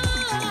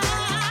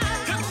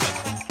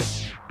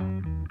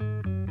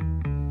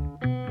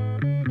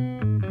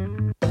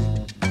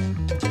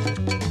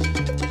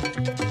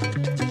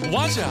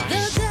 Watch out. The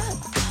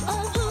depth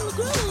of who the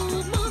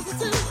groove moves us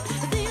to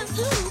the nth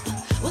hoop.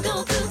 We'll go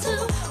through to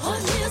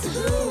one here's a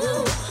who.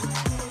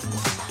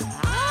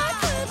 I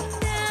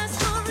couldn't ask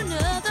for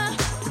another.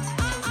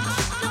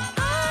 No,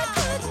 I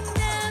couldn't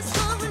ask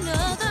for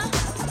another.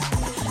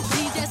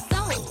 DJ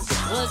Soul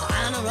was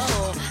on a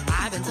roll.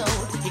 I've been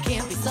told he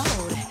can't be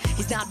sold.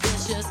 He's not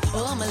vicious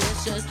or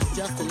malicious,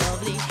 just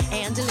lovely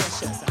and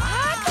delicious. I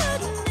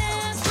couldn't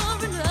ask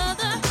for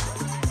another.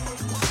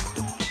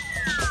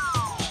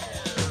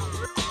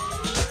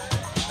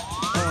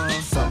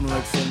 Something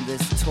lurks in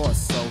this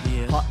torso.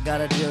 Heart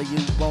got a deal you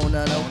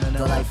wanna know.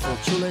 Delightful,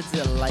 truly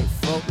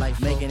delightful.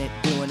 Making it,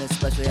 doing it,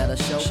 especially at a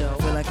show.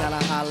 Feeling kinda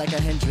high like a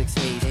Hendrix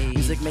haze.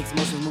 Music makes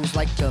motion moves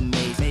like a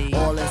maze.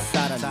 All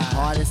inside of me,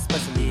 heart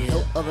especially.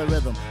 Hilt of the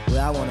rhythm,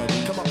 where I wanna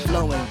be. Come on,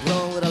 flowing,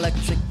 glowing with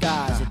electric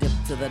eyes. You dip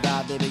to the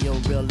dive, baby,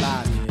 you'll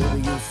realize.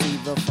 Baby, you'll see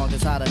the funk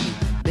inside of me.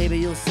 Baby,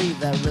 you'll see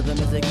that rhythm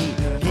is the key.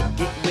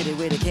 Get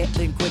with it, can't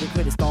think, quit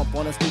it. Stomp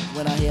on the stoop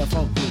when I hear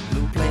funk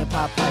blue. Playing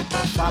pop pipe,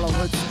 follow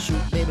her to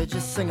shoot. Baby,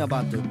 just sing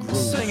about the groove.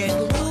 Sing it.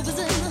 The groove is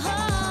in the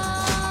heart.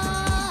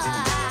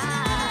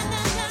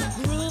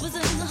 Groove is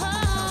in the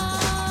heart.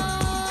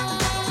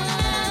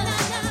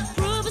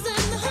 Groove is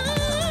in the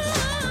heart.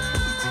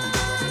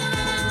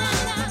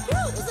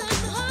 Groove is in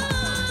the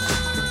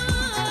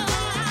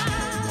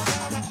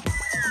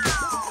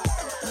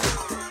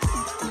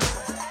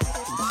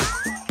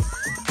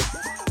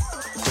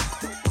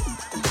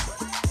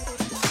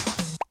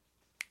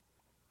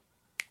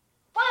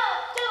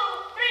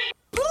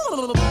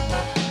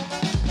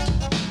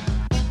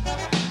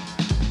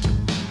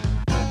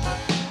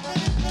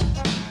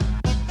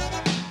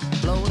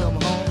Blow them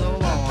home the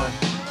lawn.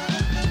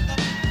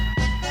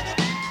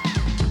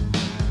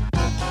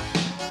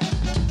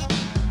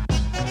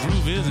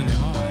 Groove is in your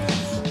heart.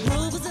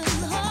 Groove is in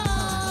the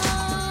heart.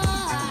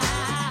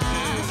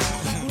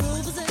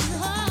 Groove is in the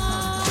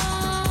heart.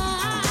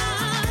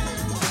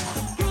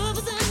 Groove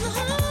is in the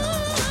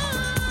heart.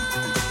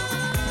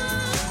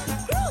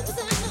 Groove is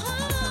in the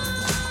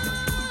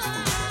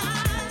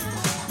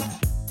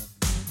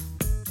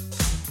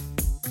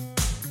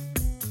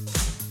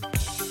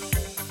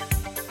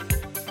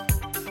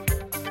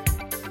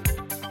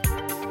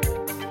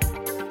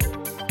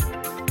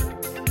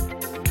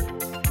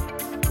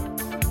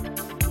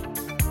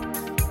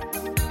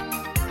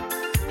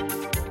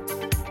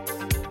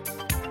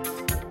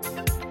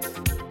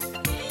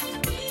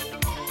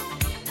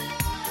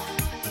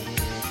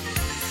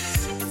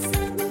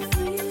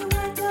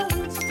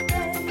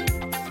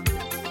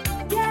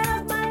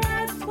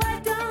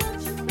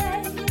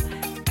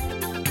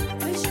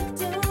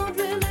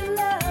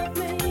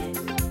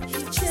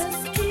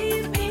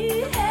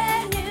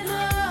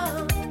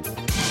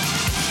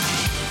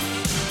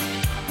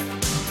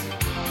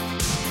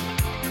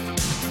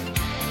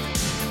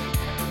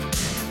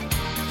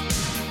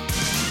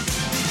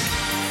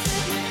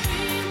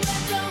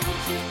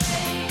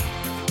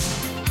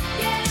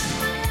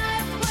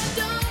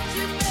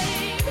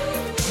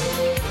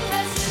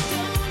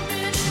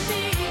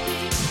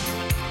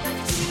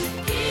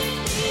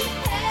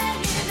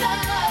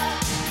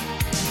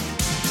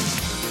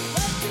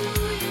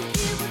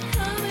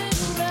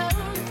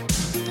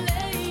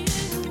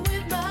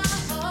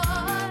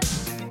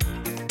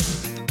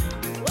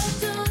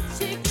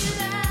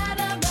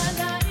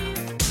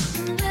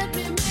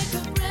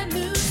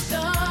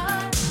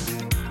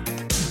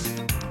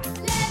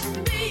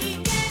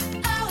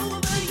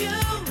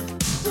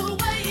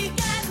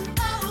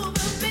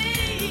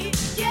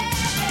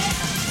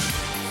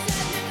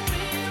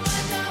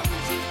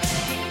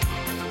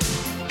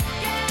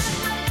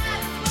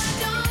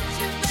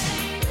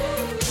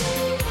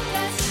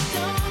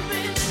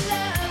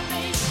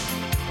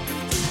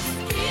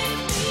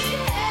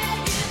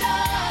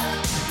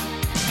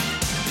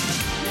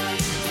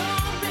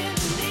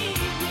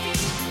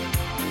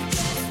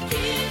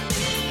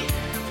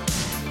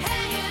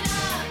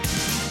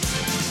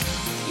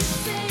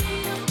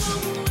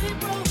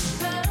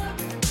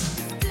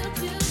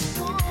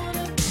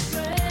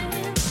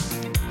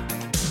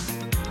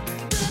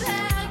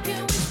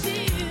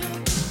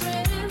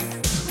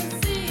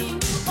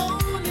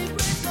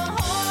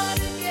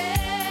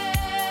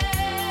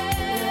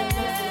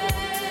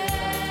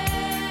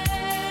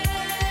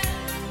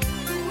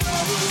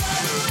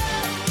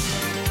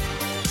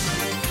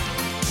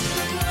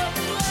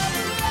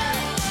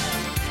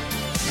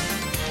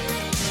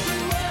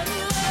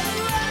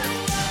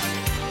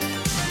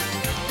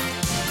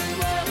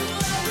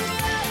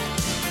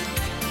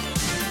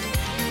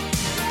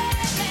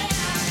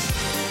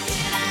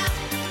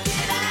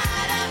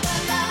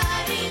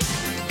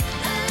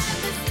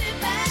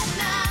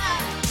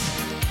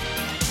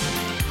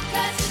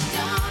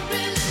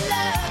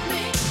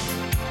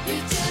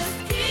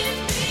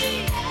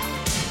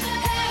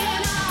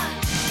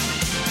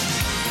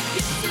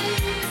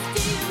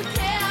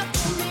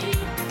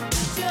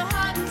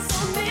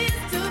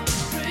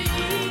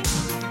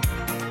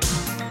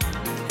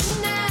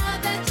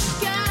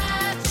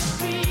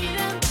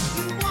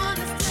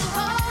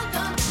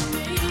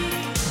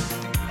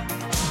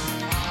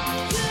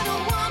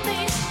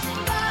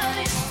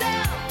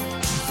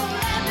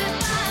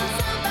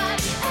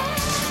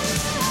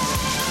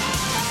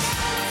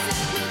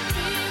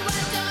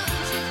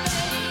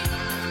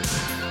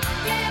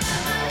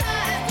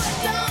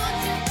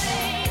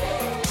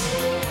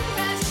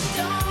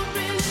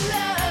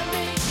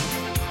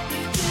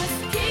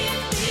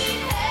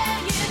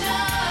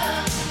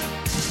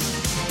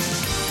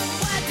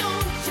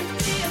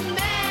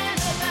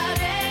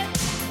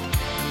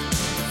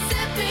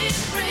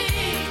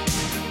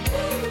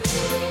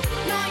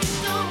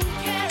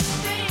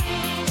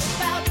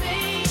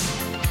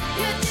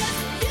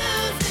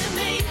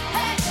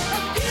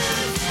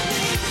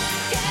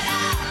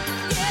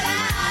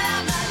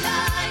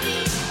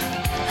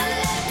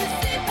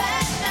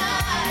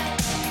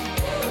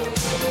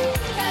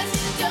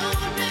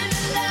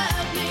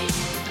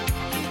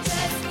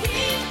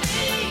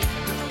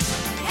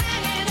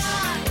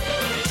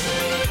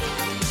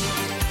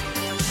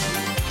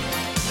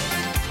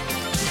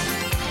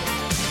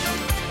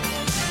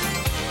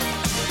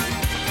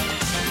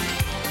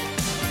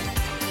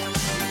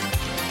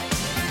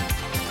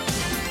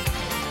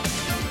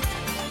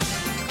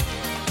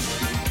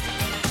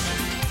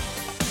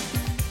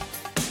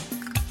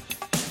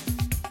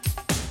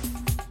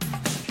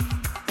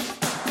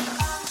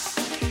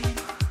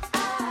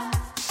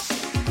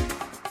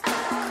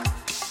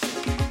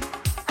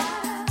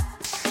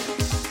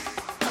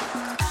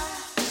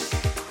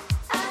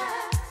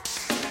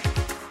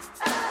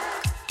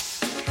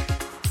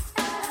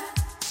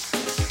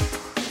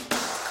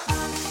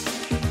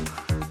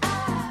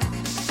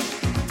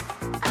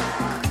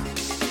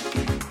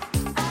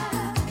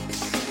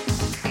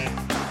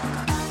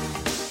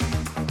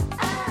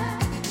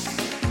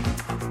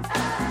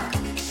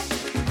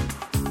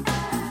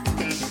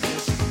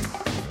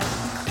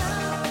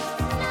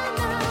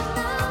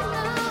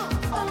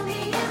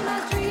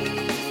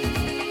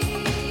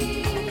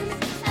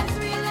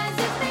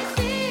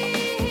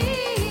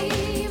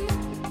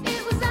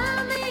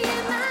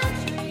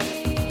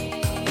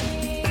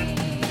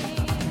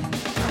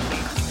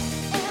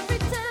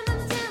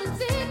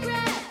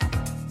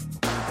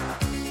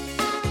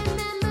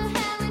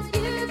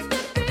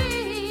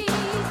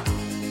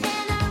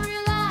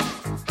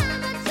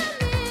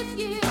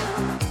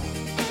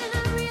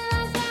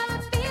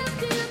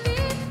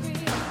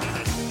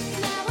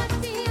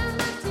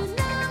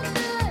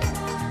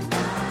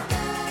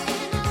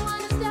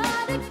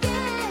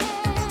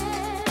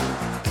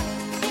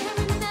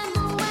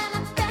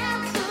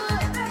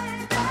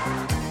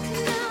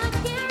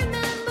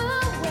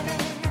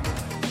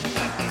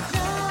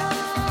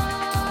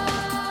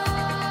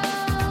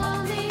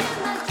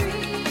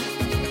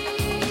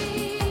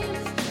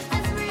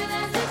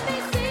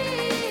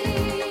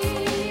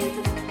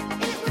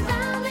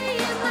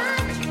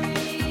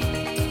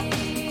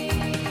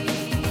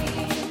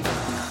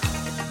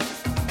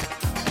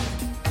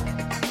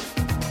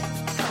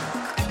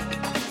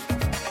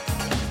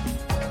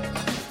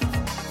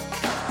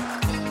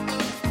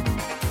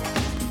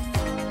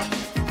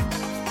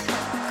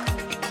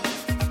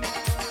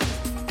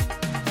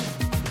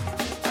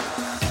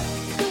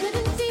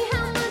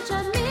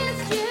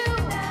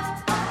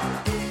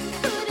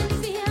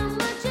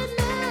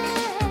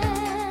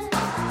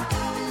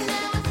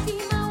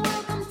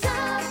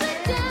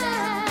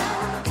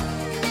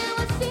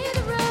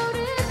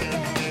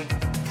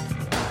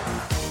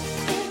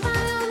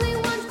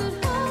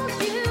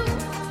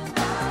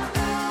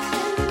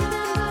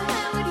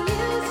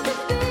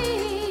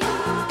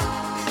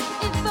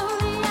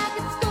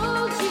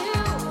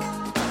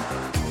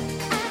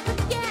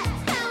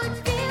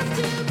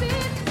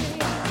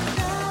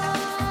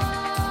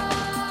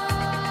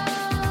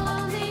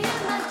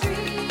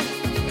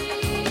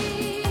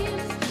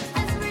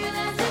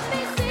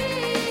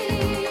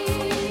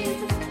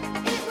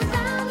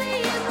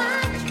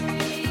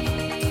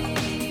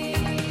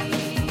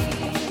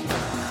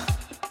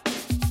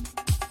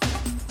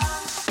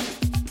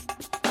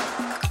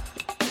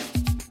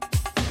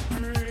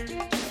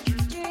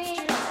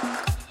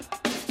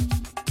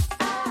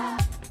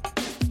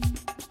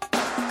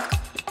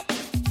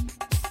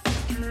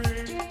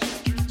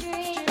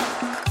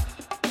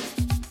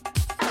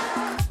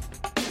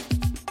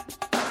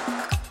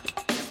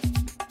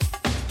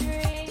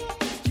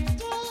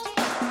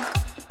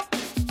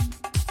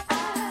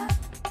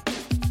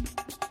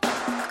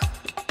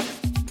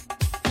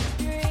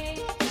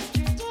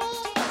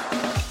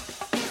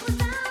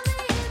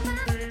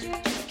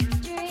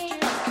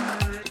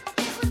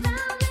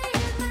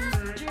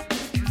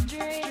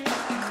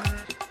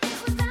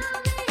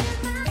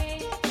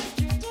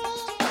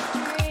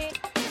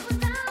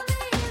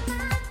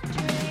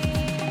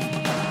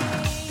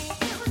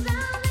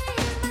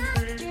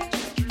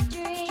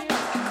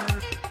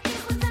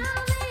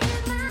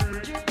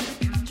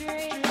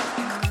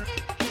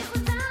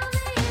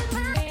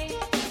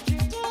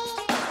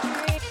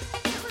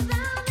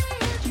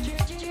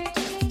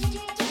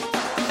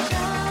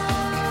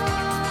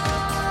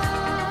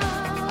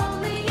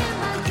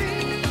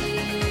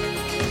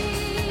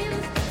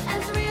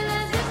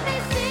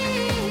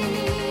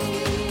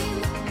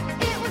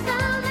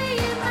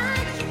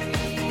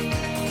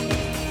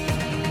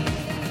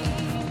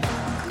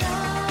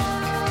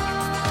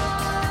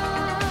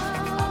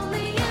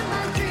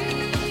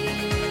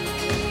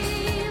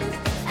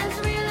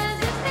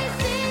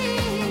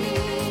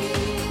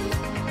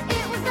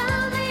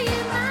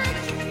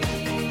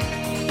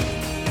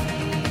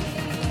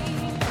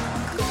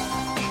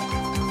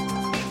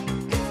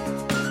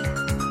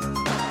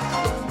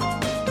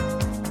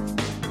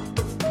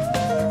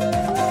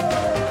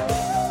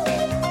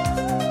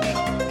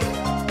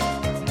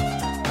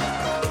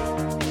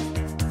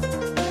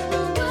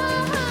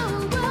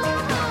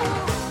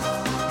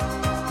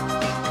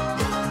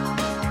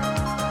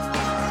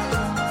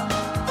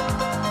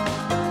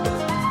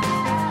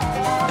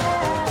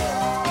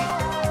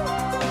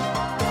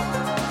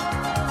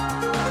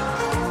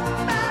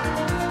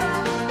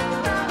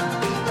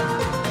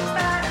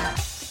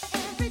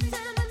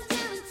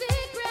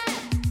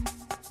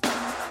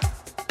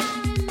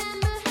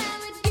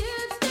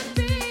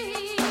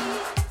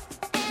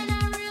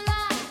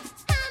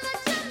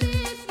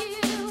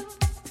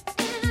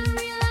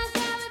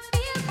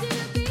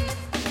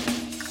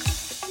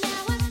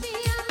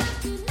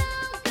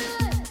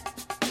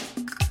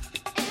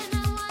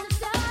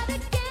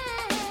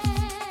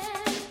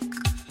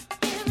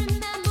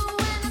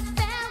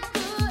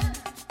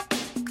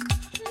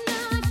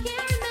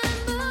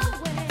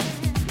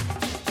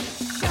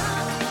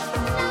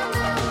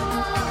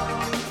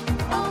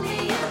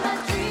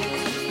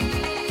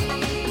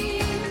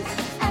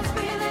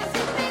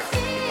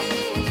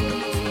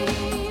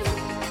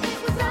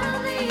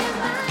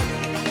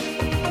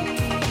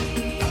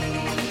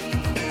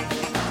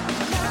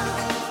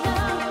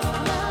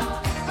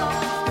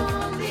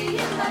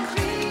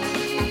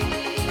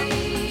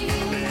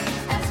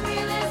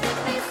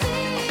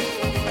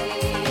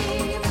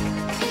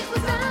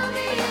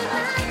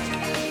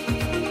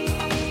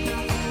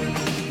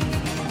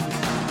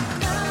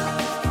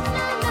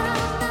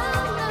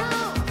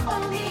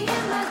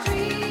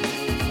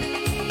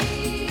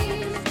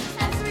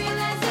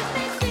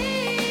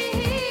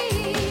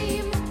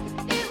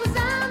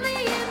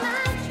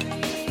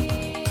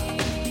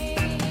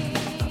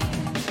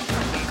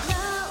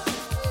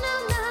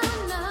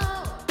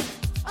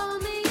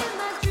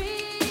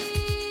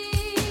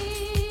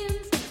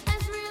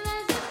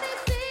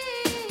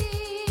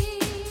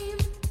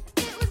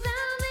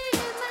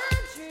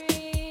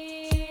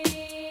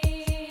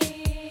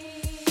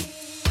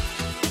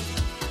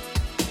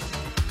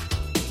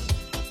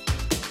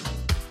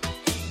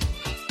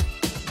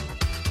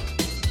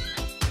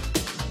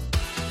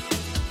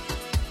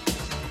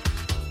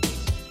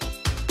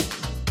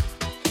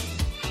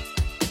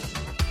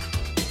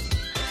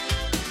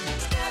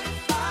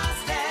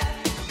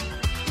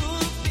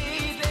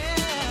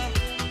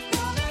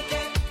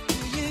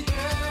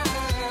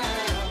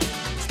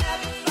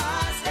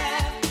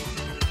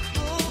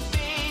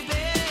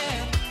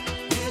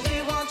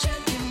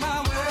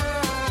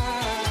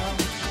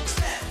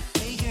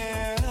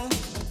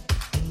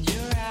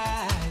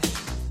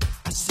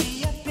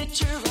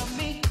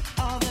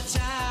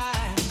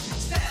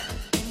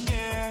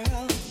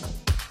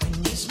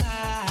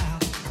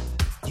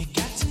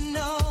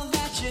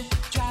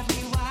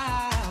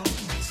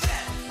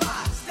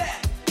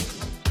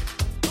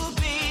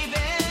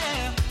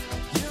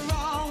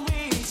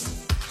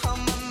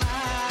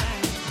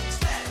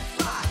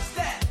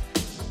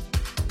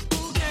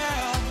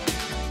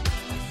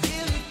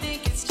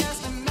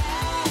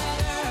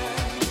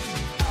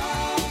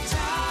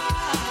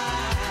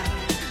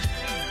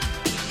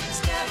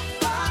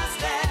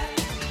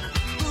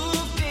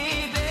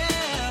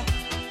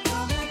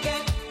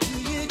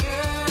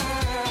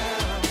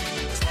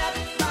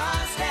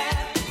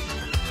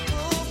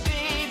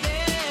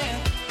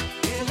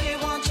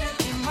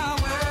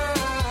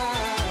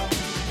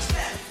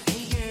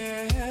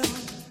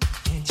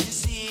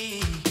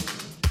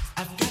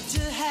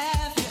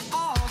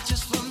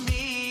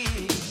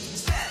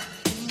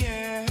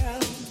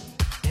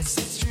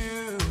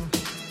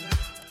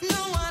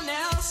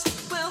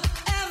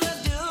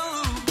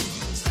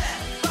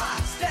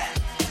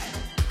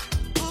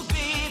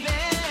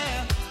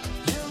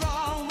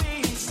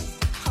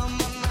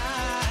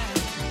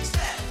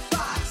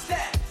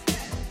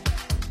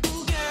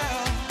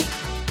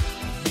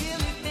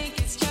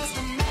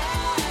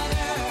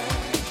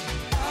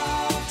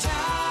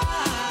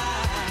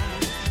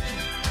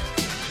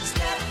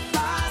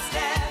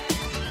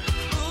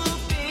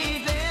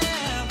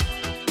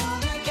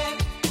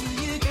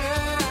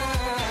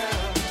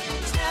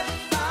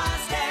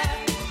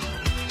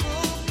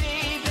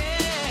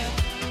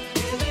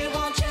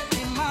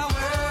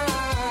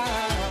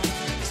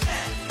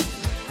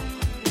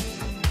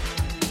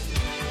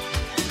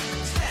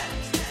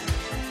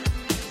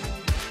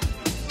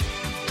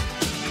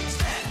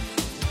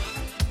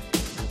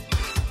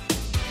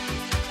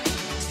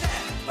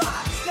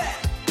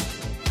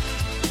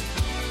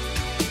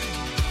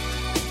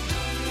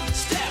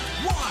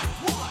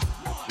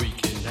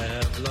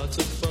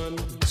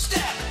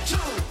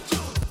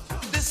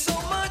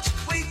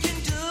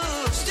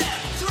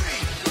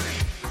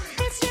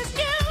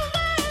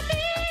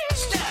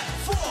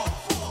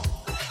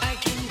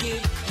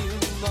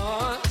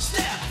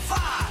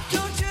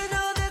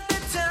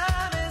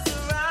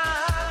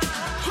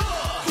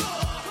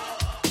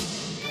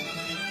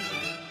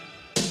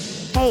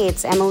Hey,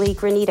 it's Emily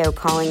Granito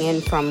calling in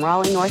from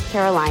Raleigh, North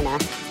Carolina,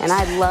 and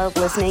I love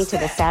listening to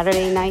the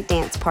Saturday Night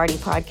Dance Party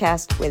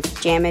podcast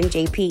with Jammin'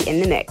 JP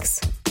in the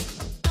mix.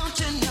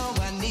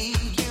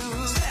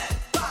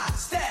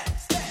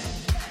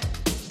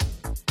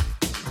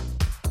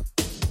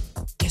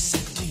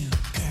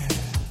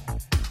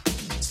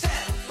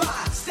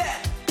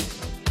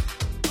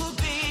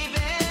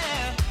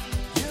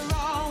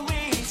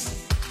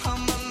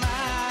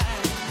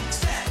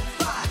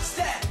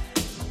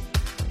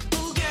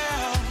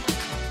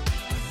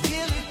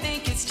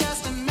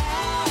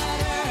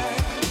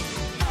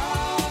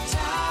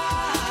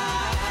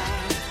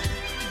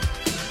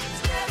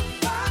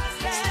 Step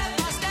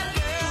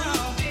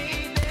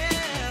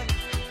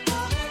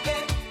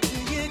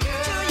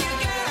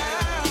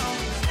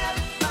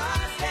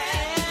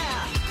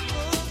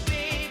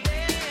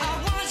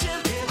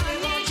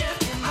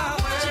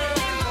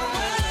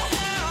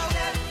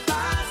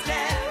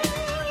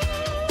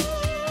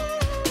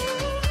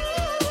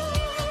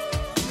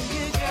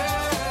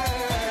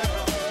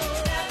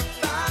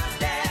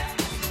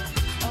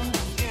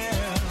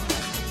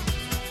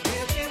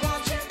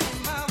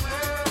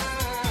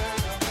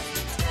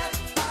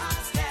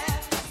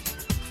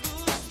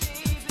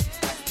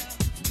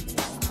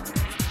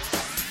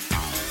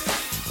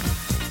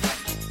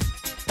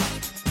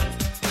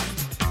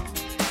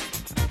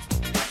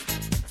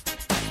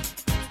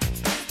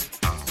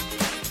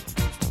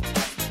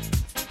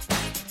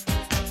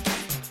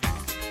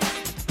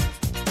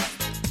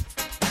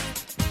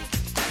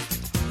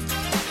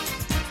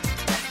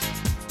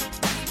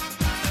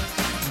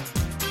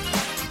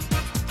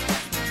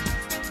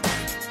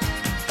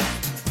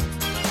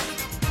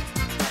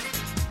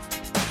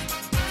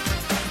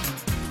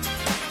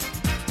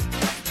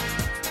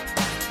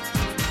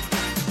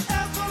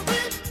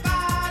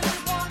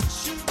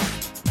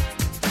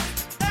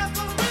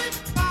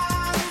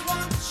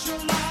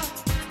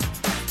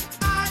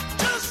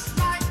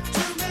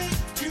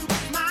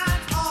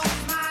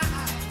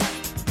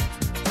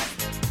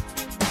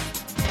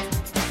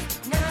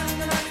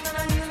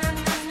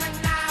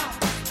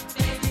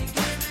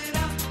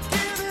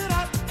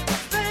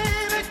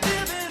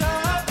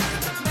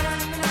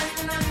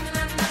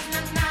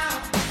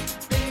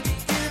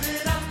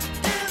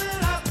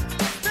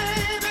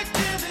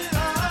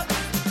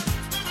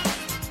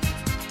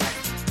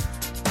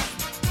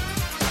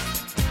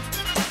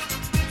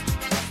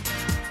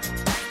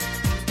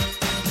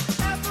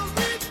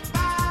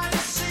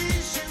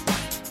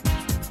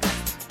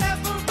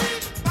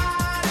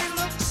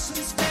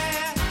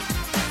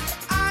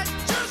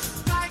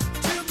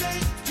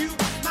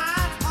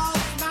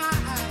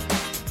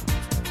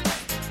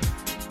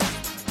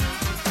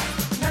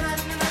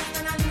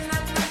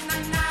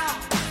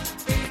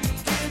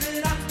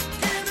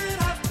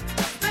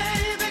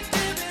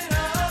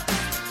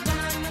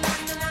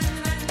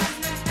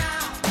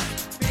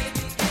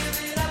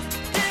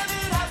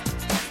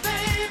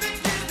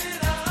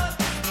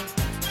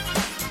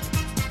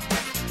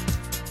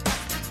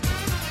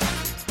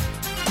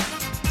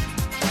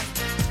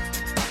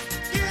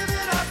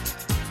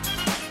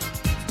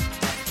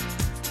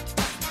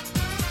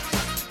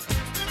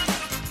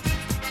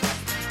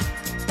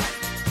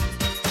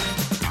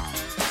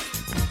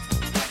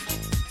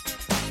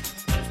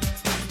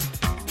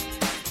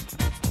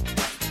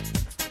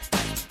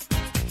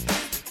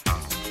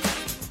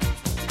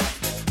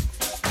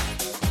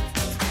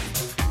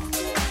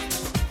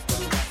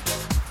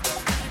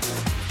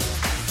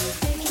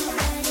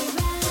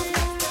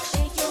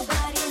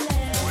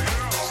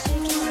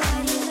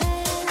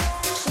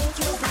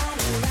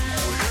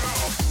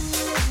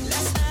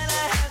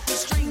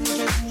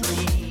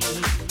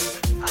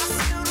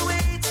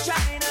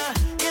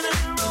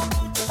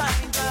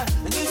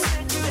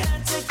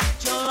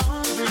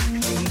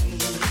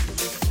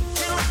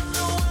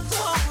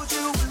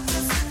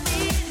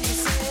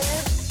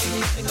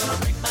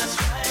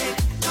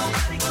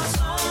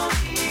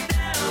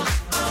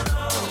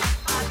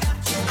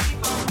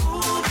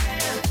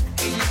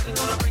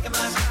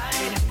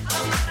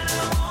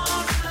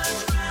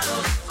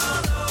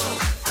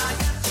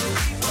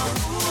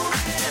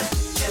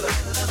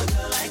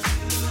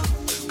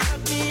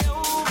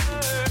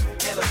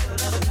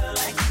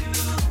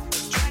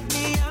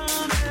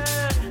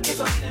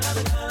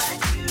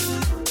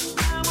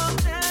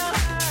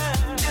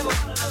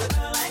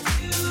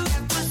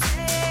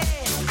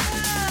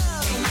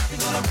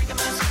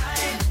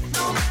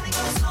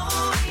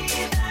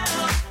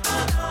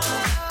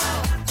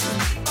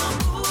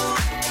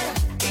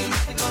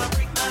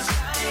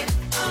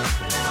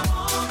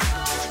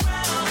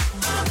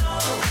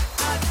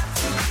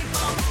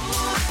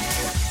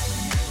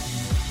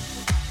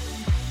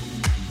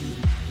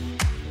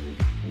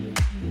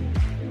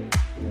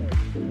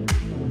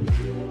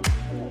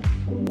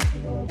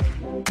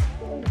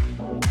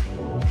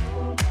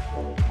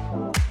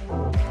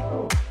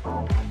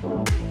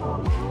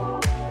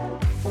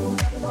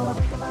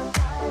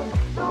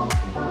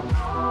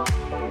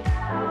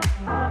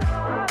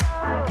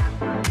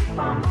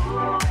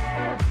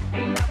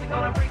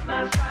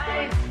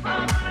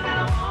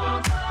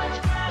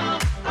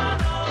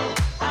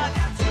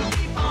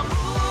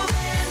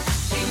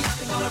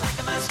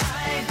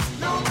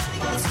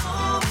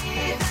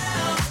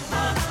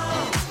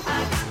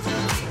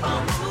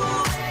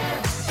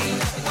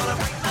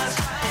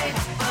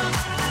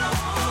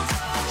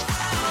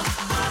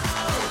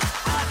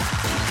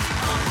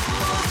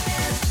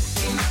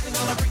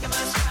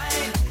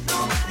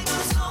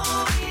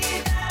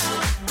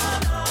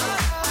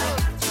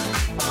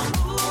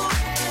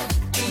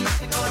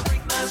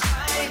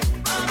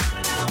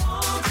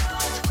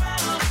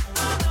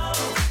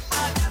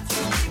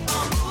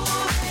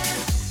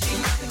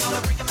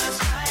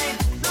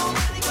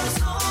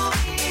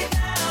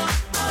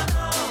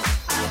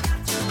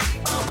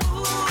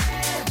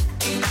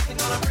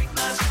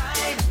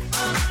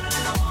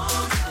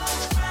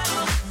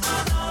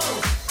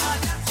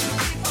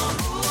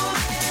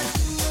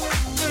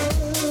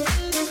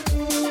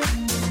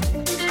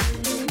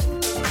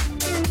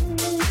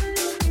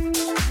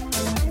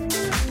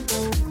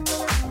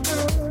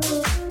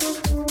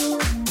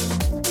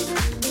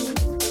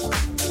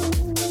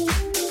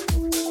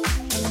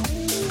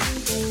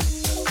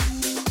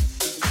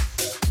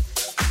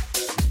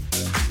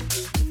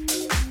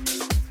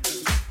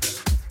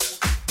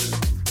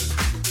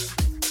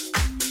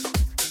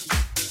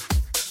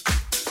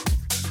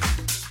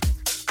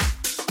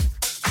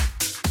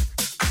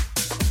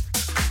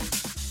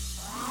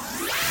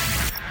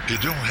It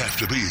don't have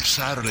to be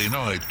Saturday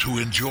night to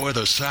enjoy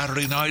the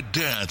Saturday Night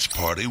Dance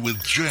Party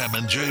with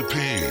Jammin'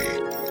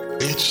 JP.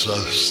 It's a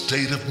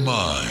state of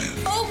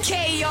mind.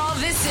 Okay, y'all,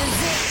 this is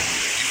it.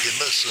 You can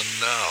listen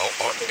now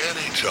or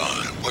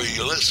anytime where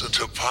you listen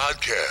to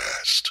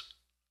podcasts.